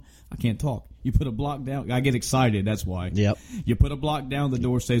down. I can't talk. You put a block down. I get excited. That's why. Yep. You put a block down, the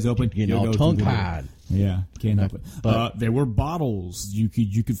door stays open. You you'll know, go through tongue the door. tied. Yeah, can't help it. But- There were bottles. You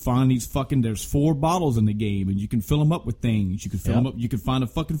could find these fucking. There's 4 bottles in the game, and you can fill them up with things. You can fill them up. You can find a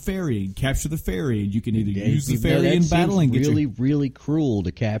fucking ferry, and capture the ferry, and you can either use the ferry in battle and get really, your. really cruel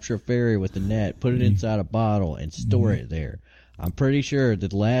to capture a fairy with a net, put it inside a bottle, and store it there. I'm pretty sure that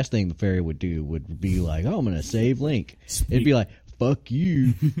the last thing the fairy would do would be like, "Oh, I'm going to save Link." It'd be like, "Fuck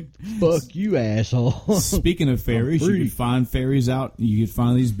you, fuck you, asshole." Speaking of fairies, you free. could find fairies out. You could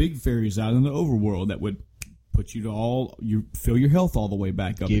find these big fairies out in the overworld that would put you to fill your health all the way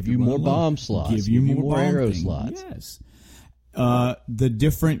back up. Give if you you run more low. bomb slots. Give you more bomb arrow things. slots. Yes. The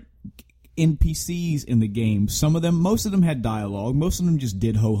different NPCs in the game. Most of them had dialogue. Most of them just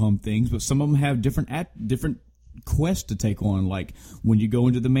did ho hum things, but some of them have different quests to take on. Like when you go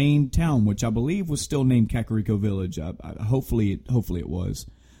into the main town, which I believe was still named Kakariko Village. Hopefully it was.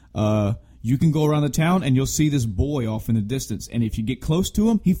 You can go around the town and you'll see this boy off in the distance. And if you get close to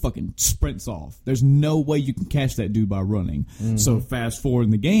him, he fucking sprints off. There's no way you can catch that dude by running. So fast forward in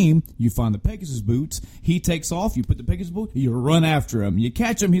the game, you find the Pegasus boots. He takes off. You put the Pegasus boot. You run after him. You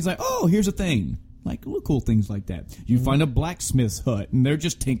catch him. He's like, oh, here's a thing. Like, little cool things like that. You find a blacksmith's hut, and they're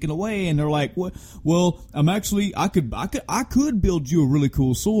just tinking away, and they're like, "What? Well, I could build you a really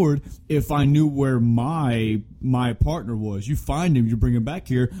cool sword if I knew where my partner was. You find him, you bring him back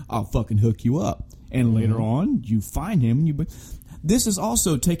here, I'll fucking hook you up." And later on, you find him, and this is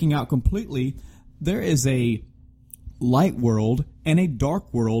also taking out completely. There is a light world and a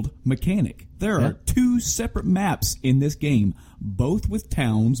dark world mechanic. There are 2 separate maps in this game, both with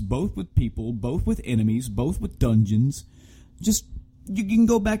towns, both with people, both with enemies, both with dungeons. Just you can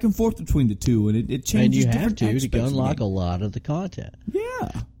go back and forth between the two, and it changes. And you have different to aspects of the unlock game. a lot of the content.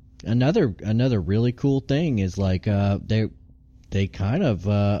 Yeah. Another really cool thing is like they kind of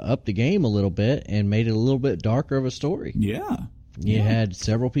upped the game a little bit and made it a little bit darker of a story. Yeah. You had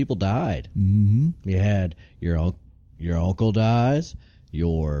several people died. Mm-hmm. You had your uncle dies.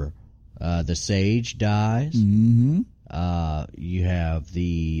 The sage dies. Mm-hmm. You have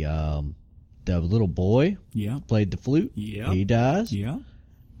the little boy Yeah. played the flute. Yeah. He dies. Yeah. You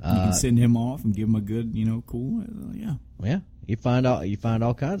can send him off and give him a good, cool. Yeah. Yeah, you find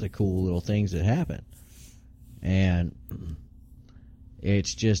all kinds of cool little things that happen, and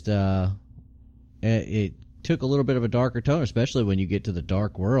it's just it took a little bit of a darker tone, especially when you get to the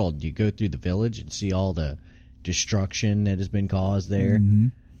dark world. You go through the village and see all the destruction that has been caused there. Mm-hmm.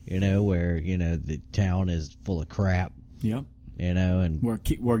 Where the town is full of crap. Yep. And Where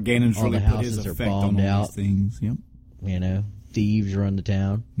Ganon's all really the put his houses are effect on bombed all out. these things. Yep. Thieves run the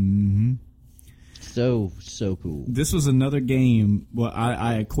town. Mm-hmm. So cool. This was another game. Well,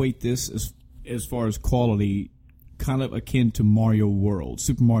 I equate this as far as quality, kind of akin to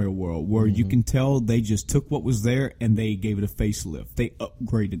Super Mario World, where you can tell they just took what was there and they gave it a facelift. They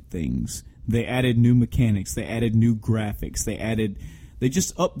upgraded things. They added new mechanics. They added new graphics. They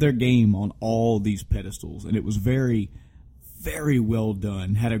just upped their game on all these pedestals, and it was very, very well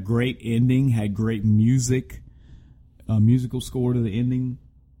done. Had a great ending. Had great music, musical score to the ending.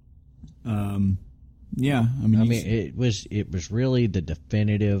 Yeah, it was really the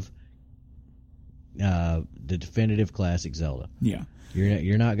definitive classic Zelda. Yeah,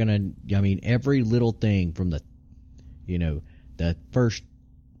 You're not gonna. Every little thing from the first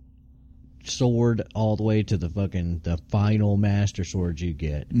sword all the way to the final master sword you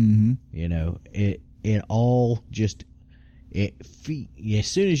get. Mm-hmm. It all just as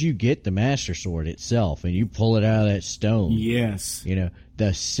soon as you get the master sword itself and you pull it out of that stone. Yes.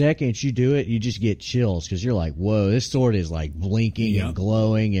 The second you do it, you just get chills because you're like, whoa, this sword is like blinking and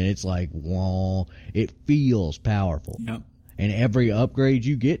glowing, and it's like, whoa, it feels powerful. Yep. And every upgrade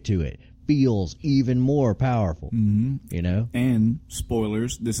you get to it feels even more powerful. Mm-hmm. And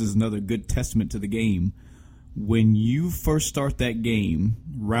spoilers, this is another good testament to the game. When you first start that game,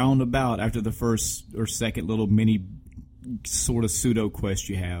 roundabout after the first or second little mini sort of pseudo quest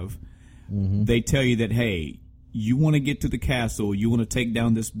you have, they tell you that, hey, you want to get to the castle, you want to take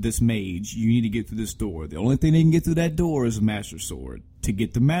down this mage, you need to get through this door. The only thing that can get through that door is a Master Sword. To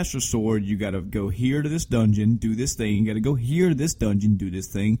get the Master Sword, you got to go here to this dungeon, do this thing. You got to go here to this dungeon, do this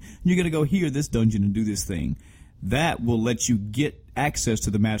thing. You got to go here to this dungeon and do this thing. That will let you get access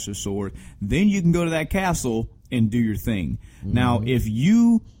to the Master Sword. Then you can go to that castle and do your thing. Mm-hmm. Now, if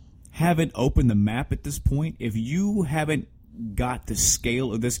you haven't opened the map at this point, if you haven't got the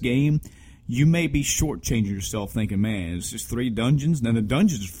scale of this game, you may be shortchanging yourself thinking, man, it's just 3 dungeons. Now, the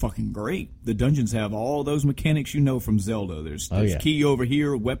dungeons are fucking great. The dungeons have all those mechanics you know from Zelda. There's key over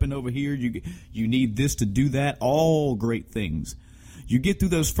here, weapon over here. You need this to do that. All great things. You get through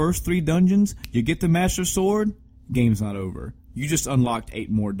those first 3 dungeons, you get the Master Sword, game's not over. You just unlocked 8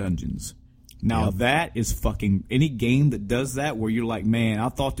 more dungeons. Now, that is fucking... Any game that does that where you're like, man, I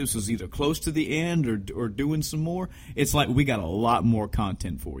thought this was either close to the end or doing some more, it's like we got a lot more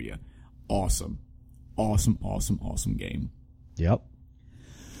content for you. Awesome. Awesome game. Yep.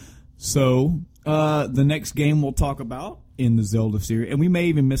 So, the next game we'll talk about in the Zelda series, and we may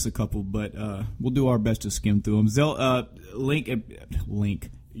even miss a couple, but we'll do our best to skim through them. Link.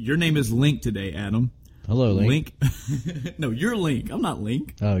 Your name is Link today, Adam. Hello, Link. No, you're Link. I'm not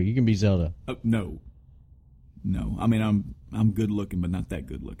Link. Oh, you can be Zelda. No. I mean, I'm good looking, but not that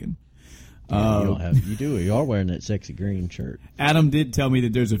good looking. Yeah, you are wearing that sexy green shirt. Adam did tell me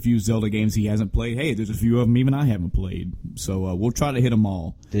that there's a few Zelda games he hasn't played. Hey, there's a few of them even I haven't played. So we'll try to hit them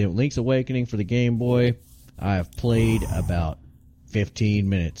all. The Link's Awakening for the Game Boy, I have played about 15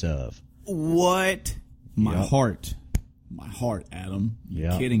 minutes of. What? My heart, Adam.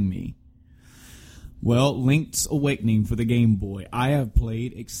 You're kidding me. Well, Link's Awakening for the Game Boy, I have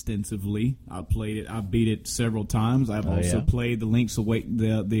played extensively. I've played it. I've beat it several times. I've also played the Link's Awakening,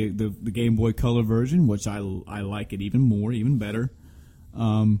 the Game Boy Color version, which I like it even more, even better.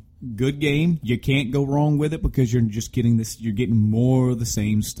 Good game. You can't go wrong with it because you're just getting this. You're getting more of the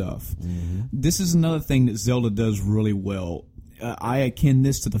same stuff. Mm-hmm. This is another thing that Zelda does really well. I akin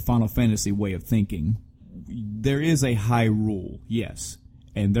this to the Final Fantasy way of thinking. There is a Hyrule, yes.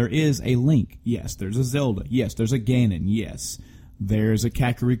 And there is a Link, yes. There's a Zelda, yes. There's a Ganon, yes. There's a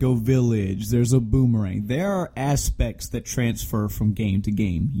Kakariko Village. There's a Boomerang. There are aspects that transfer from game to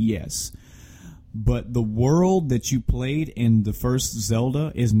game, yes. But the world that you played in the first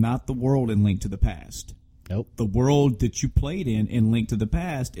Zelda is not the world in Link to the Past. Nope. The world that you played in Link to the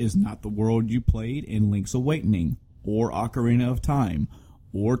Past is not the world you played in Link's Awakening or Ocarina of Time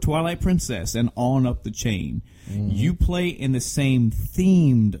or Twilight Princess and on up the chain. Mm-hmm. You play in the same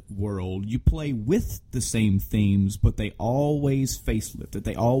themed world. You play with the same themes, but they always facelift it.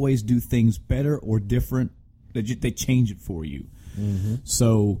 They always do things better or different. They change it for you. Mm-hmm.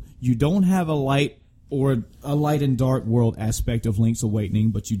 So you don't have a light and dark world aspect of Link's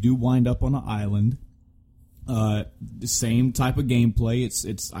Awakening, but you do wind up on an island. The same type of gameplay.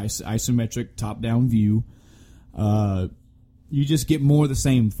 It's isometric top-down view. You just get more of the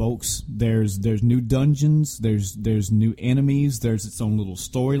same, folks. There's new dungeons. There's new enemies. There's its own little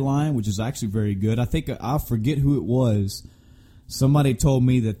storyline, which is actually very good. I forget who it was. Somebody told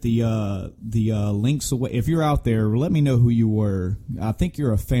me that the Link's Awakening. If you're out there, let me know who you were. I think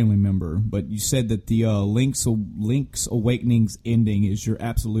you're a family member, but you said that the Link's Awakening's ending is your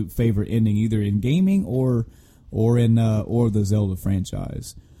absolute favorite ending, either in gaming or the Zelda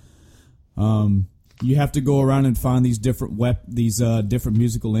franchise. You have to go around and find these different different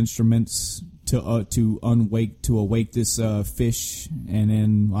musical instruments to awake this fish, and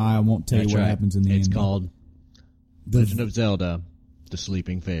then I won't tell you what happens in the end. It's called Legend of Zelda: The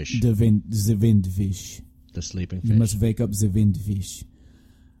Sleeping Fish. The Windfish. The Sleeping Fish. You must wake up the Windfish.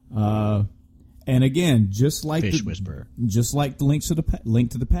 And again, just like Fish Whisperer, just like the Link to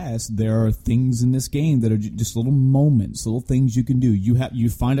the Past, there are things in this game that are just little moments, little things you can do. You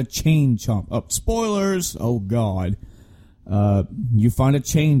find a chain chomp. Oh, spoilers! Oh God. You find a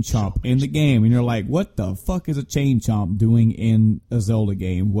chain chomp in the game, and you're like, "What the fuck is a chain chomp doing in a Zelda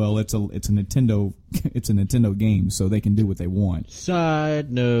game?" Well, it's a Nintendo game, so they can do what they want.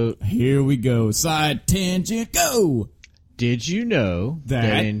 Side note. Here we go. Side tangent. Go. Did you know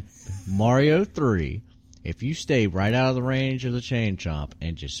that in Mario 3, if you stay right out of the range of the chain chomp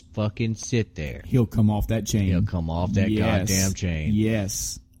and just fucking sit there, he'll come off that chain. He'll come off that goddamn chain.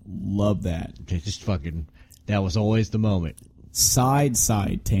 Yes. Love that. Just fucking. That was always the moment. Side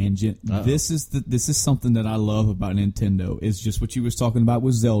tangent. Uh-oh. This is something that I love about Nintendo. It's just what you was talking about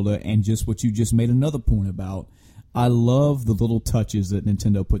with Zelda, and just what you just made another point about. I love the little touches that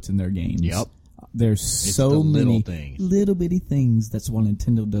Nintendo puts in their games. Yep. There's so many little bitty things. That's why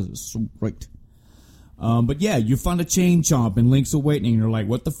Nintendo does it so great. But yeah, you find a Chain Chomp in Link's Awakening, and you're like,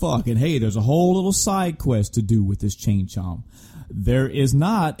 what the fuck? And hey, there's a whole little side quest to do with this Chain Chomp. There is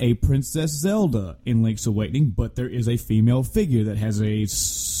not a Princess Zelda in Link's Awakening, but there is a female figure that has a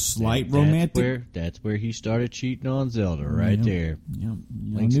slight romantic... That's where he started cheating on Zelda, right there. Yeah,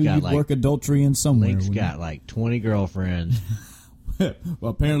 Link's I knew got you'd work adultery in somewhere. Link's got like 20 girlfriends. Well,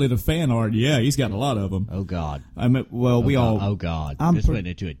 apparently the fan art, yeah, he's got a lot of them. Oh, God. I mean, well, Oh, God. This went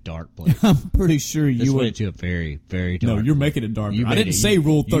into a dark place. I'm pretty sure This you went would... into a very, very dark No, you're making it darker. You I made didn't it. say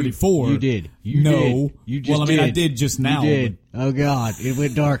Rule 34. You did. You no. did. You just well, I mean, did. I did just now. You did. Oh, God. It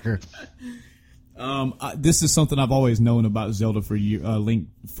went darker. This is something I've always known about Zelda Link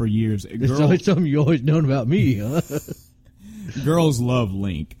for years. It's always something you always known about me, huh? Girls love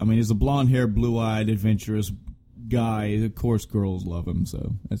Link. I mean, he's a blonde-haired, blue-eyed, adventurous guy. Of course, girls love him,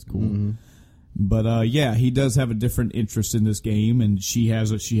 so that's cool. Mm-hmm. But yeah, he does have a different interest in this game, and she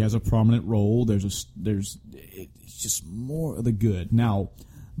has a prominent role. It's just more of the good. Now,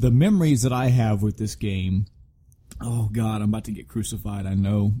 the memories that I have with this game. Oh God, I'm about to get crucified. I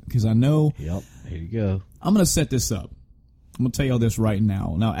know, because I know. Yep. Here you go. I'm going to set this up. I'm going to tell y'all this right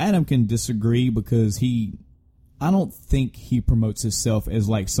now. Now, Adam can disagree because I don't think he promotes himself as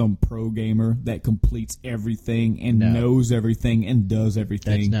like some pro gamer that completes everything and knows everything and does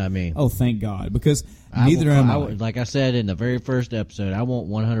everything. That's not me. Oh, thank God, because neither am I. Like I said in the very first episode, I want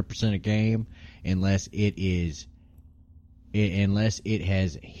 100% a game unless it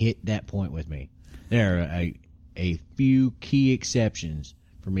has hit that point with me. There are a few key exceptions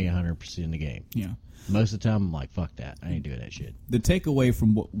for me 100% in the game. Yeah. Most of the time, I'm like, fuck that. I ain't doing that shit. The takeaway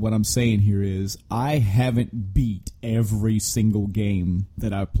from what I'm saying here is I haven't beat every single game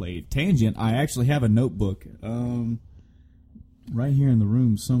that I've played. Tangent, I actually have a notebook right here in the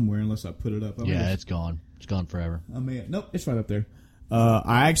room somewhere, unless I put it up. It's gone. It's gone forever. Nope, it's right up there.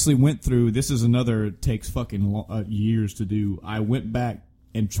 I actually went through, this is another, takes fucking years to do. I went back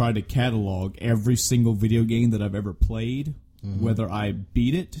and tried to catalog every single video game that I've ever played, whether I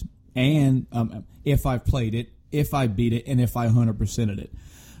beat it, and if I've played it, if I beat it, and if I 100%ed it.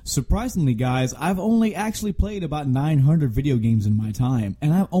 Surprisingly, guys, I've only actually played about 900 video games in my time,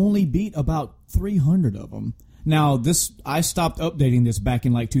 and I've only beat about 300 of them. Now, I stopped updating this back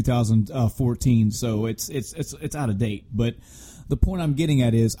in like 2014, so it's out of date. But the point I'm getting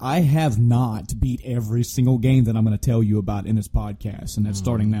at is I have not beat every single game that I'm going to tell you about in this podcast, and that's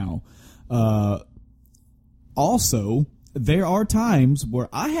starting now. Also, there are times where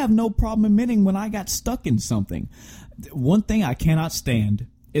I have no problem admitting when I got stuck in something. One thing I cannot stand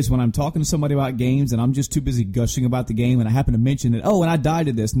is when I'm talking to somebody about games and I'm just too busy gushing about the game and I happen to mention it, and I died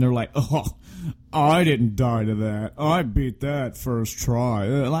to this, and they're like, oh, I didn't die to that. I beat that first try.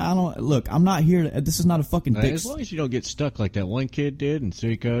 I'm not here this is not a fucking dick. As long as you don't get stuck like that one kid did in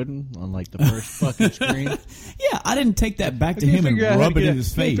Suikoden on like the first fucking screen. Yeah, I didn't take that back to him and rub it in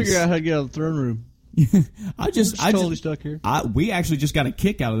his face. Figure out how to get out of the throne room. I just stuck here. We actually just got a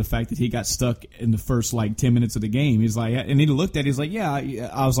kick out of the fact that he got stuck in the first like 10 minutes of the game. He's like, and he looked at it, he's like, yeah.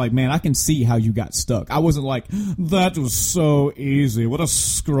 I was like, man, I can see how you got stuck. I wasn't like, that was so easy. What a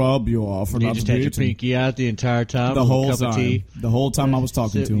scrub you are for you not just had your pinky out the entire time. The whole cup time. Of tea. The whole time I was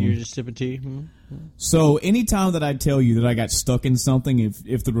talking to him. You're just sipping tea. So anytime that I tell you that I got stuck in something,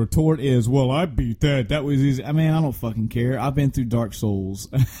 if the retort is, well, I beat that was easy. I mean, I don't fucking care. I've been through Dark Souls.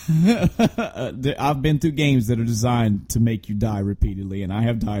 I've been through games that are designed to make you die repeatedly, and I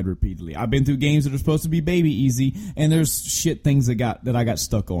have died repeatedly. I've been through games that are supposed to be baby easy, and there's shit things that I got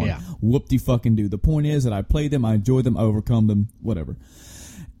stuck on. Yeah. Whoop-de-fucking-do. The point is that I played them, I enjoyed them, I overcome them, whatever.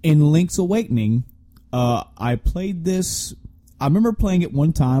 In Link's Awakening, I played this... I remember playing it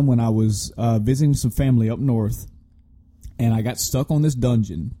one time when I was visiting some family up north, and I got stuck on this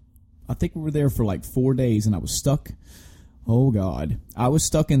dungeon. I think we were there for like 4 days, and I was stuck. Oh, God. I was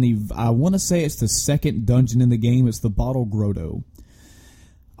stuck in I want to say it's the second dungeon in the game. It's the Bottle Grotto.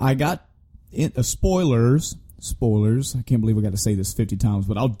 I got... spoilers. I can't believe I got to say this 50 times,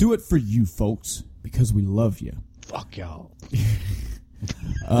 but I'll do it for you, folks, because we love you. Fuck y'all.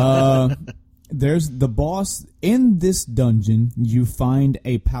 There's the boss in this dungeon. You find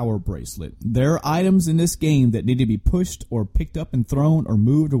a power bracelet. There are items in this game that need to be pushed or picked up and thrown or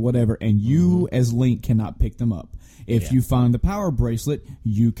moved or whatever, and you as Link cannot pick them up. If you find the power bracelet,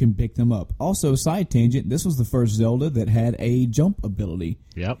 you can pick them up. Also, side tangent, this was the first Zelda that had a jump ability.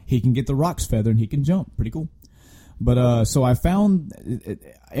 Yep. He can get the Roc's Feather and he can jump. Pretty cool. But so I found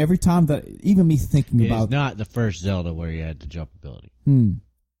every time that even me thinking about... It's not the first Zelda where you had the jump ability.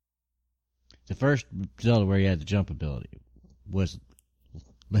 The first Zelda where you had the jump ability was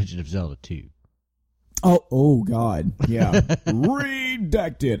Legend of Zelda 2. Oh, God. Yeah.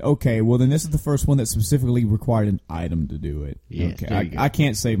 Redacted. Okay, well, then this is the first one that specifically required an item to do it. Yeah, okay, there you go. I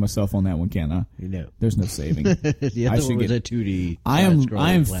can't save myself on that one, can I? No. There's no saving. The other one was a 2D. I am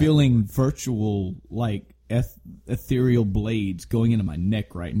side-scrolling feeling virtual, like, ethereal blades going into my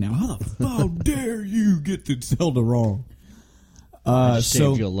neck right now. How dare you get the Zelda wrong? I just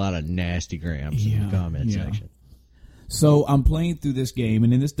saved you a lot of nasty grams in the comment section. So I'm playing through this game,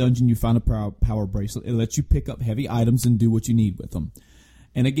 and in this dungeon you find a power bracelet. It lets you pick up heavy items and do what you need with them.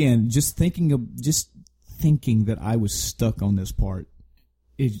 And again, just thinking that I was stuck on this part,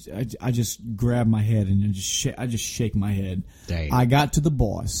 I just grab my head and I just shake my head. Dang. I got to the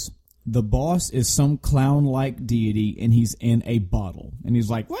boss. The boss is some clown-like deity, and he's in a bottle. And he's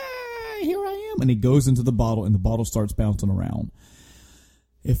like, "Wah, here I am." And he goes into the bottle, and the bottle starts bouncing around.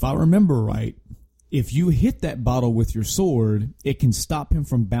 If I remember right, if you hit that bottle with your sword, it can stop him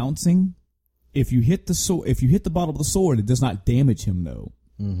from bouncing. If you hit the bottle with the sword, it does not damage him, though.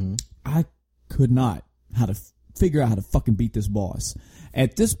 Mm-hmm. I could not figure out how to fucking beat this boss.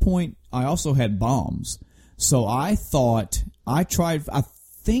 At this point, I also had bombs. So I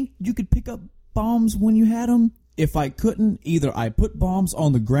think you could pick up bombs when you had them. If I couldn't, either I put bombs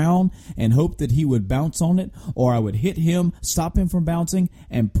on the ground and hope that he would bounce on it, or I would hit him, stop him from bouncing,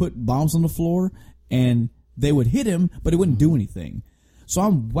 and put bombs on the floor, and they would hit him, but it wouldn't do anything. So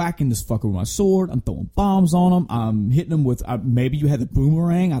I'm whacking this fucker with my sword. I'm throwing bombs on him. I'm hitting him with, maybe you had the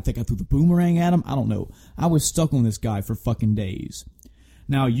boomerang. I think I threw the boomerang at him. I don't know. I was stuck on this guy for fucking days.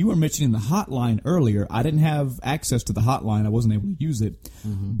 Now, you were mentioning the hotline earlier. I didn't have access to the hotline. I wasn't able to use it.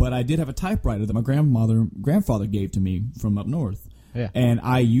 Mm-hmm. But I did have a typewriter that my grandfather gave to me from up north. Yeah. And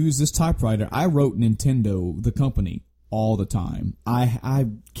I used this typewriter. I wrote Nintendo, the company, all the time. I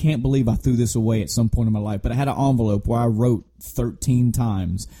can't believe I threw this away at some point in my life. But I had an envelope where I wrote 13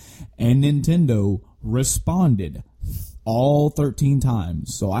 times. And Nintendo responded all 13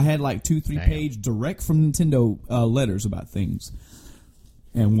 times. So I had like 2-3 page direct from Nintendo letters about things.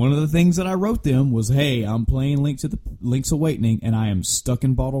 And one of the things that I wrote them was, "Hey, I'm playing Link's Awakening, and I am stuck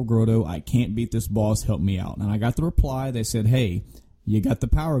in Bottle Grotto. I can't beat this boss. Help me out." And I got the reply. They said, "Hey, you got the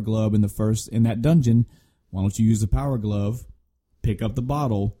Power Glove in that dungeon. Why don't you use the Power Glove, pick up the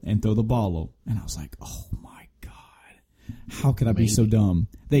bottle, and throw the bottle?" And I was like, "Oh my god, how could I be so dumb?"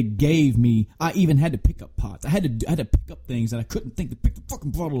 They gave me. I even had to pick up pots. I had to pick up things that I couldn't think to pick the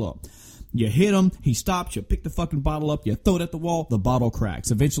fucking bottle up. You hit him, he stops, you pick the fucking bottle up, you throw it at the wall, the bottle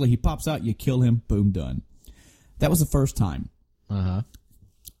cracks. Eventually he pops out, you kill him, boom, done. That was the first time. Uh-huh.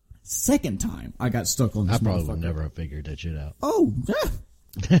 Second time, I got stuck on this motherfucker. I probably would never have figured that shit out. Oh,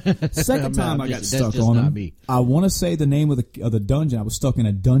 yeah. Second time I got stuck on him. Me. I want to say the name of the dungeon. I was stuck in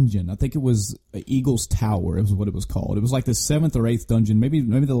a dungeon. I think it was Eagle's Tower. It was what it was called. It was like the 7th or 8th dungeon, maybe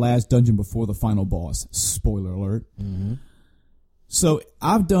the last dungeon before the final boss. Spoiler alert. Mm-hmm. So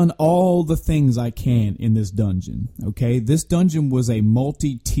I've done all the things I can in this dungeon, okay? This dungeon was a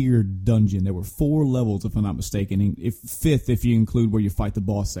multi-tiered dungeon. There were 4 levels, if I'm not mistaken, and 5th if you include where you fight the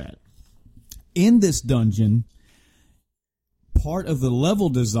boss at. In this dungeon, part of the level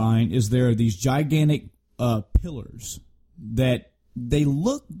design is there are these gigantic pillars that they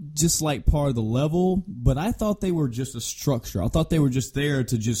look just like part of the level, but I thought they were just a structure. I thought they were just there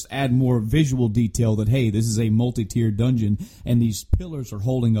to just add more visual detail that, hey, this is a multi-tiered dungeon, and these pillars are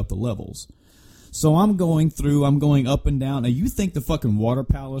holding up the levels. So I'm going up and down. Now, you think the fucking water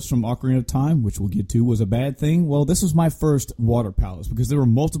palace from Ocarina of Time, which we'll get to, was a bad thing? Well, this was my first water palace because there were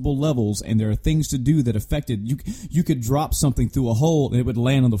multiple levels, and there are things to do that affected you. You could drop something through a hole, and it would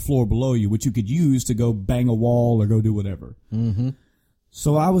land on the floor below you, which you could use to go bang a wall or go do whatever. Mm-hmm.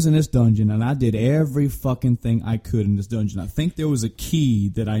 So I was in this dungeon, and I did every fucking thing I could in this dungeon. I think there was a key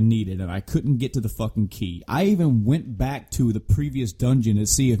that I needed, and I couldn't get to the fucking key. I even went back to the previous dungeon to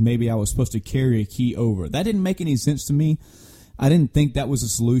see if maybe I was supposed to carry a key over. That didn't make any sense to me. I didn't think that was a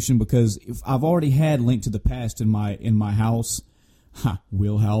solution because if I've already had Link to the Past in my house.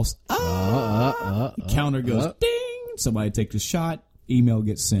 Wheelhouse. Counter goes ding. Somebody takes a shot. Email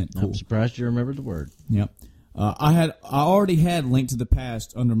gets sent. Cool. I'm surprised you remembered the word. Yep. I already had Link to the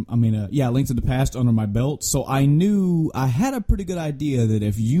Past Link to the Past under my belt, so I knew I had a pretty good idea that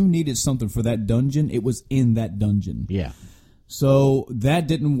if you needed something for that dungeon, it was in that dungeon. Yeah. So that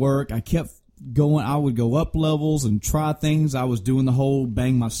didn't work. I kept going. I would go up levels and try things. I was doing the whole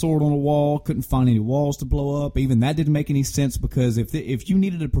bang my sword on a wall. Couldn't find any walls to blow up. Even that didn't make any sense because if you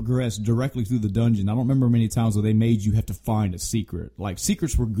needed to progress directly through the dungeon, I don't remember many times where they made you have to find a secret. Like,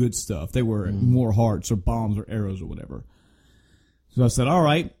 secrets were good stuff. They were more hearts or bombs or arrows or whatever. So I said, all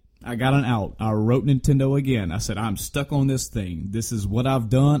right, I got an out. I wrote Nintendo again. I said, I'm stuck on this thing. This is what I've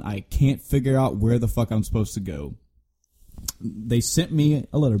done. I can't figure out where the fuck I'm supposed to go. They sent me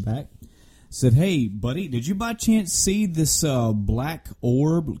a letter back. Said, hey, buddy, did you by chance see this black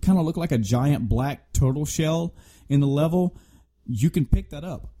orb? Kind of look like a giant black turtle shell in the level. You can pick that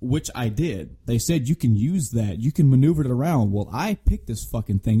up, which I did. They said you can use that. You can maneuver it around. Well, I picked this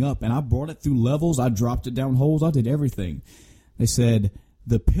fucking thing up, and I brought it through levels. I dropped it down holes. I did everything. They said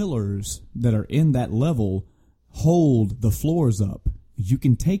the pillars that are in that level hold the floors up. You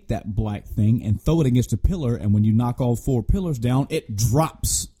can take that black thing and throw it against a pillar, and when you knock all 4 pillars down, it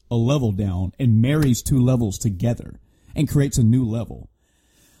drops a level down and marries 2 levels together and creates a new level.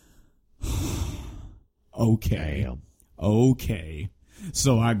 Okay. Damn. Okay.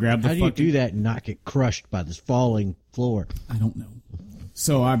 So I grabbed the How do you do that and not get crushed by this falling floor? I don't know.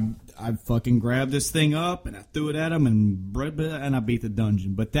 So I fucking grabbed this thing up and I threw it at him and I beat the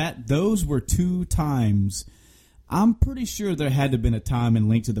dungeon. But those were 2 times. I'm pretty sure there had to have been a time in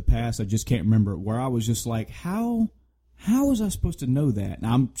Link to the Past, I just can't remember, where I was just like, how was I supposed to know that? And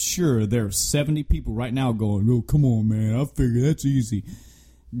I'm sure there are 70 people right now going, oh, come on, man, I figure that's easy.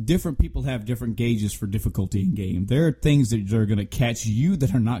 Different people have different gauges for difficulty in game. There are things that are going to catch you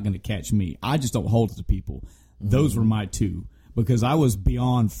that are not going to catch me. I just don't hold it to people. Those were my 2. Because I was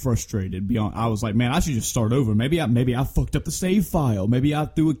beyond frustrated. I was like, man, I should just start over. Maybe I fucked up the save file. Maybe I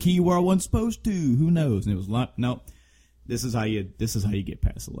threw a key where I wasn't supposed to. Who knows? And it was like, no, this is how you get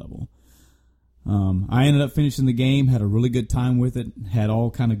past the level. I ended up finishing the game, had a really good time with it, had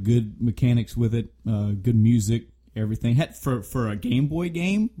all kind of good mechanics with it, good music, everything. Had for a Game Boy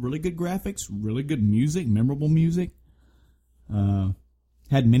game, really good graphics, really good music, memorable music.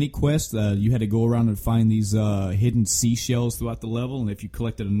 Had many quests. You had to go around and find these hidden seashells throughout the level, and if you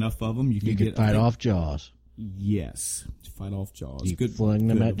collected enough of them, you could fight off Jaws. Yes, fight off Jaws. You good fling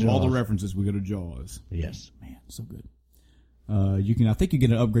them at Jaws. All the references, we go to Jaws. Yes, man, so good. I think you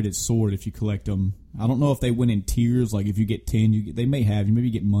get an upgraded sword if you collect them. I don't know if they went in tiers. Like if you get 10, they may have. You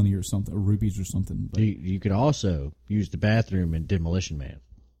maybe get money or something, or rupees or something. But you could also use the bathroom in Demolition Man.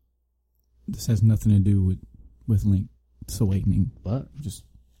 This has nothing to do with Link's Awakening. But just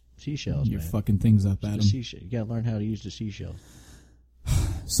seashells, you're man. fucking things up at them. You gotta learn how to use the seashells.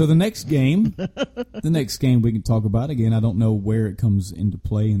 So the next game we can talk about, again, I don't know where it comes into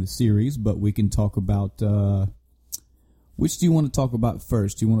play in the series, but we can talk about, which do you want to talk about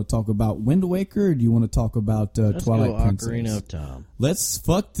first? Do you want to talk about Wind Waker, or do you want to talk about Twilight Princess? Ocarina of Time. Let's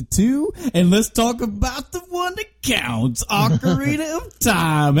fuck the 2, and let's talk about the one that counts, Ocarina of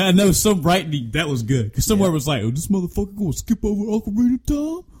Time. I know some writing, that was good, because somewhere was like, oh, this motherfucker going to skip over Ocarina of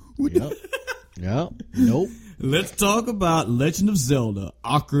Time? Yep. Nope. Let's talk about Legend of Zelda,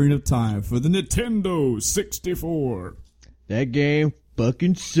 Ocarina of Time for the Nintendo 64. That game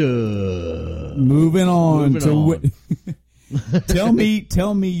fucking sucks. Moving on. Tell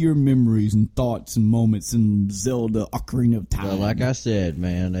me your memories and thoughts and moments in Zelda Ocarina of Time. Well, like I said,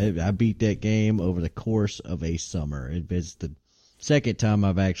 man, I beat that game over the course of a summer. It's the second time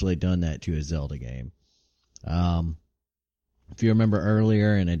I've actually done that to a Zelda game. If you remember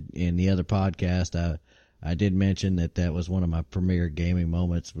earlier in the other podcast, I did mention that was one of my premier gaming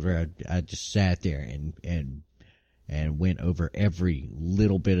moments where I just sat there and went over every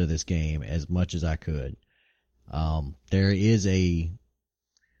little bit of this game as much as I could. There is a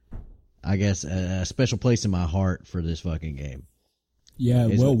special place in my heart for this fucking game. Yeah,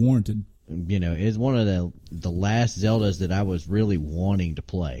 well warranted. You know, it's one of the last Zeldas that I was really wanting to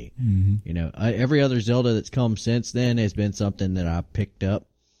play. Mm-hmm. You know, every other Zelda that's come since then has been something that I picked up,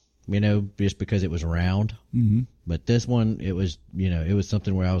 you know, just because it was around. Mm-hmm. But this one, it was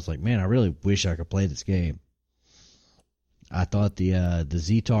something where I was like, man, I really wish I could play this game. I thought the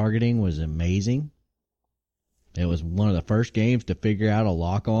Z targeting was amazing. It was one of the first games to figure out a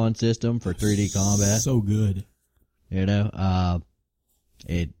lock-on system for 3D combat. So good. You know,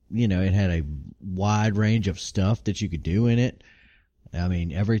 it had a wide range of stuff that you could do in it. I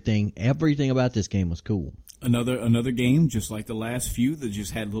mean, everything about this game was cool. Another game, just like the last few, that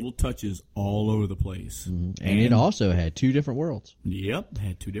just had little touches all over the place. Mm-hmm. And it also had 2 different worlds. Yep, it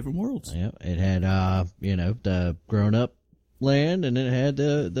had 2 different worlds. Yep, it had, the grown-up land, and then it had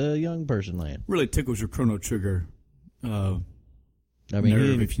the young person land. Really tickles your Chrono Trigger I mean,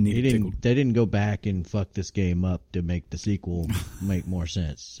 nerve they didn't go back and fuck this game up to make the sequel make more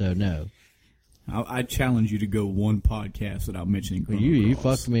sense. So no. I challenge you to go one podcast without mentioning Chrono Cross. You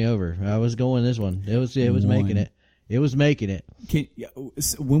fucked me over. I was going this one. It was making it. It was making it.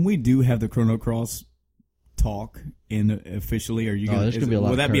 When we do have the Chrono Cross talk officially, are you going to be a lot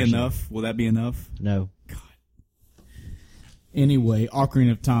will of that cursing. be enough? Will that be enough? No. God. Anyway,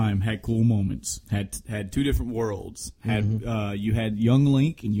 Ocarina of Time had cool moments. Had two different worlds. Had you had young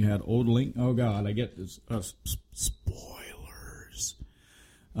Link and you had old Link. Oh God, I get this. Spoilers.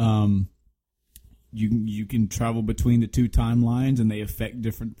 You can travel between the two timelines and they affect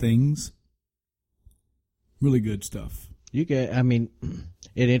different things. Really good stuff. It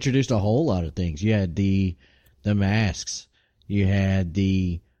introduced a whole lot of things. You had the masks. You had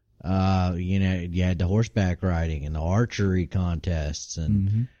you had the horseback riding and the archery contests,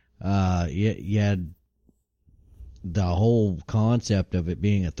 and you had the whole concept of it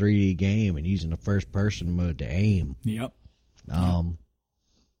being a 3D game and using the first person mode to aim. Yep.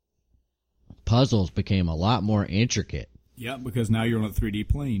 Puzzles became a lot more intricate. Yep, because now you're on a 3D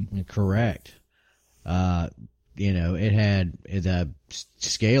plane. Correct. It had the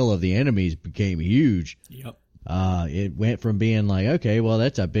scale of the enemies became huge. Yep. It went from being like, okay, well,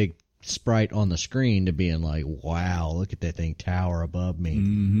 that's a big sprite on the screen to being like, wow, look at that thing tower above me.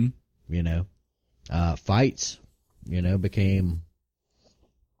 Mm-hmm. Fights, became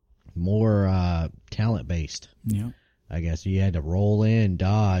more talent based. Yeah. I guess you had to roll in,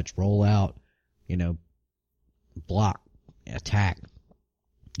 dodge, roll out, block, attack,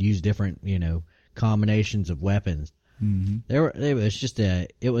 use different, combinations of weapons. Mm-hmm.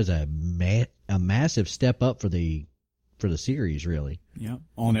 It was a massive step up for the series, really. Yeah,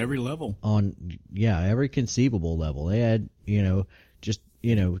 on every level. Every conceivable level. They had,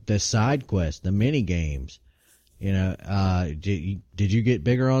 the side quests, the mini games. Did you get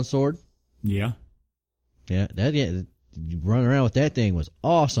bigger on Sword? Yeah. Yeah, running around with that thing was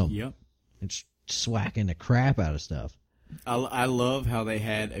awesome. Yep. It's swacking the crap out of stuff. I love how they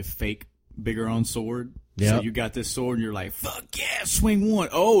had a fake bigger on sword. Yep. So you got this sword and you're like, fuck yeah, swing 1.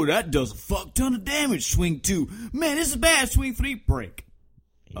 Oh, that does a fuck ton of damage. Swing 2. Man, this is bad. Swing 3. Break.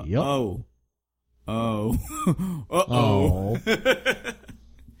 Yep. Oh. Oh.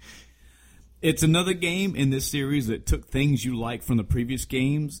 It's another game in this series that took things you like from the previous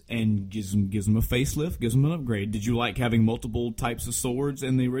games and gives them a facelift, gives them an upgrade. Did you like having multiple types of swords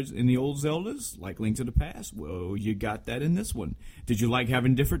in the old Zeldas, like Link to the Past? Well, you got that in this one. Did you like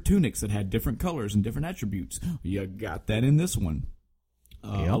having different tunics that had different colors and different attributes? You got that in this one.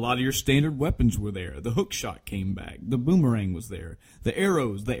 A lot of your standard weapons were there. The hook shot came back. The boomerang was there. The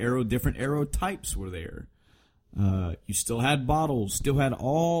arrows, different arrow types were there. You still had bottles, still had a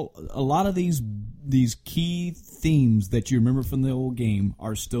lot of these key themes that you remember from the old game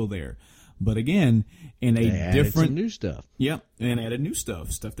are still there. But again, in a different some new stuff. Yeah, and added new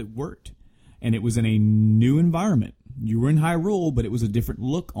stuff that worked. And it was in a new environment. You were in Hyrule, but it was a different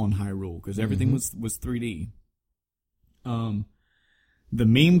look on Hyrule because everything was 3D. The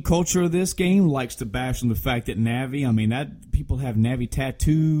meme culture of this game likes to bash on the fact that Navi, people have Navi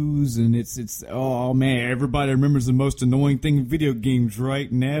tattoos, and it's oh man, everybody remembers the most annoying thing in video games, right?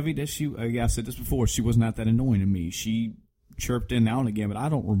 Navi, I said this before, she was not that annoying to me. She chirped in now and again, but I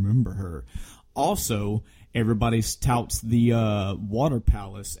don't remember her. Also, everybody touts the Water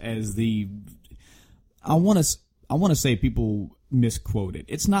Palace as I want to say people misquote it.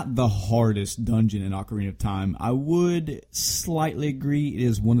 It's not the hardest dungeon in Ocarina of Time. I would slightly agree it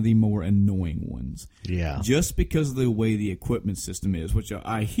is one of the more annoying ones. Yeah. Just because of the way the equipment system is, which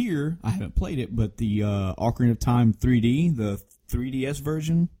I haven't played it, but the Ocarina of Time 3D, the 3DS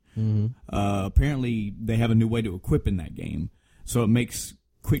version, apparently they have a new way to equip in that game. So it makes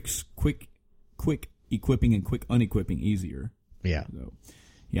quick equipping and quick unequipping easier. Yeah. So,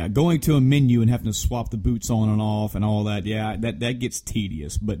 yeah, going to a menu and having to swap the boots on and off and all that, yeah, that gets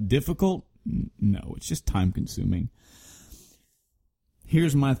tedious. But difficult? No, it's just time consuming.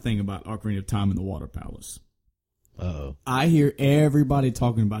 Here's my thing about Ocarina of Time and the Water Palace. Uh-oh. I hear everybody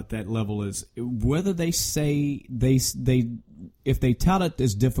talking about that level as whether they say if they tout it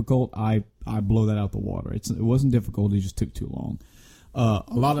as difficult, I blow that out the water. It wasn't difficult, it just took too long. A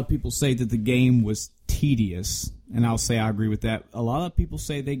lot of people say that the game was tedious, and I'll say I agree with that. A lot of people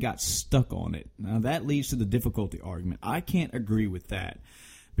say they got stuck on it. Now, that leads to the difficulty argument. I can't agree with that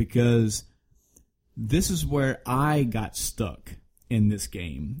because this is where I got stuck in this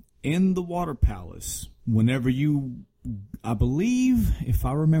game. In the Water Palace, whenever I believe, if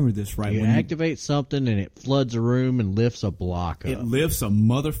I remember this right, you activate something and it floods a room and lifts a block up. It lifts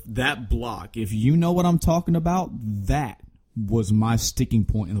that block. If you know what I'm talking about, that was my sticking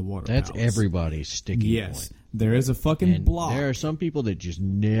point in the Water Palace. That's everybody's sticking point. Yes. There is a fucking And block. there are some people that just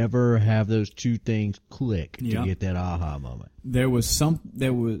never have those two things click to Yeah. get that aha moment. There was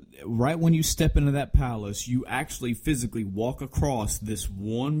right when you step into that palace, you actually physically walk across this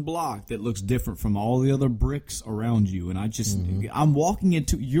one block that looks different from all the other bricks around you. And I'm walking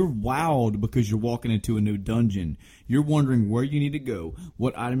you're wowed because you're walking into a new dungeon. You're wondering where you need to go,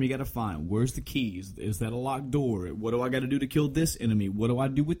 what item you got to find, where's the keys, is that a locked door, what do I got to do to kill this enemy, what do I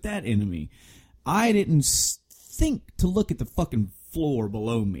do with that enemy? I didn't think to look at the fucking floor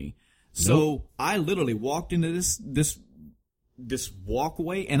below me. So I literally walked into this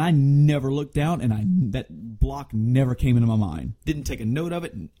walkway, and I never looked down, and that block never came into my mind. Didn't take a note of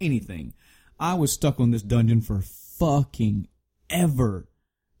it, anything. I was stuck on this dungeon for fucking ever.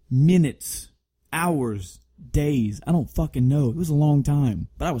 Minutes, hours, days. I don't fucking know. It was a long time,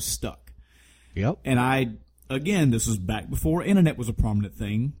 but I was stuck. Yep. And this was back before internet was a prominent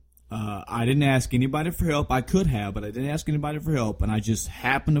thing. I didn't ask anybody for help. I could have, but I didn't ask anybody for help. And I just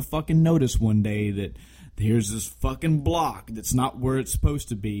happened to fucking notice one day that here's this fucking block that's not where it's supposed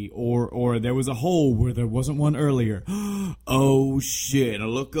to be. Or there was a hole where there wasn't one earlier. Oh, shit. And I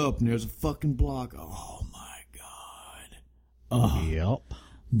look up and there's a fucking block. Oh, my God. Yep.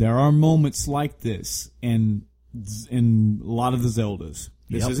 There are moments like this in a lot of the Zeldas.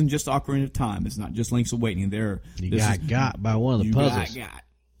 This isn't just Ocarina of Time. It's not just Link's Awakening. You got by one of the puzzles.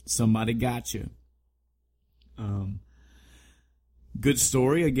 Somebody got you. Good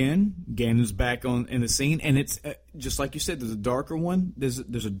story again. Ganon's back in the scene, and it's just like you said. There's a darker one. There's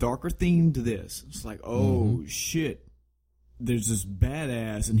a darker theme to this. It's like, oh shit. There's this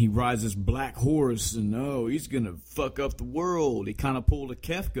badass, and he rides this black horse, and he's gonna fuck up the world. He kind of pulled a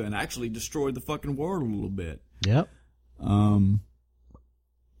Kefka and actually destroyed the fucking world a little bit. Yep.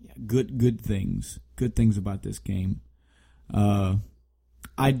 Good things. Good things about this game.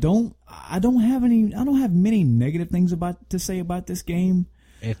 I don't have many negative things to say about this game.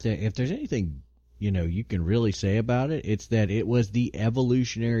 If there's anything you can really say about it, it's that it was the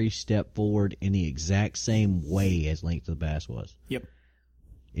evolutionary step forward in the exact same way as Link to the Past was. Yep.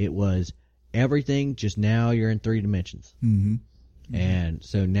 It was everything, just now you're in 3 dimensions. Mm-hmm. And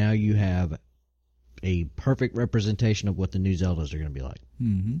so now you have a perfect representation of what the new Zeldas are going to be like.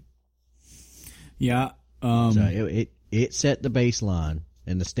 Mm-hmm. Yeah. So it set the baseline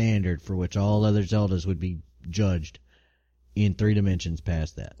and the standard for which all other Zeldas would be judged in 3 dimensions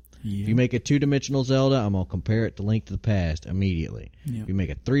past that. Yeah. If you make a 2-dimensional Zelda, I'm going to compare it to Link to the Past immediately. Yep. If you make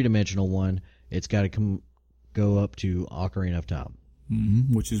a 3-dimensional one, it's got to go up to Ocarina of Time.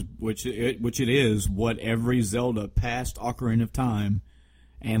 Mm-hmm. Which it is what every Zelda past Ocarina of Time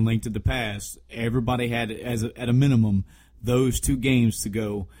and Link to the Past, everybody had at a minimum those 2 games to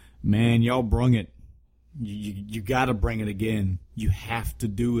go, man, y'all brung it. You got to bring it again. You have to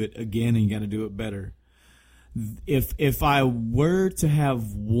do it again, and you got to do it better. If I were to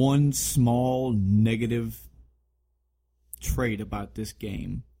have one small negative trait about this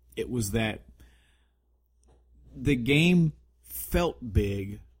game, it was that the game felt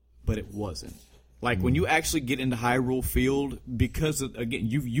big, but it wasn't. Like when you actually get into Hyrule Field, because again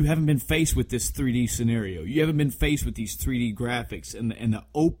you haven't been faced with this 3D scenario, you haven't been faced with these 3D graphics and the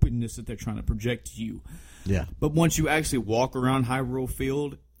openness that they're trying to project to you. Yeah. But once you actually walk around Hyrule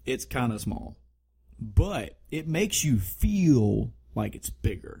Field, it's kind of small. But it makes you feel like it's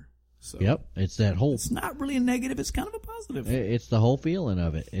bigger. So Yep, it's that whole... It's not really a negative, it's kind of a positive. It's the whole feeling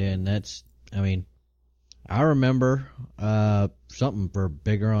of it. And that's, I remember something for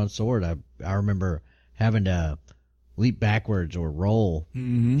Bigger on Sword. I remember having to leap backwards or roll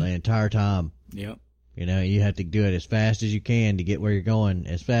the entire time. Yep. You have to do it as fast as you can to get where you're going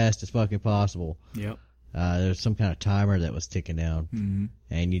as fast as fucking possible. Yep. There's some kind of timer that was ticking down,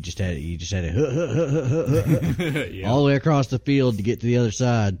 and you just had to Yep. all the way across the field to get to the other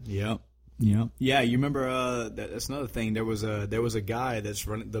side. Yep. Yeah, yeah. You remember? That's another thing. There was a guy that's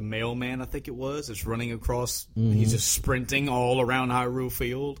running, the mailman, I think it was. That's running across. He's just sprinting all around Hyrule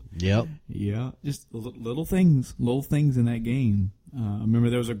Field. Yep. Yeah, just little things in that game. I remember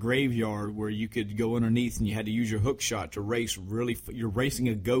there was a graveyard where you could go underneath and you had to use your hook shot to race. You're racing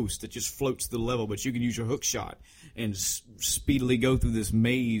a ghost that just floats the level, but you can use your hook shot and speedily go through this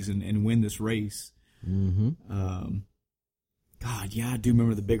maze and win this race. Mm-hmm. God, yeah, I do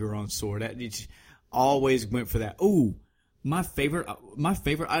remember the Bigger on Sword. It always went for that. Ooh, my favorite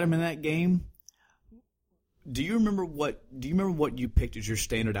item in that game. Do you remember what you picked as your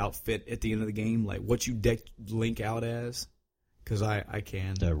standard outfit at the end of the game? Like what you decked Link out as? Because I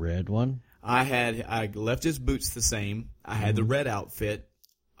can. The red one? I left his boots the same. I had the red outfit.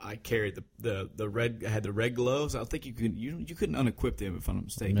 I carried the red. I had the red gloves. I think you couldn't unequip them if I'm not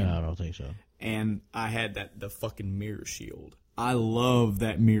mistaken. No, I don't think so. and I had the fucking mirror shield. I love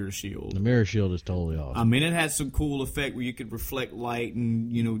that mirror shield. The mirror shield is totally awesome. I mean, it had some cool effect where you could reflect light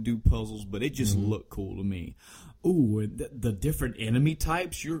and, do puzzles, but it just looked cool to me. Ooh, the different enemy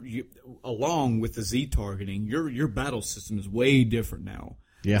types, you along with the Z targeting, your battle system is way different now.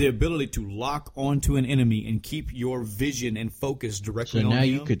 Yeah. The ability to lock onto an enemy and keep your vision and focus directly So on now them.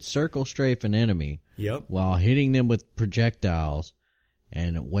 you could circle strafe an enemy Yep. while hitting them with projectiles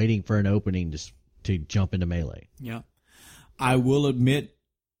and waiting for an opening to jump into melee. Yeah. I will admit,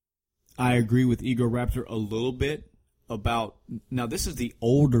 I agree with Ego Raptor a little bit about, now this is the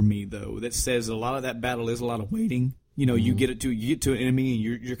older me though, that says a lot of that battle is a lot of waiting. You get to an enemy and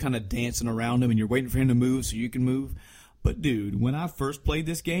you're kind of dancing around him and you're waiting for him to move so you can move. But dude, when I first played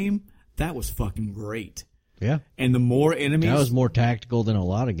this game, that was fucking great. Yeah. And the more enemies, That was more tactical than a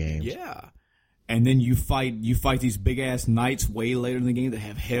lot of games. yeah. And then you fight these big ass knights way later in the game that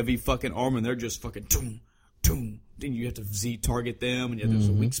have heavy fucking armor and they're just fucking toom, toom. Then you have to Z target them, and there's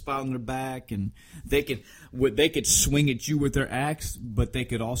a weak spot on their back, and they could swing at you with their axe, but they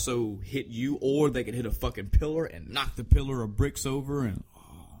could also hit you, or they could hit a fucking pillar and knock the pillar of bricks over. And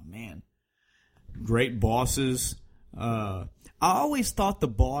oh man, great bosses. I always thought the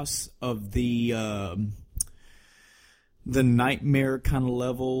boss of the nightmare kind of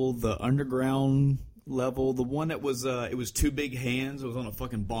level, the underground level, the one that was it was two big hands. It was on a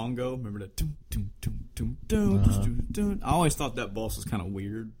fucking bongo. Remember that? Doom, doom, doom, doom, doom, doom, doom. I always thought that boss was kind of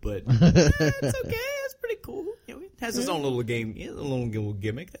weird, but it's okay. It's pretty cool. It has its own little game, a little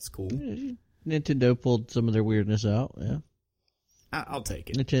gimmick. That's cool. Nintendo pulled some of their weirdness out. Yeah. I'll take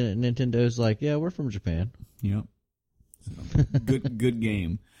it. Nintendo's like, yeah, we're from Japan. Yep. So, good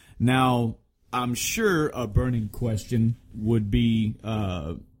game. Now, I'm sure a burning question would be,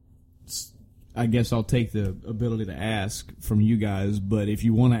 I guess I'll take the ability to ask from you guys, but if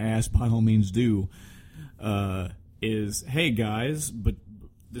you want to ask, by all means do, is, hey guys, but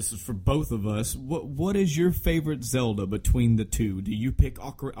this is for both of us, what is your favorite Zelda between the two? Do you pick,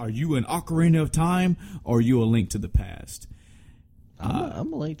 are you an Ocarina of Time, or are you a Link to the Past?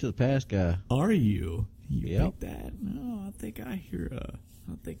 I'm a Link to the Past guy. Are you? You Yep. pick that? No, I think I hear a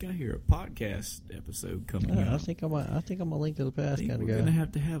podcast episode coming I out. think I'm a Link to the I Past think kind of we're guy. gonna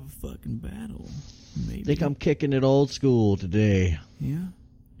have to have a fucking battle. Maybe. I think I'm kicking it old school today. Yeah.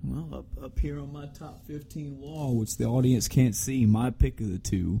 Well, up here on my top 15 wall, which the audience can't see, my pick of the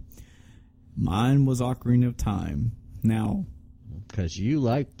two, mine was Ocarina of Time. Now, Because you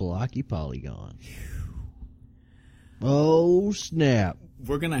like blocky polygon. Oh, snap.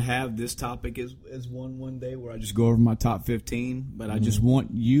 we're gonna have this topic as one day where I just go over my top 15, but I just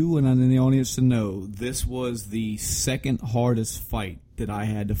want you and the audience to know this was the second hardest fight that I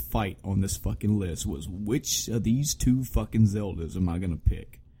had to fight on this fucking list, was which of these two fucking Zeldas am I gonna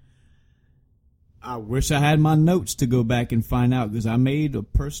pick? I wish I had my notes to go back and find out, because I made a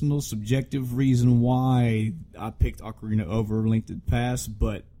personal subjective reason why I picked Ocarina over Link to the Past,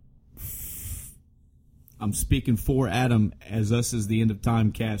 but I'm speaking for Adam as us as the End of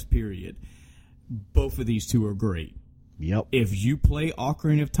Time cast, period. Both of these two are great. Yep. If you play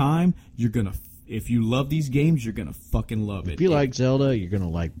Ocarina of Time, if you love these games, you're gonna fucking love it. If you like Zelda, you're going to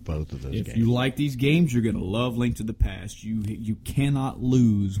like both of those If games. you like these games, you're gonna love Link to the Past. You cannot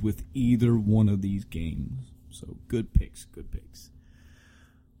lose with either one of these games. So good picks, good picks.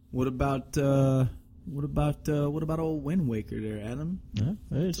 What about old Wind Waker there, Adam? Huh?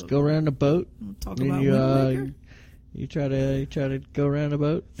 Just go around the boat. Talk and about you, Wind Waker. you try to go around the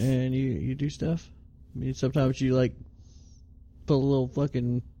boat and you do stuff. I mean, sometimes you like put a little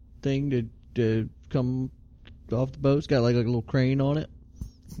fucking thing to come off the boat. It's got like a little crane on it.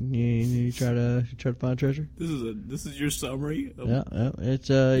 And you try to find treasure. This is your summary. Yeah. It's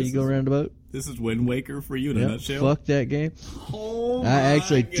you go around the boat. This is Wind Waker for you in a Yeah, nutshell. fuck that game. Oh I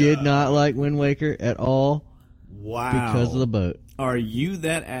actually my did God. not like Wind Waker at all Wow. because of the boat. Are you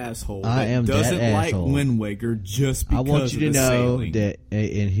that asshole I that am that doesn't like asshole. Wind Waker just because I want you to of the know sailing? that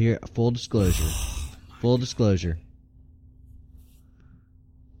in here, full disclosure,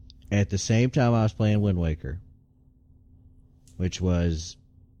 at the same time I was playing Wind Waker, which was,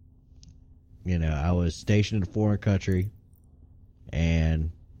 I was stationed in a foreign country,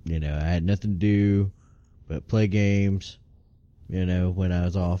 and, I had nothing to do but play games, when I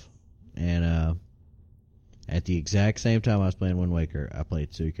was off. And, at the exact same time I was playing Wind Waker, I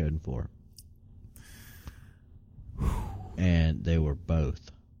played Suikoden 4. And they were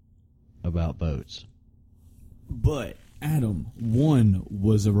both about boats. But Adam, one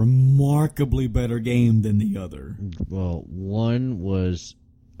was a remarkably better game than the other. Well, one was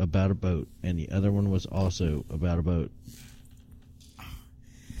about a boat, and the other one was also about a boat.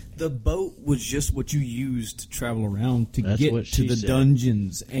 The boat was just what you used to travel around to That's get what to she the said.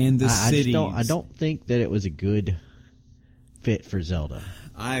 dungeons and the cities. I don't think that it was a good fit for Zelda.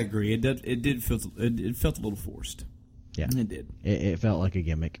 I agree. It felt a little forced. Yeah, It did. It felt like a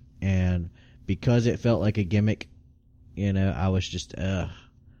gimmick, and because it felt like a gimmick, I was just the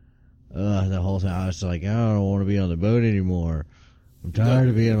whole time. I was like, I don't want to be on the boat anymore. I'm tired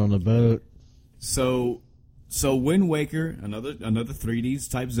of being on the boat. So Wind Waker, another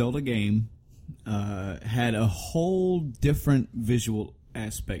 3D type Zelda game, had a whole different visual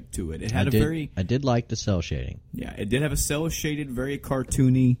aspect to it. It had I did like the cell shading. Yeah, it did have a cell shaded, very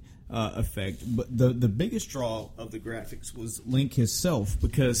cartoony effect. But the biggest draw of the graphics was Link himself,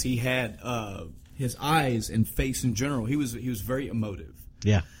 because he had his eyes and face in general. He was very emotive.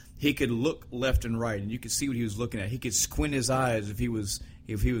 Yeah, He could look left and right, and you could see what he was looking at. He could squint his eyes if he was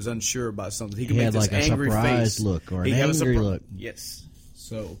unsure about something. He could He make had this like a angry surprised face look or an He had a angry look. Yes.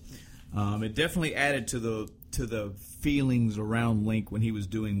 So it definitely added to the feelings around Link when he was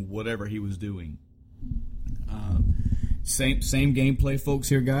doing whatever he was doing. Same gameplay, folks.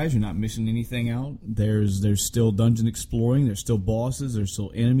 Here, guys, you're not missing anything out. There's still dungeon exploring. There's still bosses. There's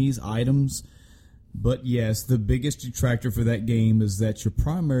still enemies, items. But yes, the biggest detractor for that game is that your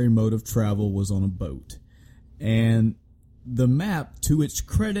primary mode of travel was on a boat, and the map, to its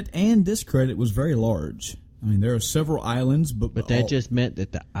credit and discredit, was very large. I mean, there are several islands, but that just meant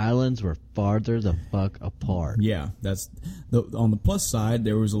that the islands were farther the fuck apart. Yeah, that's on the plus side.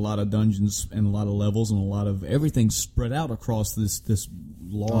 There was a lot of dungeons and a lot of levels and a lot of everything spread out across this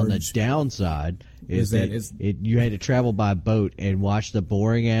large. On the downside is that you had to travel by boat and watch the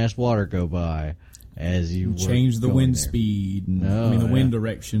boring ass water go by as you change the going wind there. speed and the wind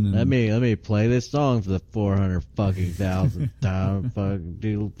direction. And Let me play this song for the 400 fucking thousandth time. Fucking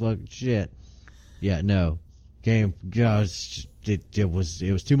do fucking shit. Yeah, no. Game, gosh, it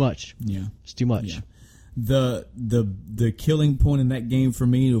was too much. Yeah, it's too much. Yeah. The killing point in that game for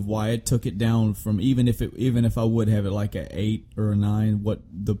me of why it took it down from even if I would have it like an 8 or a 9, what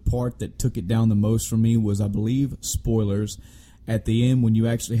the part that took it down the most for me was, I believe, spoilers, at the end when you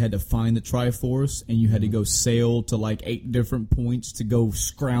actually had to find the Triforce and you had to go sail to like 8 different points to go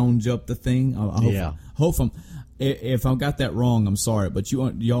scrounge up the thing. If I got that wrong, I'm sorry, but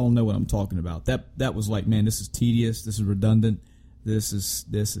y'all know what I'm talking about. That was like, man, this is tedious, this is redundant, this is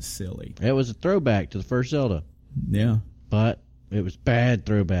silly. It was a throwback to the first Zelda. Yeah, but it was bad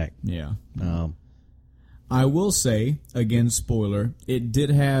throwback. Yeah. I will say, again, spoiler, it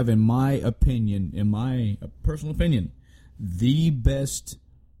did have, in my personal opinion, the best,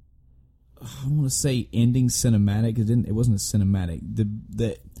 I want to say ending cinematic. It wasn't a cinematic.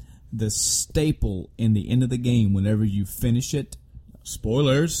 The staple in the end of the game, whenever you finish it,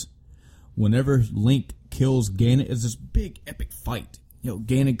 spoilers, whenever Link kills Ganon, it's this big epic fight.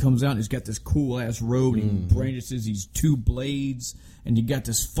 Ganon comes out and he's got this cool ass robe and he brandishes these 2 blades and you got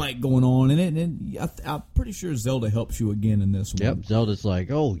this fight going on in it. And I'm pretty sure Zelda helps you again in this one. Yep, Zelda's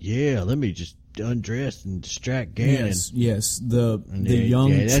like, oh yeah, let me just undress and distract Ganon. Yes, the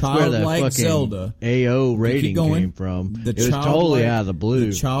young childlike Zelda. AO rating came from. It was totally out of the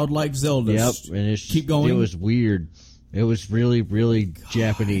blue. The childlike Zelda. Yep, and keep going. It was weird. It was really, really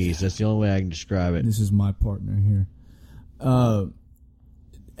Japanese. That's the only way I can describe it. This is my partner here.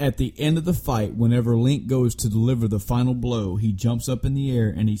 At the end of the fight, whenever Link goes to deliver the final blow, he jumps up in the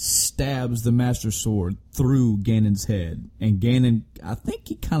air and he stabs the Master Sword through Ganon's head. And Ganon, I think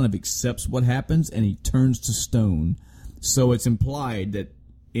he kind of accepts what happens and he turns to stone. So it's implied that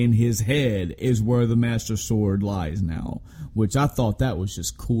in his head is where the Master Sword lies now, which I thought that was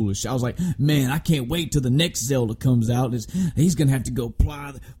just cool as shit. I was like, man, I can't wait till the next Zelda comes out. He's gonna have to go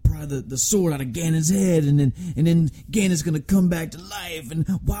pry the sword out of Ganon's head, and then Ganon's gonna come back to life. And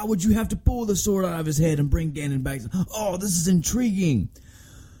why would you have to pull the sword out of his head and bring Ganon back? Oh, this is intriguing.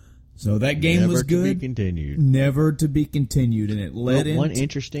 So that game was good. Never to be continued. Never to be continued, and it led into... One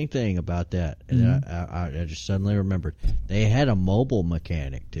interesting thing about that, and I just suddenly remembered, they had a mobile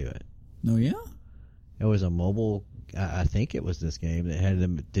mechanic to it. Oh, yeah? It was a mobile... I think it was this game that had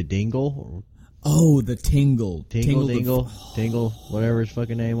the dingle. Oh, the Tingle. Tingle, whatever his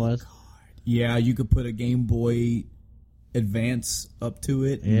fucking name was. God. Yeah, you could put a Game Boy Advance up to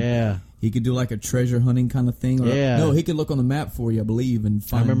it. Yeah. He could do like a treasure hunting kind of thing. No, he could look on the map for you, I believe, and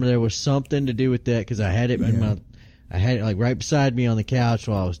find... I remember there was something to do with that because I had it in I had it like right beside me on the couch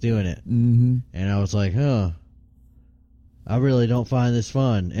while I was doing it. Mm-hmm. And I was like, I really don't find this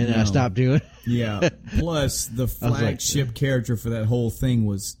fun. And then I stopped doing it. Yeah. Plus, the flagship character for that whole thing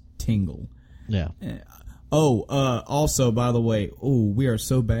was Tingle. Yeah. Also, by the way, we are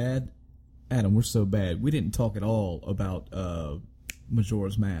so bad. Adam, we're so bad. We didn't talk at all about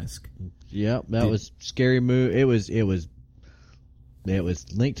Majora's Mask. Yep, that was Scary Moon. It was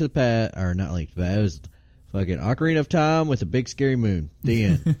Link to the Past, or not Link to the Past. It was fucking Ocarina of Time with a big scary moon. The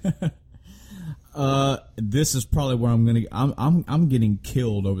end. This is probably where I'm getting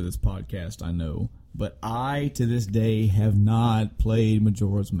killed over this podcast, I know. But I, to this day, have not played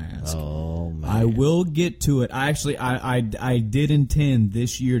Majora's Mask. Oh, man. I will get to it. I did intend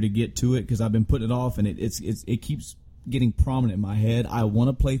this year to get to it because I've been putting it off, and it keeps getting prominent in my head. I want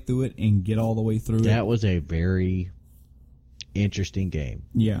to play through it and get all the way through it. That was a very interesting game.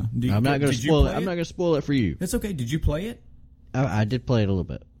 Yeah. I'm not going to spoil it. I'm not going to spoil it for you. That's okay. Did you play it? I did play it a little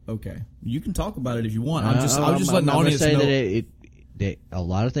bit. Okay. You can talk about it if you want. I'm just letting the I'm audience say know. that a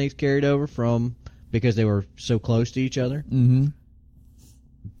lot of things carried over from because they were so close to each other. Mm-hmm.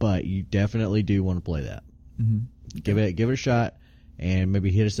 But you definitely do want to play that. Mm-hmm. Give it a shot, and maybe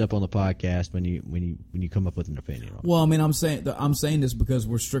hit us up on the podcast when you come up with an opinion on it. Well, I mean, I'm saying this because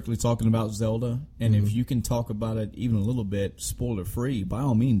we're strictly talking about Zelda, and if you can talk about it even a little bit, spoiler free, by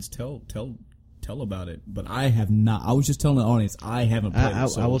all means, tell about it. But I have not. I was just telling the audience I haven't played it.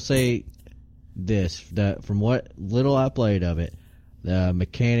 So. I will say this: that from what little I played of it, the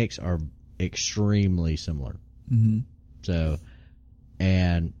mechanics are extremely similar. Mm-hmm. So,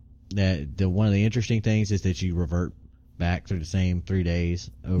 and the one of the interesting things is that you revert back through the same 3 days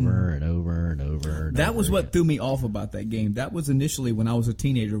over and over and over. And that was over what again. threw me off about that game. That was initially when I was a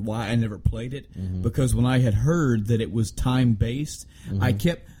teenager why I never played it, because when I had heard that it was time based,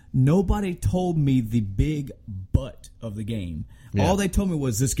 nobody told me the big but of the game. Yeah. All they told me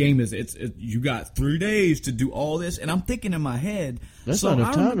was this game is you got 3 days to do all this, and I'm thinking in my head That's not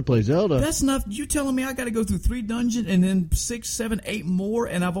enough time to play Zelda. That's enough. You telling me I got to go through 3 dungeons and then 6, 7, 8 more,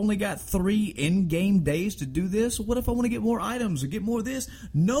 and I've only got 3 in-game days to do this? What if I want to get more items or get more of this?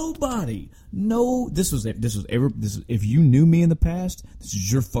 Nobody. No. This was if you knew me in the past, this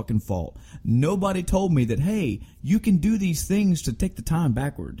is your fucking fault. Nobody told me that, hey, you can do these things to take the time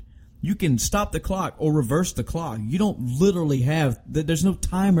backward. You can stop the clock or reverse the clock. You don't literally have. There's no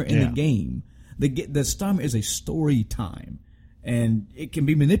timer in the game. The timer is a story time, and it can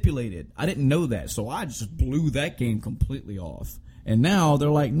be manipulated. I didn't know that, so I just blew that game completely off. And now they're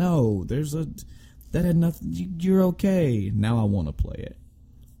like, no, that had nothing. You're okay. Now I want to play it.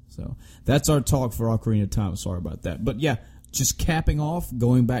 So that's our talk for Ocarina of Time. Sorry about that, but yeah. Just capping off,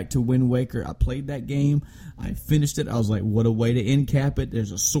 going back to Wind Waker, I played that game. I finished it. I was like, what a way to end cap it.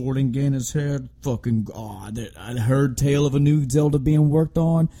 There's a sword in Ganon's head. Fucking God. I heard tale of a new Zelda being worked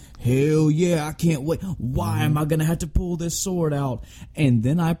on. Hell yeah, I can't wait. Why am I going to have to pull this sword out? And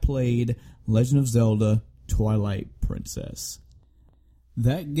then I played Legend of Zelda Twilight Princess.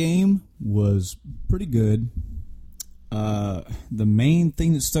 That game was pretty good. The main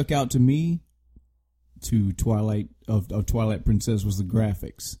thing that stuck out to me to Twilight Princess was the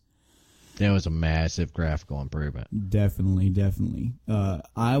graphics. That was a massive graphical improvement. Definitely.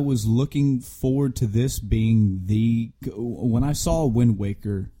 I was looking forward to this being when I saw Wind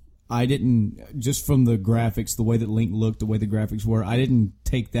Waker, I didn't, just from the graphics, the way that Link looked, the way the graphics were, I didn't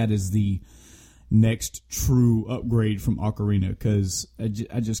take that as the next true upgrade from Ocarina, because I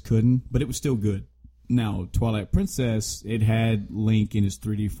just couldn't, but it was still good. Now, Twilight Princess, it had Link in his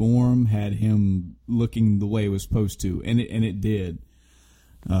 3D form, had him looking the way it was supposed to, and it did.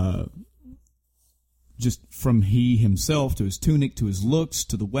 Just from he himself to his tunic to his looks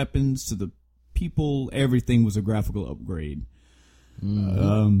to the weapons to the people, everything was a graphical upgrade.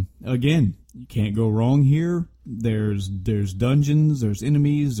 Again, you can't go wrong here. There's dungeons, there's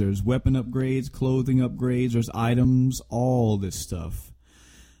enemies, there's weapon upgrades, clothing upgrades, there's items, all this stuff.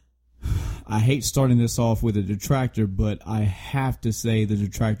 I hate starting this off with a detractor, but I have to say the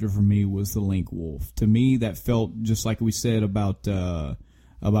detractor for me was the Link Wolf. To me, that felt just like we said about the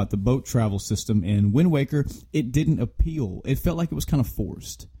boat travel system in Wind Waker. It didn't appeal. It felt like it was kind of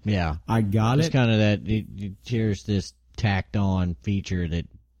forced. Yeah, I got it's it. kind of that. Here's this tacked on feature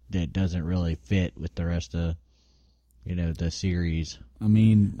that doesn't really fit with the rest of the series. I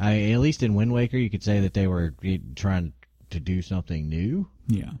mean, at least in Wind Waker, you could say that they were trying to do something new.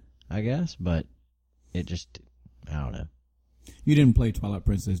 Yeah. I guess, but it just, I don't know. You didn't play Twilight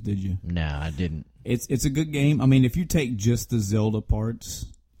Princess, did you? No, I didn't. It's a good game. I mean, if you take just the Zelda parts,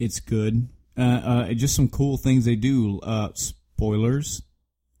 it's good. Just some cool things they do. Spoilers.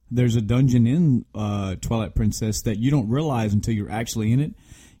 There's a dungeon in Twilight Princess that you don't realize until you're actually in it.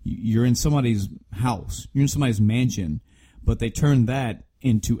 You're in somebody's house. You're in somebody's mansion, but they turn that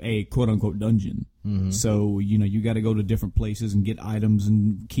into a quote-unquote dungeon. Mm-hmm. So, you got to go to different places and get items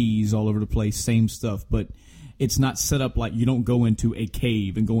and keys all over the place, same stuff. But it's not set up like you don't go into a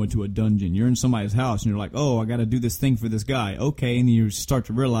cave and go into a dungeon. You're in somebody's house and you're like, oh, I got to do this thing for this guy. Okay, and you start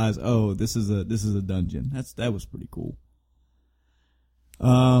to realize, oh, this is a dungeon. That was pretty cool.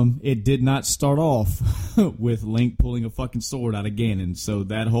 It did not start off with Link pulling a fucking sword out of Ganon, so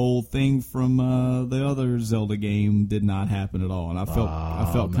that whole thing from the other Zelda game did not happen at all, and I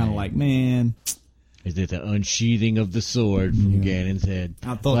felt kind of like, man. Is it the unsheathing of the sword from Ganon's head?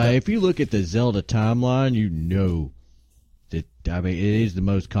 I thought if you look at the Zelda timeline, you know that, I mean, it is the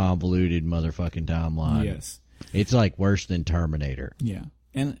most convoluted motherfucking timeline. Yes. It's like worse than Terminator. Yeah.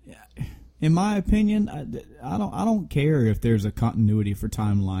 And in my opinion, I don't care if there's a continuity for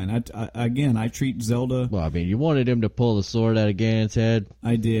timeline. I treat Zelda. Well, I mean, you wanted him to pull the sword out of Ganon's head.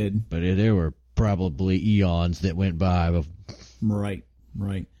 I did. But there were probably eons that went by. Right.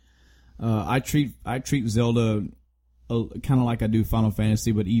 I treat Zelda kind of like I do Final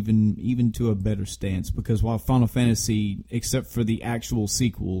Fantasy, but even to a better stance, because while Final Fantasy, except for the actual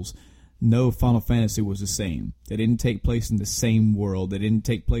sequels, no Final Fantasy was the same. They didn't take place in the same world. They didn't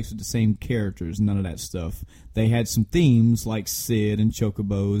take place with the same characters. None of that stuff. They had some themes like Sid and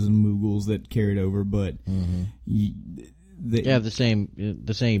Chocobos and Moogles that carried over, but they have the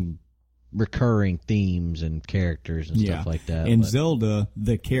same recurring themes and characters and stuff like that. In Zelda,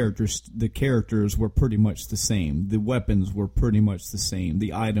 the characters were pretty much the same. The weapons were pretty much the same.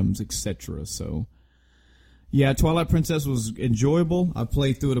 The items, etc. So, yeah, Twilight Princess was enjoyable. I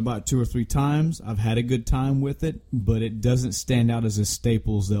played through it about 2 or 3 times. I've had a good time with it, but it doesn't stand out as a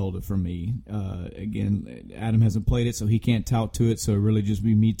staple Zelda for me. Again, Adam hasn't played it, so he can't tout to it, so it really just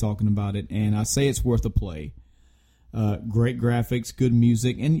be me talking about it. And I say it's worth a play. Great graphics, good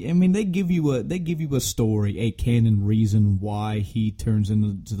music, and I mean they give you a story, a canon reason why he turns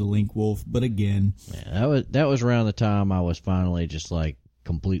into the Link Wolf. But again, that was around the time I was finally just like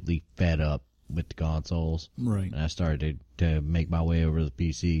completely fed up with the consoles, right? And I started to make my way over to the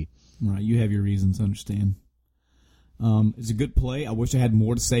PC. Right, you have your reasons, I understand. It's a good play. I wish I had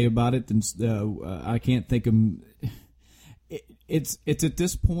more to say about it than I can't think of. It's at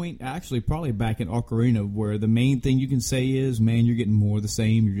this point, actually, probably back in Ocarina, where the main thing you can say is, man, you're getting more of the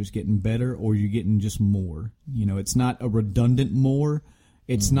same, you're just getting better, or you're getting just more. You know, it's not a redundant more.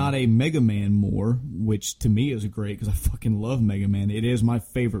 It's not a Mega Man more, which to me is great because I fucking love Mega Man. It is my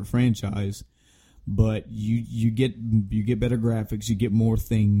favorite franchise. But you get better graphics, you get more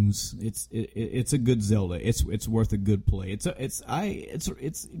things. It's a good Zelda. It's worth a good play. It's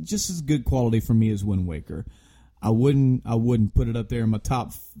just as good quality for me as Wind Waker. I wouldn't put it up there in my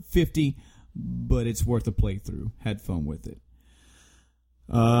top 50, but it's worth a playthrough. Had fun with it.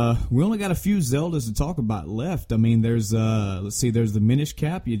 We only got a few Zeldas to talk about left. I mean, there's there's the Minish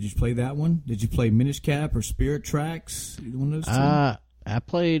Cap. Did you play that one? Did you play Minish Cap or Spirit Tracks? Either one of those two? I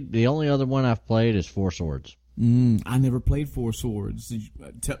played, the only other one I've played is Four Swords. I never played Four Swords.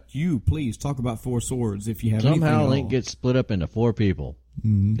 Please talk about Four Swords if you have anything at all. Somehow Link gets split up into 4 people.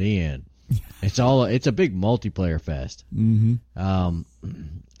 The end. It's a big multiplayer fest.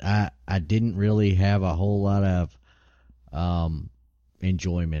 I didn't really have a whole lot of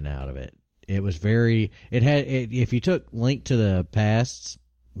enjoyment out of it. It was if you took Link to the Past's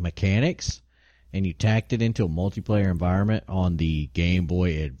mechanics and you tacked it into a multiplayer environment on the Game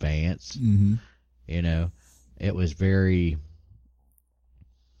Boy Advance, you know, it was very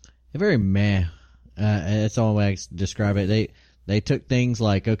meh. That's all I can describe it. They took things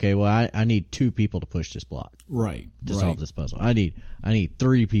like, okay, well, I need 2 people to push this block, right, to solve this puzzle. I need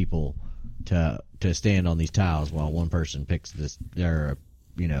 3 people to stand on these tiles while one person picks this, or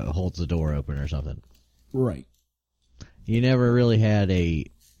holds the door open or something. Right. You never really had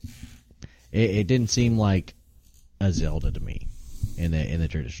it didn't seem like a Zelda to me in the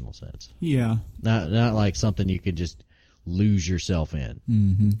traditional sense. Yeah. Not like something you could just lose yourself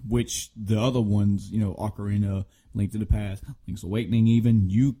in. Which the other ones, Ocarina, Link to the Past, Link's Awakening, even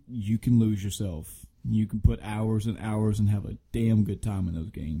you can lose yourself. You can put hours and hours and have a damn good time in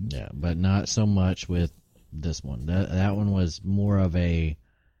those games. Yeah, but not so much with this one. That one was more of a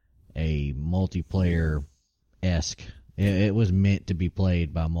multiplayer-esque. It was meant to be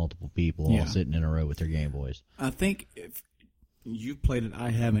played by multiple people all sitting in a row with their Game Boys. I think if you've played it, I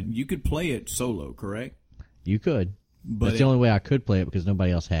haven't. You could play it solo, correct? You could. But that's the only way I could play it because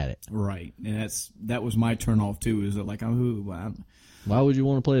nobody else had it. Right. And that was my turn off too, is that like, why would you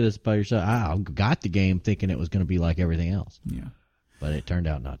want to play this by yourself? I got the game thinking it was going to be like everything else. Yeah. But it turned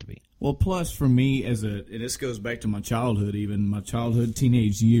out not to be. Well, plus for me, and this goes back to my childhood, even my childhood,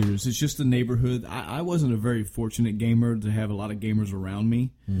 teenage years. It's just the neighborhood. I wasn't a very fortunate gamer to have a lot of gamers around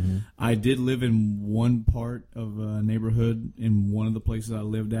me. Mm-hmm. I did live in one part of a neighborhood in one of the places I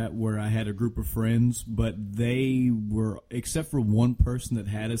lived at where I had a group of friends, but they were, except for one person that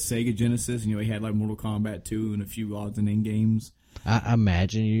had a Sega Genesis, he had like Mortal Kombat 2 and a few odds and end games. I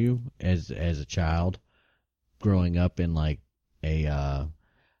imagine you as a child growing up in like a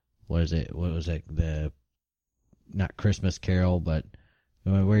what was it? The not Christmas Carol, but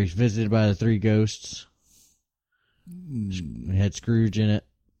where he's visited by the three ghosts. It had Scrooge in it.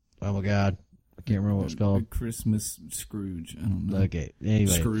 Oh my God, I can't remember what it's called. Christmas Scrooge. I don't know. Okay,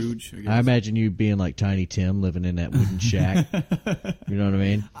 anyway, Scrooge. I imagine you being like Tiny Tim living in that wooden shack. You know what I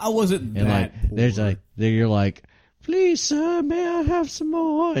mean? I wasn't and that like, poor. There's like, you're like, please, sir, may I have some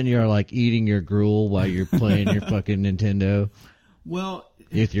more? And you're like eating your gruel while you're playing your fucking Nintendo. Well,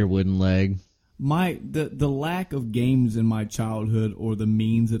 with your wooden leg. The lack of games in my childhood or the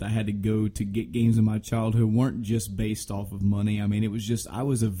means that I had to go to get games in my childhood weren't just based off of money. I mean, it was just I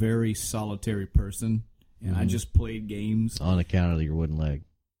was a very solitary person, and I just played games. On account of your wooden leg.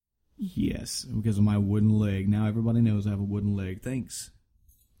 Yes, because of my wooden leg. Now everybody knows I have a wooden leg. Thanks.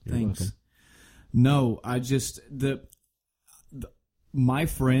 You're Thanks. welcome. No, I just my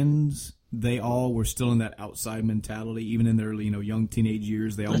friends, they all were still in that outside mentality, even in their young teenage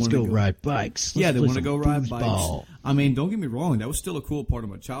years. They all Let's wanted go to go ride bikes. Yeah, Let's they play want to some go ride bikes. foosball. I mean, don't get me wrong. That was still a cool part of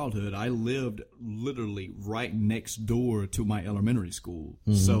my childhood. I lived literally right next door to my elementary school.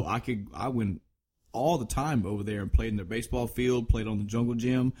 So I went all the time over there and played in their baseball field, played on the jungle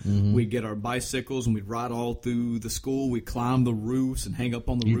gym. We'd get our bicycles and we'd ride all through the school. We'd climb the roofs and hang up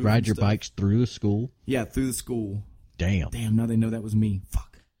on the roof. You'd ride and your stuff. bikes through the school? Yeah, through the school. Damn. Damn, now they know that was me. Fuck.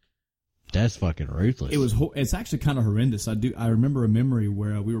 That's fucking ruthless. It's actually kind of horrendous. I remember a memory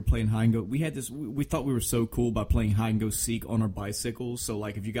where we were playing hide and go. We had this. We thought we were so cool by playing hide and go seek on our bicycles. So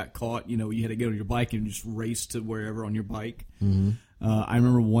like if you got caught, you had to get on your bike and just race to wherever on your bike. I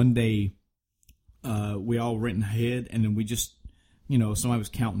remember one day we all went ahead and then we just somebody was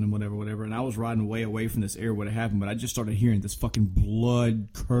counting and whatever, and I was riding way away from this area where it happened, but I just started hearing this fucking blood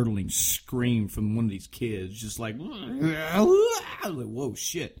curdling scream from one of these kids, just like, I was like, whoa,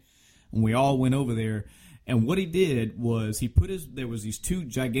 shit. And we all went over there, and what he did was there was these two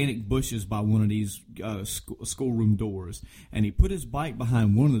gigantic bushes by one of these schoolroom doors, and he put his bike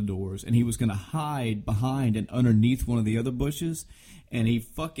behind one of the doors, and he was going to hide behind and underneath one of the other bushes, and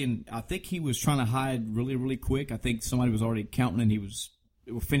I think he was trying to hide really, really quick. I think somebody was already counting, and he was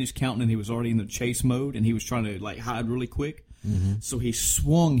finished counting, and he was already in the chase mode, and he was trying to like hide really quick. So he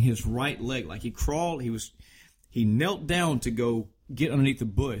swung his right leg, like he crawled, he knelt down to go get underneath the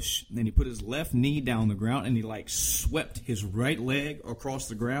bush, and then he put his left knee down the ground, and he like swept his right leg across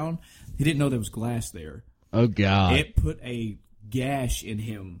the ground. He didn't know there was glass there. Oh God! It put a gash in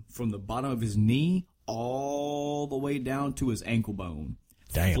him from the bottom of his knee all the way down to his ankle bone.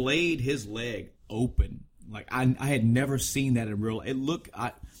 Damn. Flayed his leg open. Like I had never seen that in real. It looked.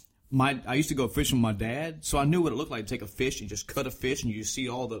 I used to go fishing with my dad, so I knew what it looked like to take a fish and just cut a fish, and you see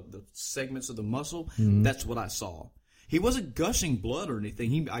all the segments of the muscle. That's what I saw. He wasn't gushing blood or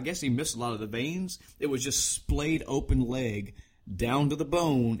anything. I guess he missed a lot of the veins. It was just splayed open leg down to the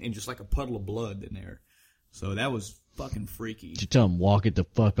bone and just like a puddle of blood in there. So that was fucking freaky. Did you tell him walk it the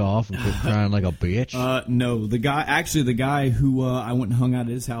fuck off and quit crying like a bitch? No. The guy who I went and hung out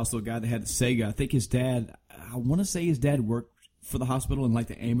at his house, the guy that had the Sega, I think his dad, I want to say his dad worked for the hospital in like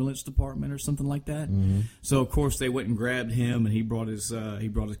the ambulance department or something like that. So of course they went and grabbed him, and he brought his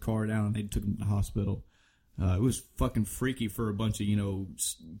car down, and they took him to the hospital. It was fucking freaky for a bunch of,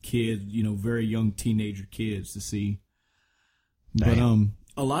 kids, very young teenager kids to see. Damn.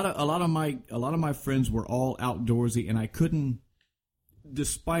 But a lot of my friends were all outdoorsy, and I couldn't,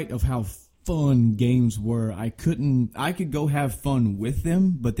 despite of how fun games were, I could go have fun with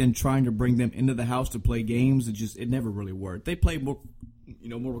them, but then trying to bring them into the house to play games, it never really worked. They played more,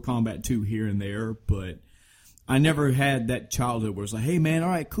 Mortal Kombat 2 here and there, but I never had that childhood where it's like, hey man, all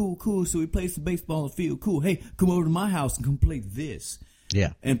right, cool. So we play some baseball in the field. Cool. Hey, come over to my house and come play this.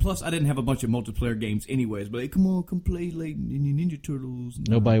 Yeah. And plus, I didn't have a bunch of multiplayer games anyways. But hey, come play like Ninja Turtles.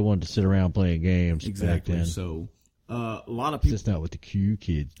 Nobody wanted to sit around playing games Exactly. back then. So a lot of people. That's not what the Q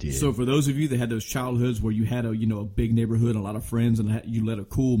kids did. So for those of you that had those childhoods where you had a big neighborhood, a lot of friends, and you led a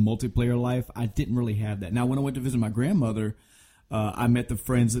cool multiplayer life, I didn't really have that. Now, when I went to visit my grandmother, I met the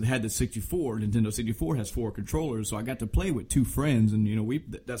friends that had the 64. Nintendo 64 has 4 controllers, so I got to play with 2 friends, and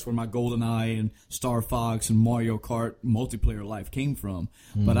that's where my GoldenEye and Star Fox and Mario Kart multiplayer life came from.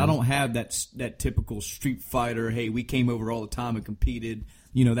 But I don't have that typical Street Fighter. Hey, we came over all the time and competed.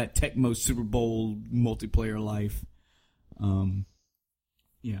 that Tecmo Super Bowl multiplayer life.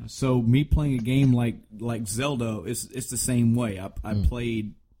 Yeah. So me playing a game like Zelda, it's the same way. I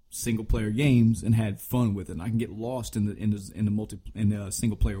played single player games and had fun with it. And I can get lost in the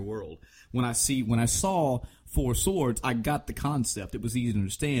single player world. When I saw Four Swords, I got the concept. It was easy to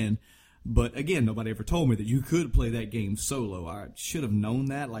understand. But again, nobody ever told me that you could play that game solo. I should have known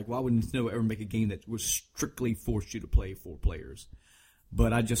that. Like, why would Nintendo ever make a game that was strictly forced you to play 4 players?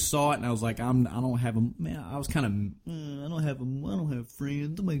 But I just saw it and I was like, I don't have a man. I was kind of, I don't have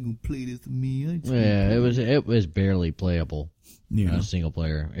friends. Nobody gonna play this with me. Yeah, it was barely playable. Yeah, single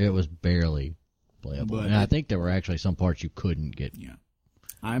player. It was barely playable. But and I think there were actually some parts you couldn't get. Yeah,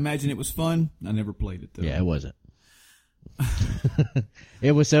 I imagine it was fun. I never played it though. Yeah, it wasn't.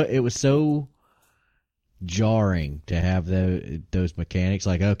 It was so jarring to have those mechanics.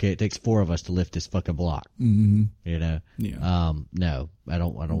 Like, okay, it takes 4 of us to lift this fucking block. Mm-hmm. Yeah. No, I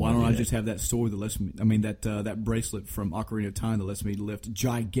don't. Why don't I just have that sword that lets me? I mean, that bracelet from Ocarina of Time that lets me lift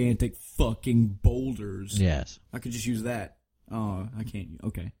gigantic fucking boulders. Yes. I could just use that. Oh, I can't.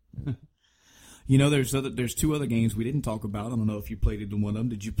 Okay. There's 2 other games we didn't talk about. I don't know if you played either one of them.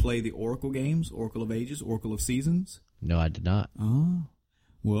 Did you play the Oracle games? Oracle of Ages, Oracle of Seasons? No, I did not. Oh.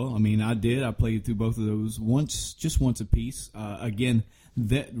 Well, I mean, I did. I played through both of those just once a piece. Again,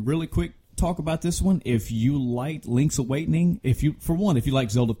 that really quick talk about this one. If you liked Link's Awakening, if you like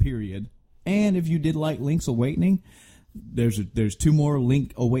Zelda period, and if you did like Link's Awakening, there's 2 more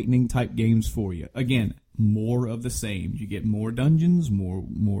Link Awakening type games for you. Again, more of the same. You get more dungeons, more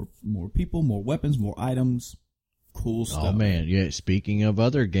people, more weapons, more items, cool stuff. Oh man, yeah. Speaking of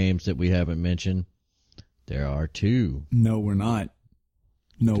other games that we haven't mentioned, there are 2. No, we're not.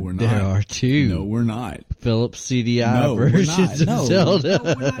 No, we're not. There are 2. No, we're not. Philips CDI versions of Zelda.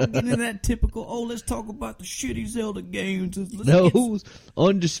 No, we're not getting into that typical, let's talk about the shitty Zelda games. Those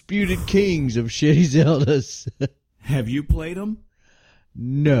undisputed kings of shitty Zeldas. Have you played them?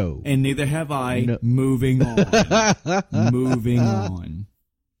 No. And neither have I. No. Moving on. Moving on.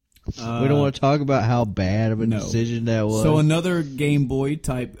 We don't want to talk about how bad of a decision that was. So another Game Boy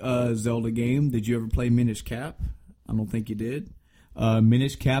type Zelda game. Did you ever play Minish Cap? I don't think you did.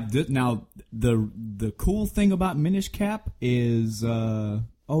 Minish Cap. Now, the cool thing about Minish Cap is, you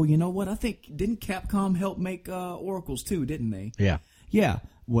know what? I think, didn't Capcom help make Oracles too, didn't they? Yeah. Yeah.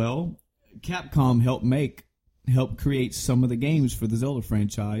 Well, Capcom helped create some of the games for the Zelda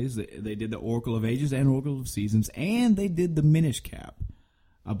franchise. They did the Oracle of Ages and Oracle of Seasons, and they did the Minish Cap.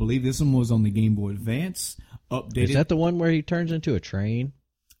 I believe this one was on the Game Boy Advance. Updated. Is that the one where he turns into a train?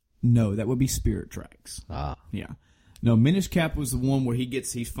 No, that would be Spirit Tracks. Ah. Yeah. No, Minish Cap was the one where he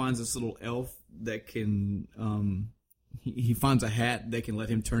finds this little elf that can, he finds a hat that can let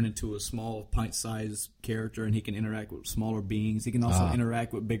him turn into a small pint-sized character, and he can interact with smaller beings. He can also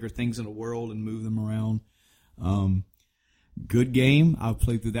interact with bigger things in the world and move them around. Good game. I've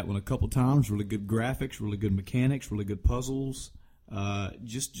played through that one a couple times. Really good graphics, really good mechanics, really good puzzles.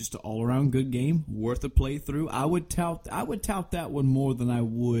 Just an all-around good game. Worth a playthrough. I would tout that one more than I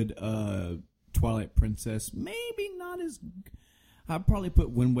would, Twilight Princess. Maybe not as. I'd probably put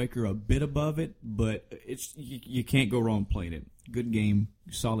Wind Waker a bit above it, but you can't go wrong playing it. Good game,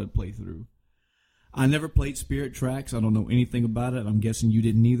 solid playthrough. I never played Spirit Tracks. I don't know anything about it. I'm guessing you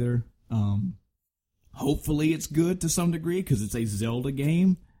didn't either. Hopefully it's good to some degree because it's a Zelda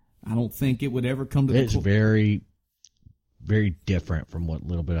game. I don't think it would ever come to. It's very, very different from what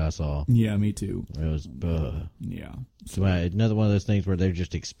little bit I saw. Yeah, me too. It was. Yeah. So another one of those things where they're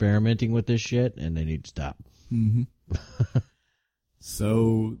just experimenting with this shit and they need to stop. Mm-hmm.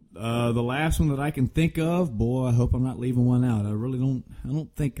 So the last one that I can think of, boy, I hope I'm not leaving one out. I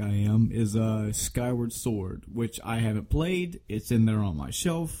don't think I am. Is Skyward Sword, which I haven't played. It's in there on my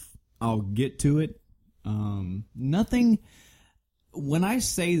shelf. I'll get to it. Nothing. When I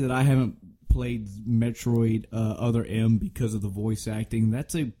say that I haven't played Metroid Other M because of the voice acting,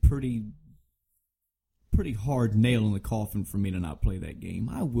 that's a pretty hard nail in the coffin for me to not play that game.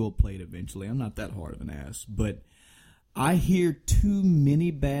 I will play it eventually. I'm not that hard of an ass, but I hear too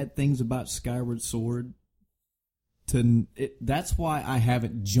many bad things about Skyward Sword that's why I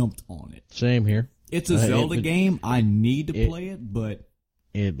haven't jumped on it. Same here. It's a Zelda game. I need to play it, but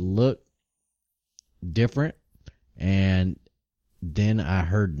it looked different, and then I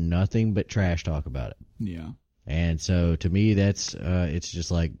heard nothing but trash talk about it. Yeah. And so to me, that's it's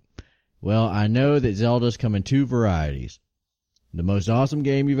just like, well, I know that Zelda's come in 2 varieties: the most awesome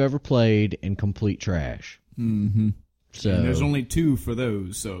game you've ever played and complete trash. Mm-hmm. So and there's only 2 for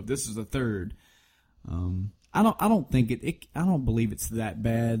those, so this is the third. I don't think I don't believe it's that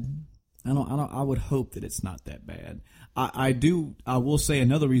bad. I would hope that it's not that bad. I will say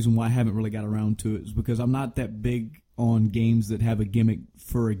another reason why I haven't really got around to it is because I'm not that big on games that have a gimmick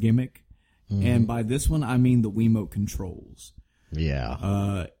for a gimmick. And by this one, I mean the Wiimote controls.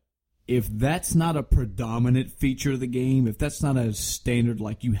 Yeah. If that's not a predominant feature of the game, if that's not a standard,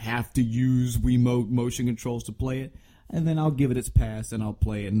 like you have to use Wiimote motion controls to play it, and then I'll give it its pass and I'll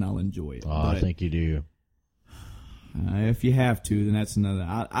play it and I'll enjoy it. I think you do. If you have to, then that's another.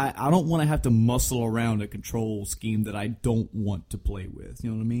 I don't want to have to muscle around a control scheme that I don't want to play with.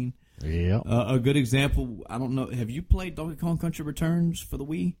 You know what I mean? Yeah. A good example, I don't know, have you played Donkey Kong Country Returns for the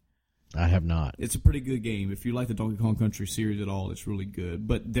Wii? I have not. It's a pretty good game. If you like the Donkey Kong Country series at all, it's really good.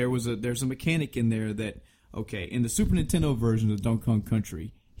 But there's a mechanic in there that, okay, in the Super Nintendo version of Donkey Kong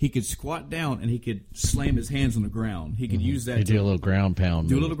Country, he could squat down and he could slam his hands on the ground. He could use that You to do a little ground pound.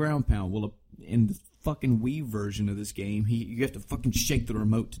 do a little ground pound. Well, in the fucking Wii version of this game, you have to fucking shake the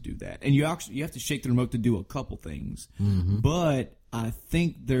remote to do that, and you have to shake the remote to do a couple things. But I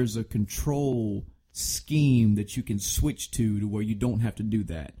think there's a control scheme that you can switch to where you don't have to do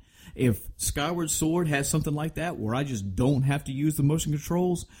that. If Skyward Sword has something like that where I just don't have to use the motion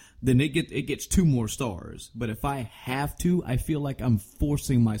controls, then it gets 2 more stars. But if I have to, I feel like I'm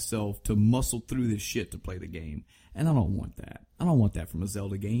forcing myself to muscle through this shit to play the game, and I don't want that. I don't want that from a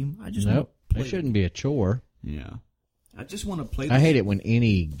Zelda game. I just want Nope. to play It shouldn't be a chore. Yeah, I just want to play. I hate it when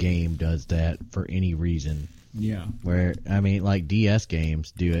any game does that for any reason. Yeah, Where, I mean, like DS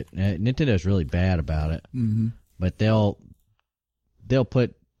games do it. Nintendo's really bad about it. But they'll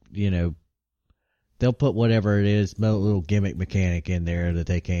put, they'll put whatever it is, little gimmick mechanic in there that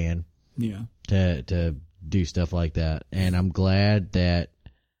they can. Yeah. To do stuff like that. And I'm glad that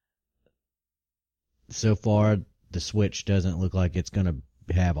so far the Switch doesn't look like it's going to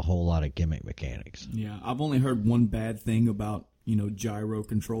have a whole lot of gimmick mechanics. Yeah, I've only heard one bad thing about, gyro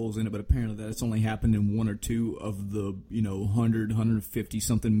controls in it, but apparently that's only happened in 1 or 2 of the, 100, 150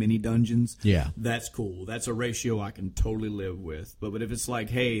 something mini dungeons. Yeah. That's cool. That's a ratio I can totally live with. But if it's like,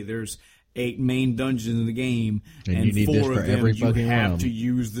 hey, there's 8 main dungeons in the game, And you need 4 this for of them every you fucking one have of to them.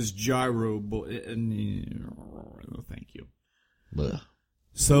 use this gyro. Thank you. Blech.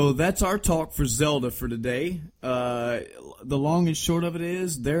 So that's our talk for Zelda for today. The long and short of it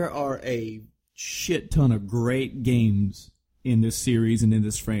is there are a shit ton of great games in this series and in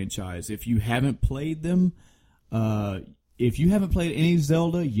this franchise. If you haven't played them, if you haven't played any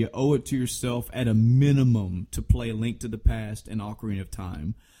Zelda, you owe it to yourself at a minimum to play Link to the Past and Ocarina of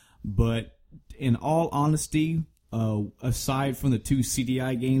Time. But in all honesty, aside from the 2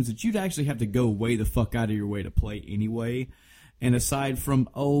 CDI games that you'd actually have to go way the fuck out of your way to play anyway, and aside from,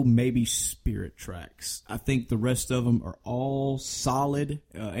 maybe Spirit Tracks, I think the rest of them are all solid,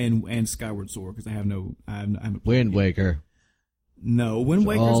 and Skyward Sword, because I haven't played Wind it. Waker. No, Wind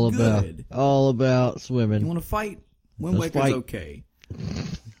Waker's good. All about swimming. You want to fight? Wind Let's Waker's fight. okay.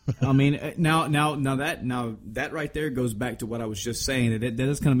 I mean, now that right there goes back to what I was just saying. That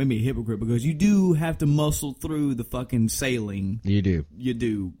does kind of make me a hypocrite because you do have to muscle through the fucking sailing. You do. You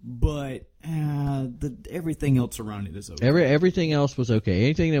do, but everything else around it is okay. Everything else was okay.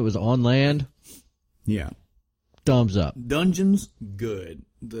 Anything that was on land, Yeah. thumbs up. Dungeons, good.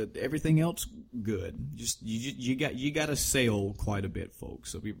 Everything else, good. Just you got to sail quite a bit,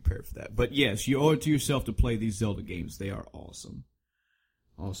 folks. So be prepared for that. But yes, you owe it to yourself to play these Zelda games. They are awesome,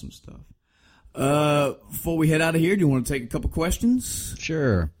 awesome stuff. Before we head out of here, do you want to take a couple questions?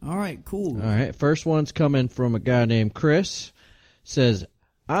 Sure. All right, cool. All right. First one's coming from a guy named Chris. Says,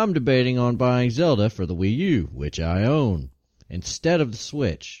 I'm debating on buying Zelda for the Wii U, which I own, instead of the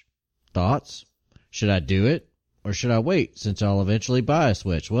Switch. Thoughts? Should I do it? Or should I wait, since I'll eventually buy a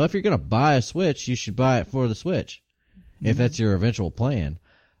Switch? Well, if you're going to buy a Switch, you should buy it for the Switch, if that's your eventual plan.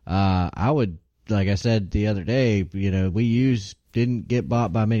 I would, like I said the other day, Wii U's didn't get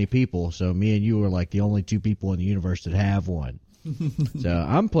bought by many people, so me and you were like the only 2 people in the universe that have one. So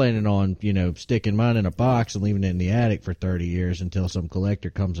I'm planning on, sticking mine in a box and leaving it in the attic for 30 years until some collector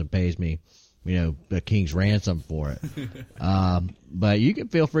comes and pays me, a king's ransom for it. But you can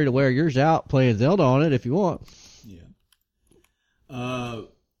feel free to wear yours out playing Zelda on it if you want. Yeah.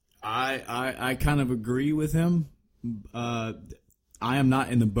 I kind of agree with him. I am not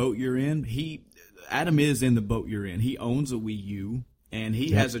in the boat you're in. Adam is in the boat you're in. He owns a Wii U, and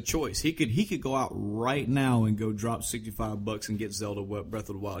he has a choice. He could go out right now and go drop $65 and get Zelda Breath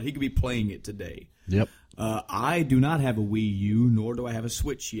of the Wild. He could be playing it today. Yep. I do not have a Wii U, nor do I have a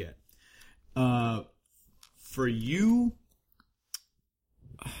Switch yet. For you,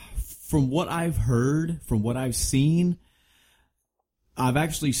 from what I've heard, from what I've seen, I've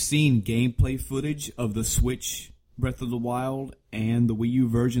actually seen gameplay footage of the Switch Breath of the Wild and the Wii U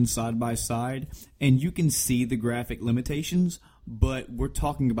version side by side, and you can see the graphic limitations, but we're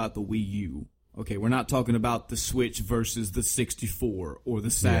talking about the Wii U. Okay, we're not talking about the Switch versus the 64 or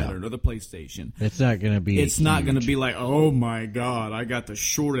the Saturn or the PlayStation. It's not going to be. It's not going to be like, oh my god, I got the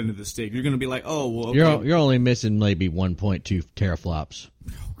short end of the stick. You're going to be like, oh well. Okay. You're only missing maybe 1.2 teraflops.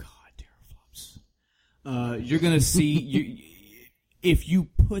 Oh god, teraflops. You're going to see if you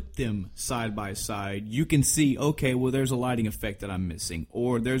put them side by side, you can see, okay, well, there's a lighting effect that I'm missing,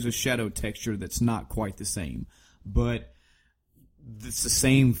 or there's a shadow texture that's not quite the same, but it's the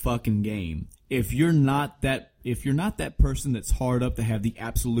same fucking game. If you're not that person that's hard up to have the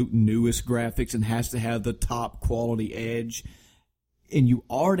absolute newest graphics and has to have the top quality edge, and you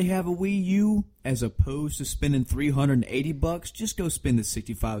already have a Wii U, as opposed to spending $380, just go spend the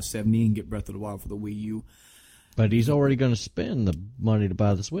 $65.70 and get Breath of the Wild for the Wii U. But he's already going to spend the money to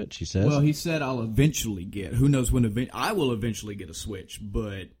buy the Switch, he says. Well, he said I'll eventually get. Who knows when I will eventually get a Switch,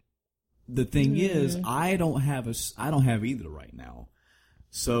 but the thing is, I don't have either right now.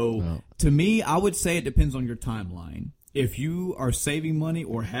 So, to me, I would say it depends on your timeline. If you are saving money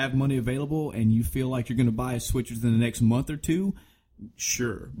or have money available and you feel like you're going to buy a Switch within the next month or two,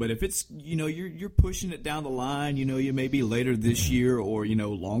 sure. But if it's, you're pushing it down the line, you may be later this year or,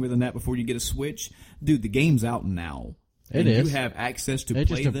 longer than that before you get a Switch, dude, the game's out now. It is. You have access to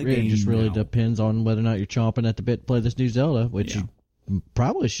play the game. It just really now. depends on whether or not you're chomping at the bit to play this new Zelda, which you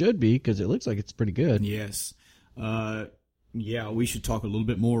probably should be because it looks like it's pretty good. Yes. Yeah, we should talk a little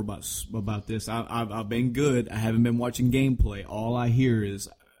bit more about this. I've been good. I haven't been watching gameplay. All I hear is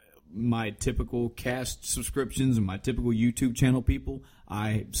my typical cast subscriptions and my typical YouTube channel people.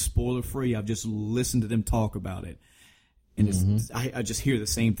 Spoiler free. I've just listened to them talk about it, and I just hear the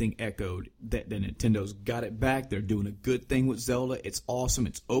same thing echoed. That Nintendo's got it back. They're doing a good thing with Zelda. It's awesome.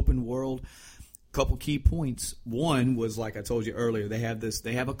 It's open world. Couple key points. One was, like I told you earlier, they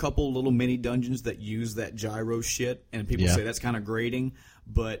have a couple little mini dungeons that use that gyro shit, and people say that's kind of grating,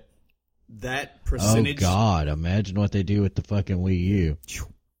 but that percentage. Oh God! Imagine what they do with the fucking Wii U.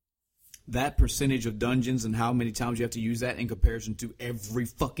 That percentage of dungeons and how many times you have to use that in comparison to every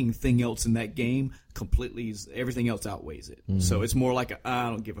fucking thing else in that game, everything else outweighs it. So it's more like I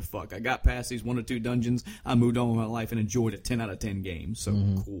don't give a fuck. I got past these 1 or 2 dungeons, I moved on with my life and enjoyed a 10 out of 10 game. So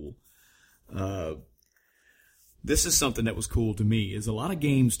cool. This is something that was cool to me, is a lot of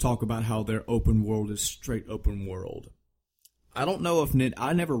games talk about how their open world is straight open world. I don't know if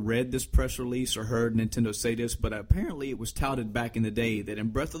I never read this press release or heard Nintendo say this, but apparently it was touted back in the day that in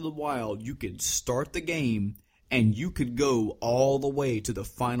Breath of the Wild, you could start the game and you could go all the way to the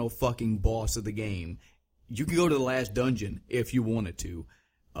final fucking boss of the game. You could go to the last dungeon if you wanted to.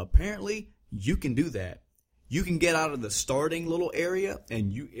 Apparently, you can do that. You can get out of the starting little area,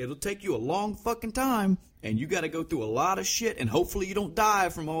 and it'll take you a long fucking time, and you got to go through a lot of shit, and hopefully you don't die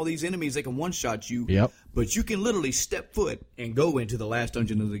from all these enemies that can one-shot you. Yep. But you can literally step foot and go into the last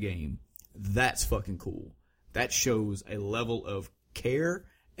dungeon of the game. That's fucking cool. That shows a level of care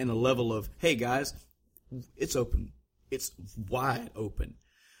and a level of, hey guys, it's open. It's wide open.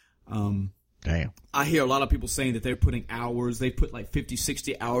 Damn. I hear a lot of people saying that they're putting hours, they put like 50,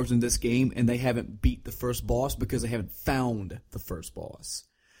 60 hours in this game, and they haven't beat the first boss because they haven't found the first boss.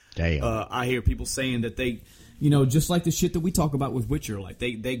 Damn. I hear people saying that they, just like the shit that we talk about with Witcher, like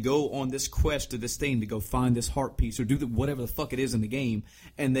they go on this quest to this thing to go find this heart piece or do whatever the fuck it is in the game,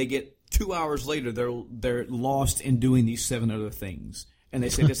 and they get 2 hours later, they're lost in doing these 7 other things. And they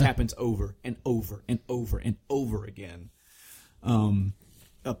say this happens over and over and over and over again.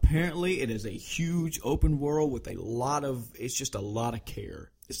 Apparently, it is a huge open world with it's just a lot of care.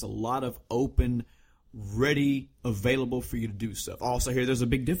 It's a lot of open, ready, available for you to do stuff. Also, here there's a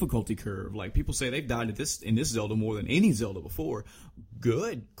big difficulty curve. Like people say they've died in this Zelda more than any Zelda before.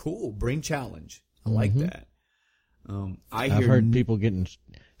 Good, cool, bring challenge. I like that. I've heard people getting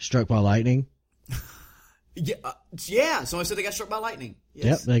struck by lightning. Yeah. Someone said they got struck by lightning. Yes.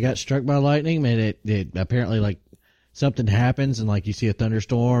 Yep, they got struck by lightning, and it apparently like. Something happens and like you see a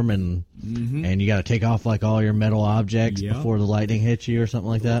thunderstorm and you got to take off like all your metal objects before the lightning hits you or something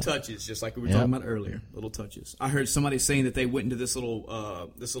like that. Touches, just like we were talking about earlier. Little touches. I heard somebody saying that they went into this little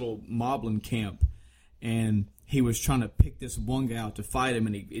Moblin camp, and he was trying to pick this one guy out to fight him,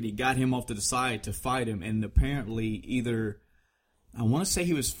 and he got him off to the side to fight him, and apparently either. I want to say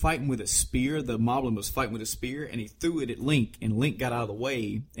he was fighting with a spear. The Moblin was fighting with a spear, and he threw it at Link, and Link got out of the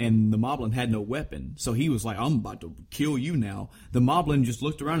way, and the Moblin had no weapon. So he was like, I'm about to kill you now. The Moblin just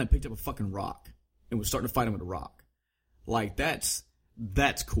looked around and picked up a fucking rock and was starting to fight him with a rock. Like, that's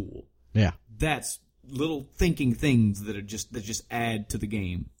cool. Yeah. That's little thinking things that just add to the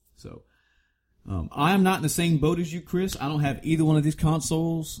game. So, I am not in the same boat as you, Chris. I don't have either one of these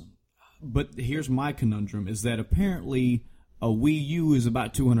consoles. But here's my conundrum: is that apparently a Wii U is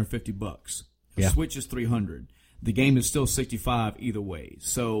about $250. A Switch is $300. The game is still $65 either way.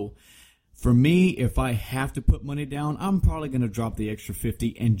 So for me, if I have to put money down, I'm probably going to drop the extra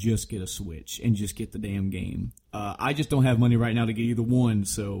 $50 and just get a Switch and just get the damn game. I just don't have money right now to get either one.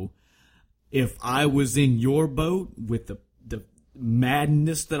 So if I was in your boat with the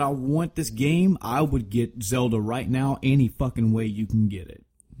madness that I want this game, I would get Zelda right now any fucking way you can get it.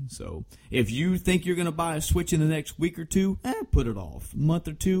 So if you think you're going to buy a Switch in the next week or two, put it off. A month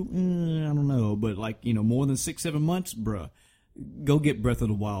or two, I don't know. But more than 6-7 months, bruh, go get Breath of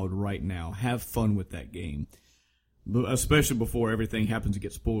the Wild right now. Have fun with that game. But especially before everything happens to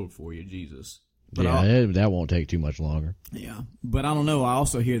get spoiled for you, Jesus. But that won't take too much longer. Yeah, but I don't know. I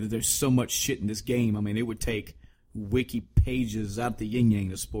also hear that there's so much shit in this game. I mean, it would take wiki pages out the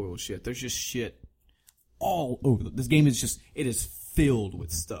yin-yang to spoil shit. There's just shit all over. This game is just, it is filled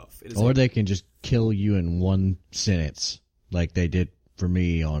with stuff. Or they can just kill you in one sentence, like they did for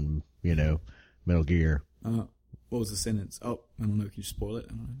me on, Metal Gear. What was the sentence? Oh, I don't know. Can you spoil it?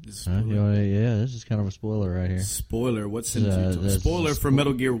 This is kind of a spoiler right here. Spoiler? What sentence? Spoiler for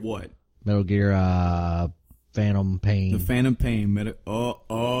Metal Gear what? Metal Gear Phantom Pain. The Phantom Pain.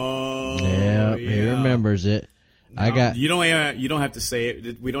 Yeah, he remembers it. No, you don't have to say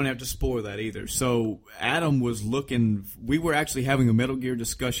it. We don't have to spoil that either. So Adam was looking. We were actually having a Metal Gear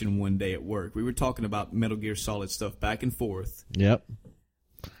discussion one day at work. We were talking about Metal Gear Solid stuff back and forth. Yep.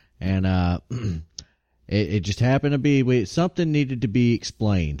 And it just happened to be something needed to be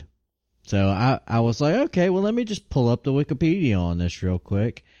explained. So I was like, okay, well, let me just pull up the Wikipedia on this real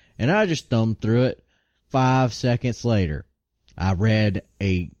quick, and I just thumbed through it. 5 seconds later, I read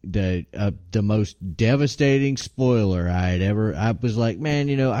the most devastating spoiler I was like, man,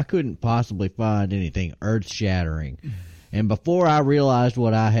 I couldn't possibly find anything earth-shattering. And before I realized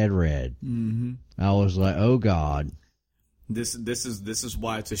what I had read, I was like, oh God. This is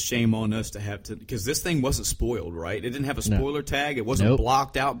why it's a shame on us to have to, because this thing wasn't spoiled, right? It didn't have a spoiler tag. It wasn't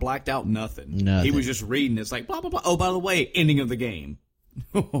blacked out, nothing. He was just reading. It's like, blah, blah, blah. Oh, by the way, ending of the game.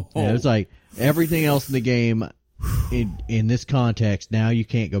 Yeah, it's like everything else in the game in this context, now you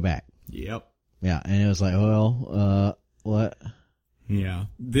can't go back. Yep. Yeah, and it was like, well, what? Yeah.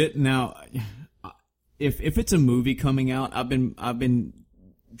 Now, if it's a movie coming out, I've been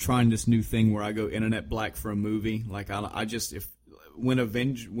trying this new thing where I go internet black for a movie. Like when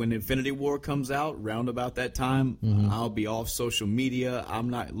Infinity War comes out, round about that time, I'll be off social media. I'm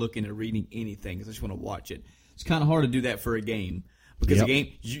not looking at reading anything because I just want to watch it. It's kind of hard to do that for a game. Because a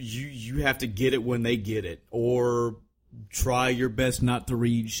game, you have to get it when they get it, or try your best not to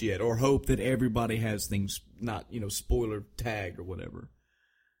read shit, or hope that everybody has things not, spoiler tagged or whatever.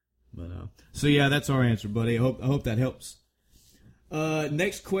 But so yeah, that's our answer, buddy. I hope that helps.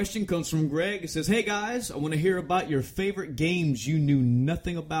 Next question comes from Greg. It says, "Hey guys, I want to hear about your favorite games you knew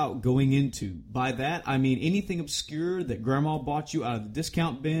nothing about going into. By that, I mean anything obscure that Grandma bought you out of the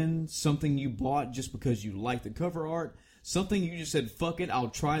discount bin, something you bought just because you liked the cover art." Something you just said, fuck it, I'll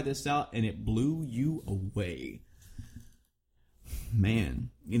try this out, and it blew you away. Man,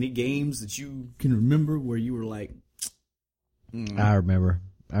 any games that you can remember where you were like... I remember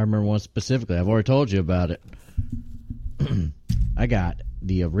one specifically. I've already told you about it. I got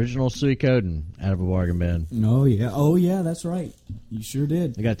the original Suikoden out of a bargain bin. Oh, yeah, that's right. You sure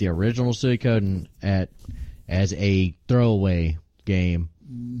did. I got the original Suikoden as a throwaway game.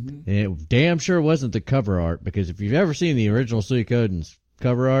 And it damn sure wasn't the cover art, because if you've ever seen the original Suikoden's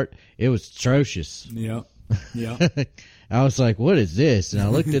cover art, it was atrocious. Yeah. I was like, what is this? And I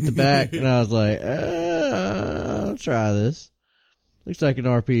looked at the back and I was like, I'll try this. Looks like an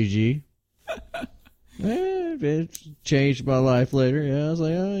RPG. It changed my life later. Yeah, I was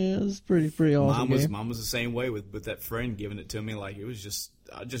like, oh yeah, this is pretty awesome. Mom was the same way with that friend giving it to me. Like, it was just,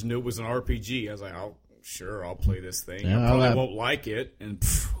 I just knew it was an RPG. I was like, sure, I'll play this thing. Yeah, I probably won't like it. And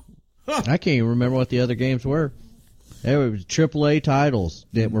I can't even remember what the other games were. They were AAA titles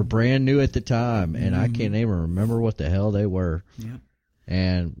that were brand new at the time, and I can't even remember what the hell they were. Yeah.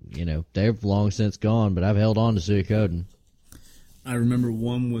 And, they've long since gone, but I've held on to Suikoden. I remember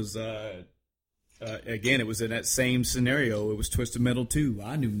one was, again, it was in that same scenario. It was Twisted Metal 2.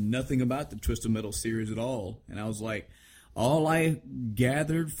 I knew nothing about the Twisted Metal series at all. And I was like, all I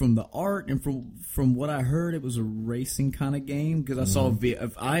gathered from the art and from what I heard, it was a racing kind of game, because I saw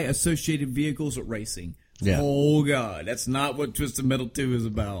I associated vehicles with racing. Yeah. Oh God, that's not what Twisted Metal 2 is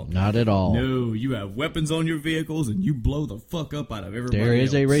about. Not at all. No, you have weapons on your vehicles and you blow the fuck up out of everybody else. There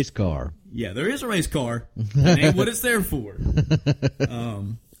is a race car. Yeah, there is a race car. That ain't what it's there for.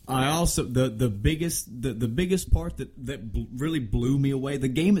 I also the biggest part that really blew me away. The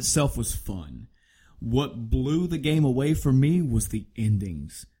game itself was fun. What blew the game away for me was the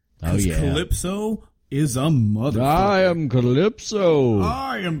endings. Oh, yeah. Calypso is a motherfucker. I am Calypso.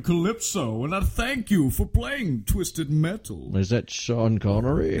 I am Calypso, and I thank you for playing Twisted Metal. Is that Sean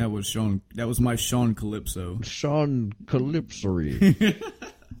Connery? That was Sean. That was my Sean Calypso. Sean Calypso.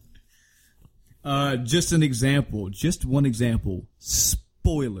 Just an example. Just one example.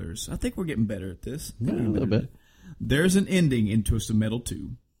 Spoilers. I think we're getting better at this. Yeah, a little bit. There's an ending in Twisted Metal 2.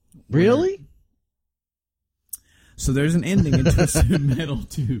 Really? So there's an ending in Twisted Metal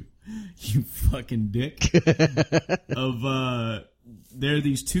 2. You fucking dick. There are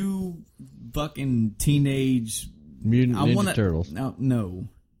these two fucking teenage Mutant Ninja Turtles. No.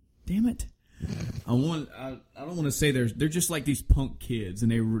 Damn it. I don't want to say they're just like these punk kids,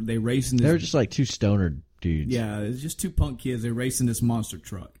 and they race in this. They're just like two stoner dudes. Yeah, it's just two punk kids. They race in this monster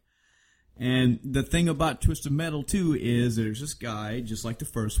truck. And the thing about Twisted Metal 2 is there's this guy, just like the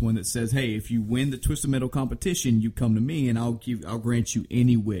first one, that says, hey, if you win the Twisted Metal competition, you come to me and I'll grant you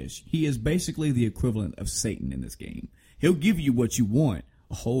any wish. He is basically the equivalent of Satan in this game. He'll give you what you want.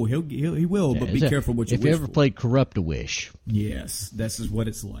 Oh, he will, but be careful what you wish for. If you ever played Corrupt-A-Wish. Yes, this is what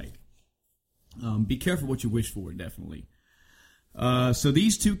it's like. Be careful what you wish for, definitely. So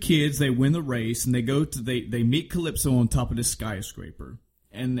these two kids, they win the race, and they meet Calypso on top of this skyscraper.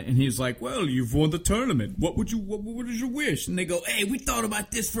 And he's like, well, you've won the tournament. What is your wish? And they go, hey, we thought about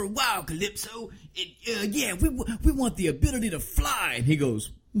this for a while, Calypso. Yeah, we want the ability to fly. And he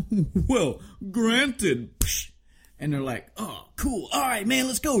goes, well, granted. And they're like, oh, cool. All right, man,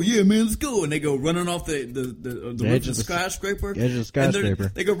 let's go. Yeah, man, let's go. And they go running off the roof of the skyscraper. Edge of the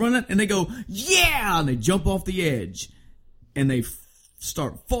skyscraper. They go running, and they go, yeah! And they jump off the edge. And they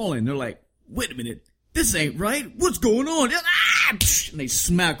start falling. They're like, wait a minute. This ain't right. What's going on? Ah! And they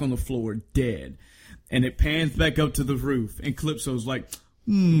smack on the floor, dead. And it pans back up to the roof. And Calypso's like,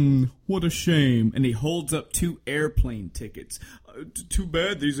 what a shame. And he holds up 2 airplane tickets. Too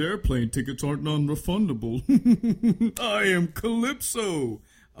bad these airplane tickets aren't non-refundable. I am Calypso.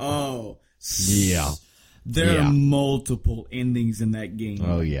 Oh. Yeah. There are multiple endings in that game.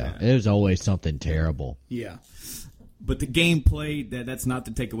 Oh, yeah. There's always something terrible. Yeah. But the gameplay, that's not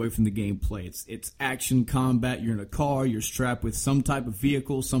to take away from the gameplay. It's action combat. You're in a car. You're strapped with some type of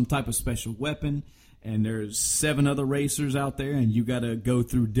vehicle, some type of special weapon. And there's 7 other racers out there, and you got to go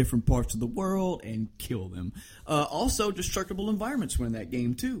through different parts of the world and kill them. Also, destructible environments were in that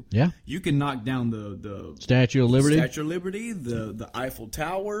game, too. Yeah. You can knock down the Statue of Liberty. Statue of Liberty, the Eiffel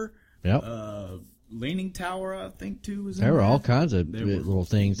Tower. Yep. Leaning Tower, I think, too, was in there. There were all that. kinds of little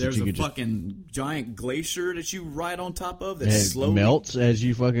things that you could There's a fucking giant glacier that you ride on top of that it slowly melts as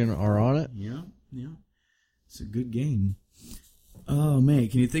you fucking are on it. Yeah. It's a good game. Oh, man.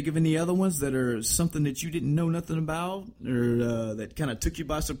 Can you think of any other ones that are something that you didn't know nothing about or that kind of took you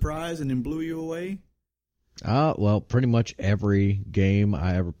by surprise and then blew you away? Well, pretty much every game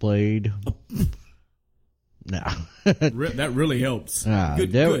I ever played. No. That really helps.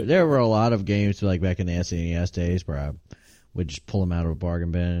 Good. There were a lot of games like back in the SNES days where I would just pull them out of a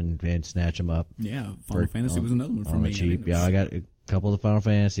bargain bin and snatch them up. Yeah, Final Fantasy was another one for me. Cheap. Yeah, I got a couple of the Final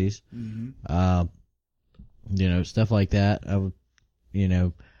Fantasies. Mm-hmm. Stuff like that.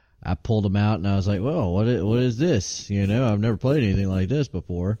 I pulled them out and I was like, well, what is this? I've never played anything like this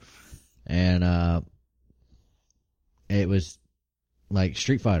before. And it was like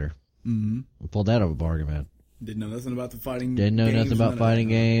Street Fighter. Mm-hmm. I pulled that out of a bargain bin. Didn't know nothing about the fighting. Didn't know nothing about fighting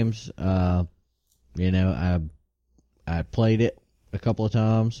games. I played it a couple of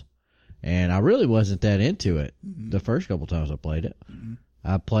times, and I really wasn't that into it. The first couple of times I played it,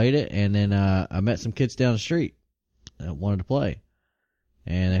 I played it, and then I met some kids down the street that wanted to play,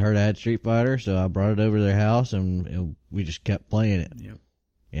 and they heard I had Street Fighter, so I brought it over to their house, and we just kept playing it. Yep.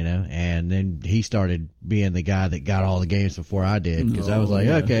 And then he started being the guy that got all the games before I did, because I was like,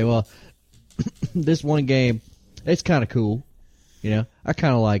 okay, well, this one game, it's kind of cool. I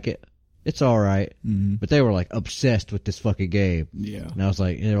kind of like it. It's all right. Mm-hmm. But they were like obsessed with this fucking game. Yeah. And I was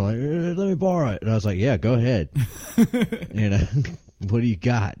like, they were like, let me borrow it. And I was like, yeah, go ahead. What do you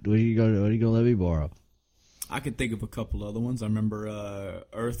got? What are you gonna let me borrow? I could think of a couple other ones. I remember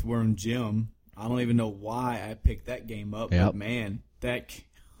Earthworm Jim. I don't even know why I picked that game up, but man,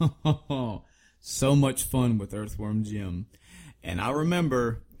 so much fun with Earthworm Jim. And I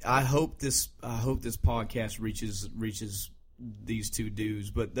remember, I hope this podcast reaches these two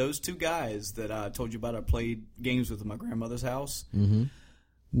dudes, but those two guys that I told you about, I played games with at my grandmother's house. Mm-hmm.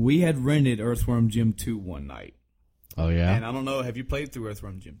 We had rented Earthworm Jim 2 one night. Oh yeah. And I don't know, have you played through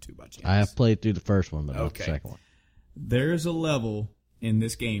Earthworm Jim 2 by chance? I have played through the first one, but not the second one. There's a level in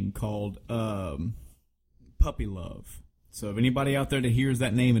this game called Puppy Love. So if anybody out there that hears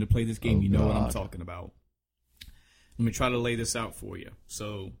that name and to play this game, you know what I'm talking about. Let me try to lay this out for you.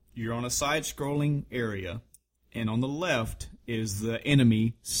 So you're on a side-scrolling area, and on the left is the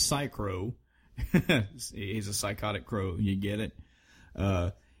enemy, Psycrow. He's a psychotic crow. You get it?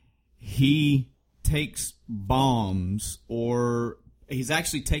 He takes bombs, or he's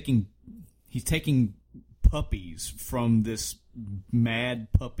taking puppies from this mad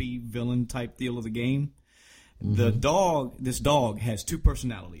puppy villain type deal of the game. This dog has two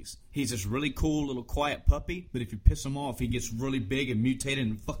personalities. He's this really cool little quiet puppy, but if you piss him off, he gets really big and mutated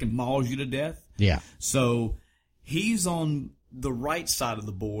and fucking mauls you to death. Yeah. So he's on the right side of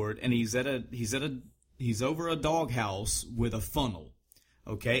the board, and he's over a doghouse with a funnel.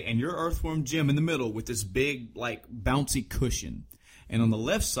 Okay, and you're Earthworm Jim in the middle with this big, like, bouncy cushion. And on the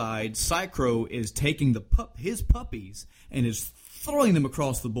left side, Psycrow is taking his puppies and is throwing them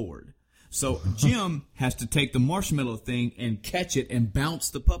across the board. So Jim has to take the marshmallow thing and catch it and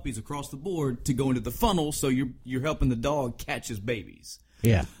bounce the puppies across the board to go into the funnel, so you're helping the dog catch his babies.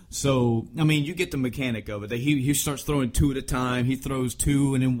 Yeah. So, I mean, you get the mechanic of it. He starts throwing two at a time. He throws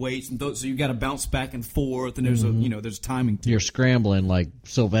two and then waits, and so you got to bounce back and forth. And there's there's timing. You're scrambling like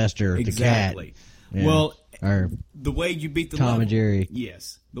Sylvester exactly. the cat. Yeah. Well, or the way you beat the Tom level, and Jerry.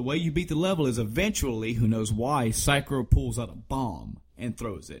 Yes, the way you beat the level is eventually, who knows why, Psycrow pulls out a bomb and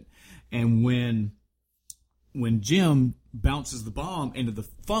throws it, and when Jim bounces the bomb into the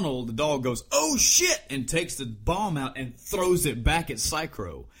funnel, the dog goes, "Oh shit!" and takes the bomb out and throws it back at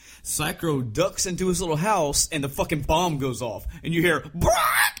Psycrow. Psycrow ducks into his little house, and the fucking bomb goes off, and you hear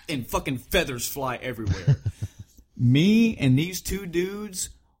 "Brack!" and fucking feathers fly everywhere. Me and these two dudes,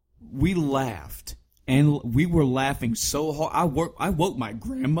 we laughed, and we were laughing so hard. I woke my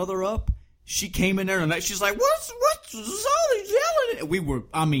grandmother up. She came in there tonight. She's like, "What's Zolly's yelling?" We were,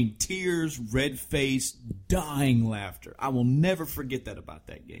 tears, red face, dying laughter. I will never forget that about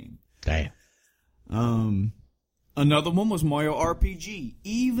that game. Damn. Another one was Mario RPG.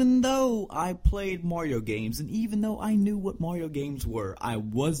 Even though I played Mario games, and even though I knew what Mario games were, I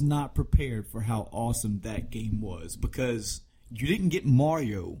was not prepared for how awesome that game was, because you didn't get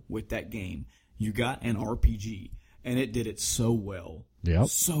Mario with that game. You got an RPG, and it did it so well. Yep.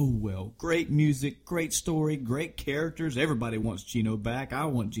 So well. Great music, great story, great characters. Everybody wants Geno back. I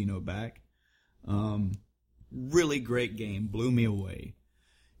want Geno back. Really great game. Blew me away.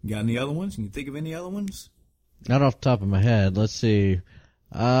 Got any other ones? Can you think of any other ones? Not off the top of my head. Let's see.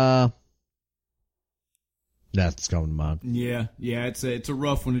 That's coming to mind. Yeah, it's a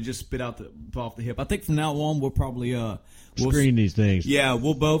rough one to just spit out off the hip. I think from now on we'll probably screen these things. Yeah,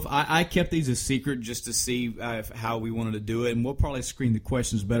 we'll both. I kept these a secret just to see how we wanted to do it, and we'll probably screen the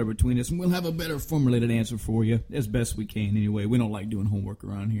questions better between us, and we'll have a better formulated answer for you as best we can. Anyway, we don't like doing homework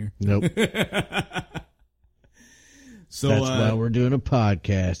around here. Nope. So that's why we're doing a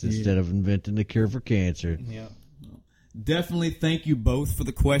podcast instead of inventing the cure for cancer. Yeah. Definitely thank you both for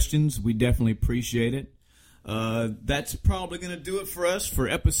the questions. We definitely appreciate it. That's probably going to do it for us for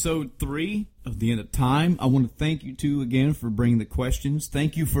episode 3 of The End of Time. I want to thank you two again for bringing the questions.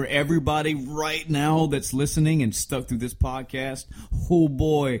 Thank you for everybody right now that's listening and stuck through this podcast. Oh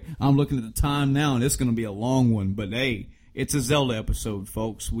boy, I'm looking at the time now, and it's going to be a long one. But hey, it's a Zelda episode,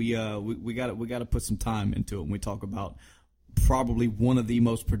 folks. We got to put some time into it when we talk about probably one of the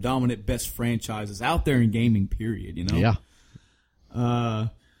most predominant best franchises out there in gaming. Period. You know. Yeah.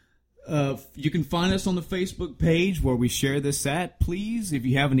 You can find us on the Facebook page where we share this at. Please, if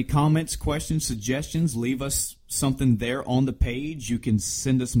you have any comments, questions, suggestions, leave us something there on the page. You can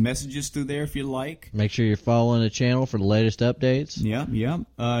send us messages through there if you like. Make sure you're following the channel for the latest updates. Yeah.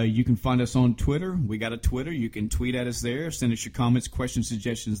 You can find us on Twitter. We got a Twitter. You can tweet at us there. Send us your comments, questions,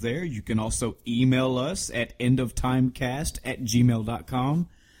 suggestions there. You can also email us at endoftimecast@gmail.com.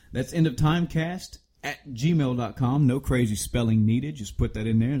 That's endoftimecast@gmail.com. No crazy spelling needed. Just put that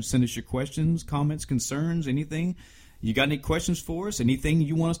in there and send us your questions, comments, concerns, anything. You got any questions for us? Anything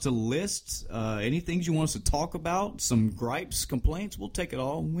you want us to list? Any things you want us to talk about? Some gripes, complaints? We'll take it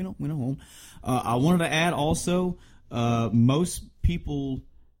all. We don't hold. I wanted to add also, most people,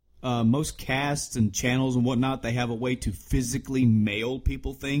 most casts and channels and whatnot, they have a way to physically mail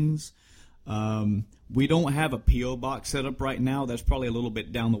people things. We don't have a P.O. box set up right now. That's probably a little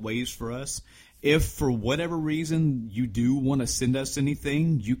bit down the ways for us. If for whatever reason you do want to send us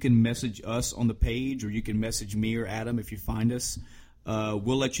anything, you can message us on the page, or you can message me or Adam if you find us.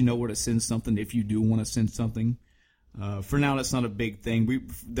 We'll let you know where to send something if you do want to send something. For now, that's not a big thing.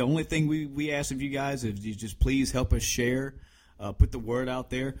 The only thing we ask of you guys is you just please help us share Put the word out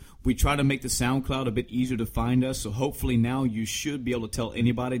there. We try to make the SoundCloud a bit easier to find us, so hopefully now you should be able to tell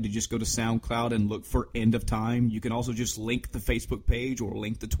anybody to just go to SoundCloud and look for End of Time. You can also just link the Facebook page or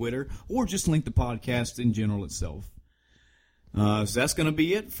link the Twitter or just link the podcast in general itself. So that's going to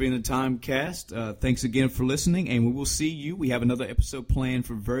be it for End of Time Cast. Thanks again for listening, and we will see you. We have another episode planned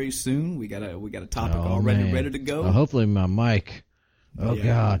for very soon. We got a topic ready to go. Hopefully my mic. Oh Yeah.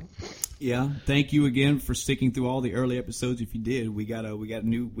 God. Yeah, thank you again for sticking through all the early episodes. If you did, we got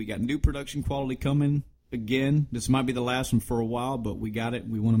new production quality coming again. This might be the last one for a while, but we got it.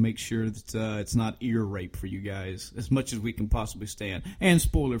 We want to make sure that it's not ear rape for you guys as much as we can possibly stand, and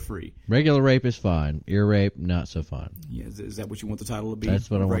spoiler free. Regular rape is fine. Ear rape, not so fine. Yeah, is that what you want the title to be?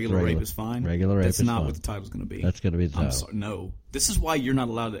 That's what I want. Regular rape is fine. Regular rape That's is not fine. what the title's going to be. That's going to be the title. I'm sorry. No, this is why you're not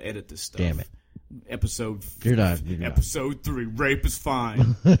allowed to edit this stuff. Damn it. Episode You're not. Episode 3, rape is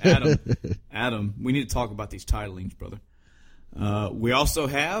fine. Adam, we need to talk about these titlings, brother. We also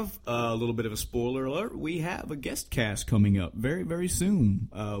have a little bit of a spoiler alert. We have a guest cast coming up very, very soon.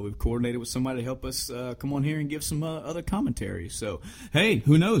 We've coordinated with somebody to help us come on here and give some other commentary. So, Hey,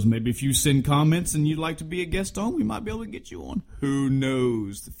 who knows? Maybe if you send comments and you'd like to be a guest on, we might be able to get you on. who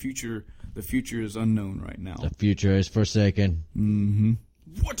knows? The future is unknown right now. The future is forsaken.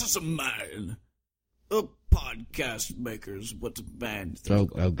 What is a man? A podcast makers. What's a man? Oh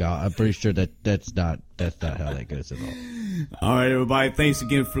God. I'm pretty sure that's not how that goes at all. All right, everybody. Thanks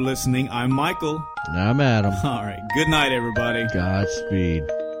again for listening. I'm Michael. And I'm Adam. All right. Good night, everybody. Godspeed.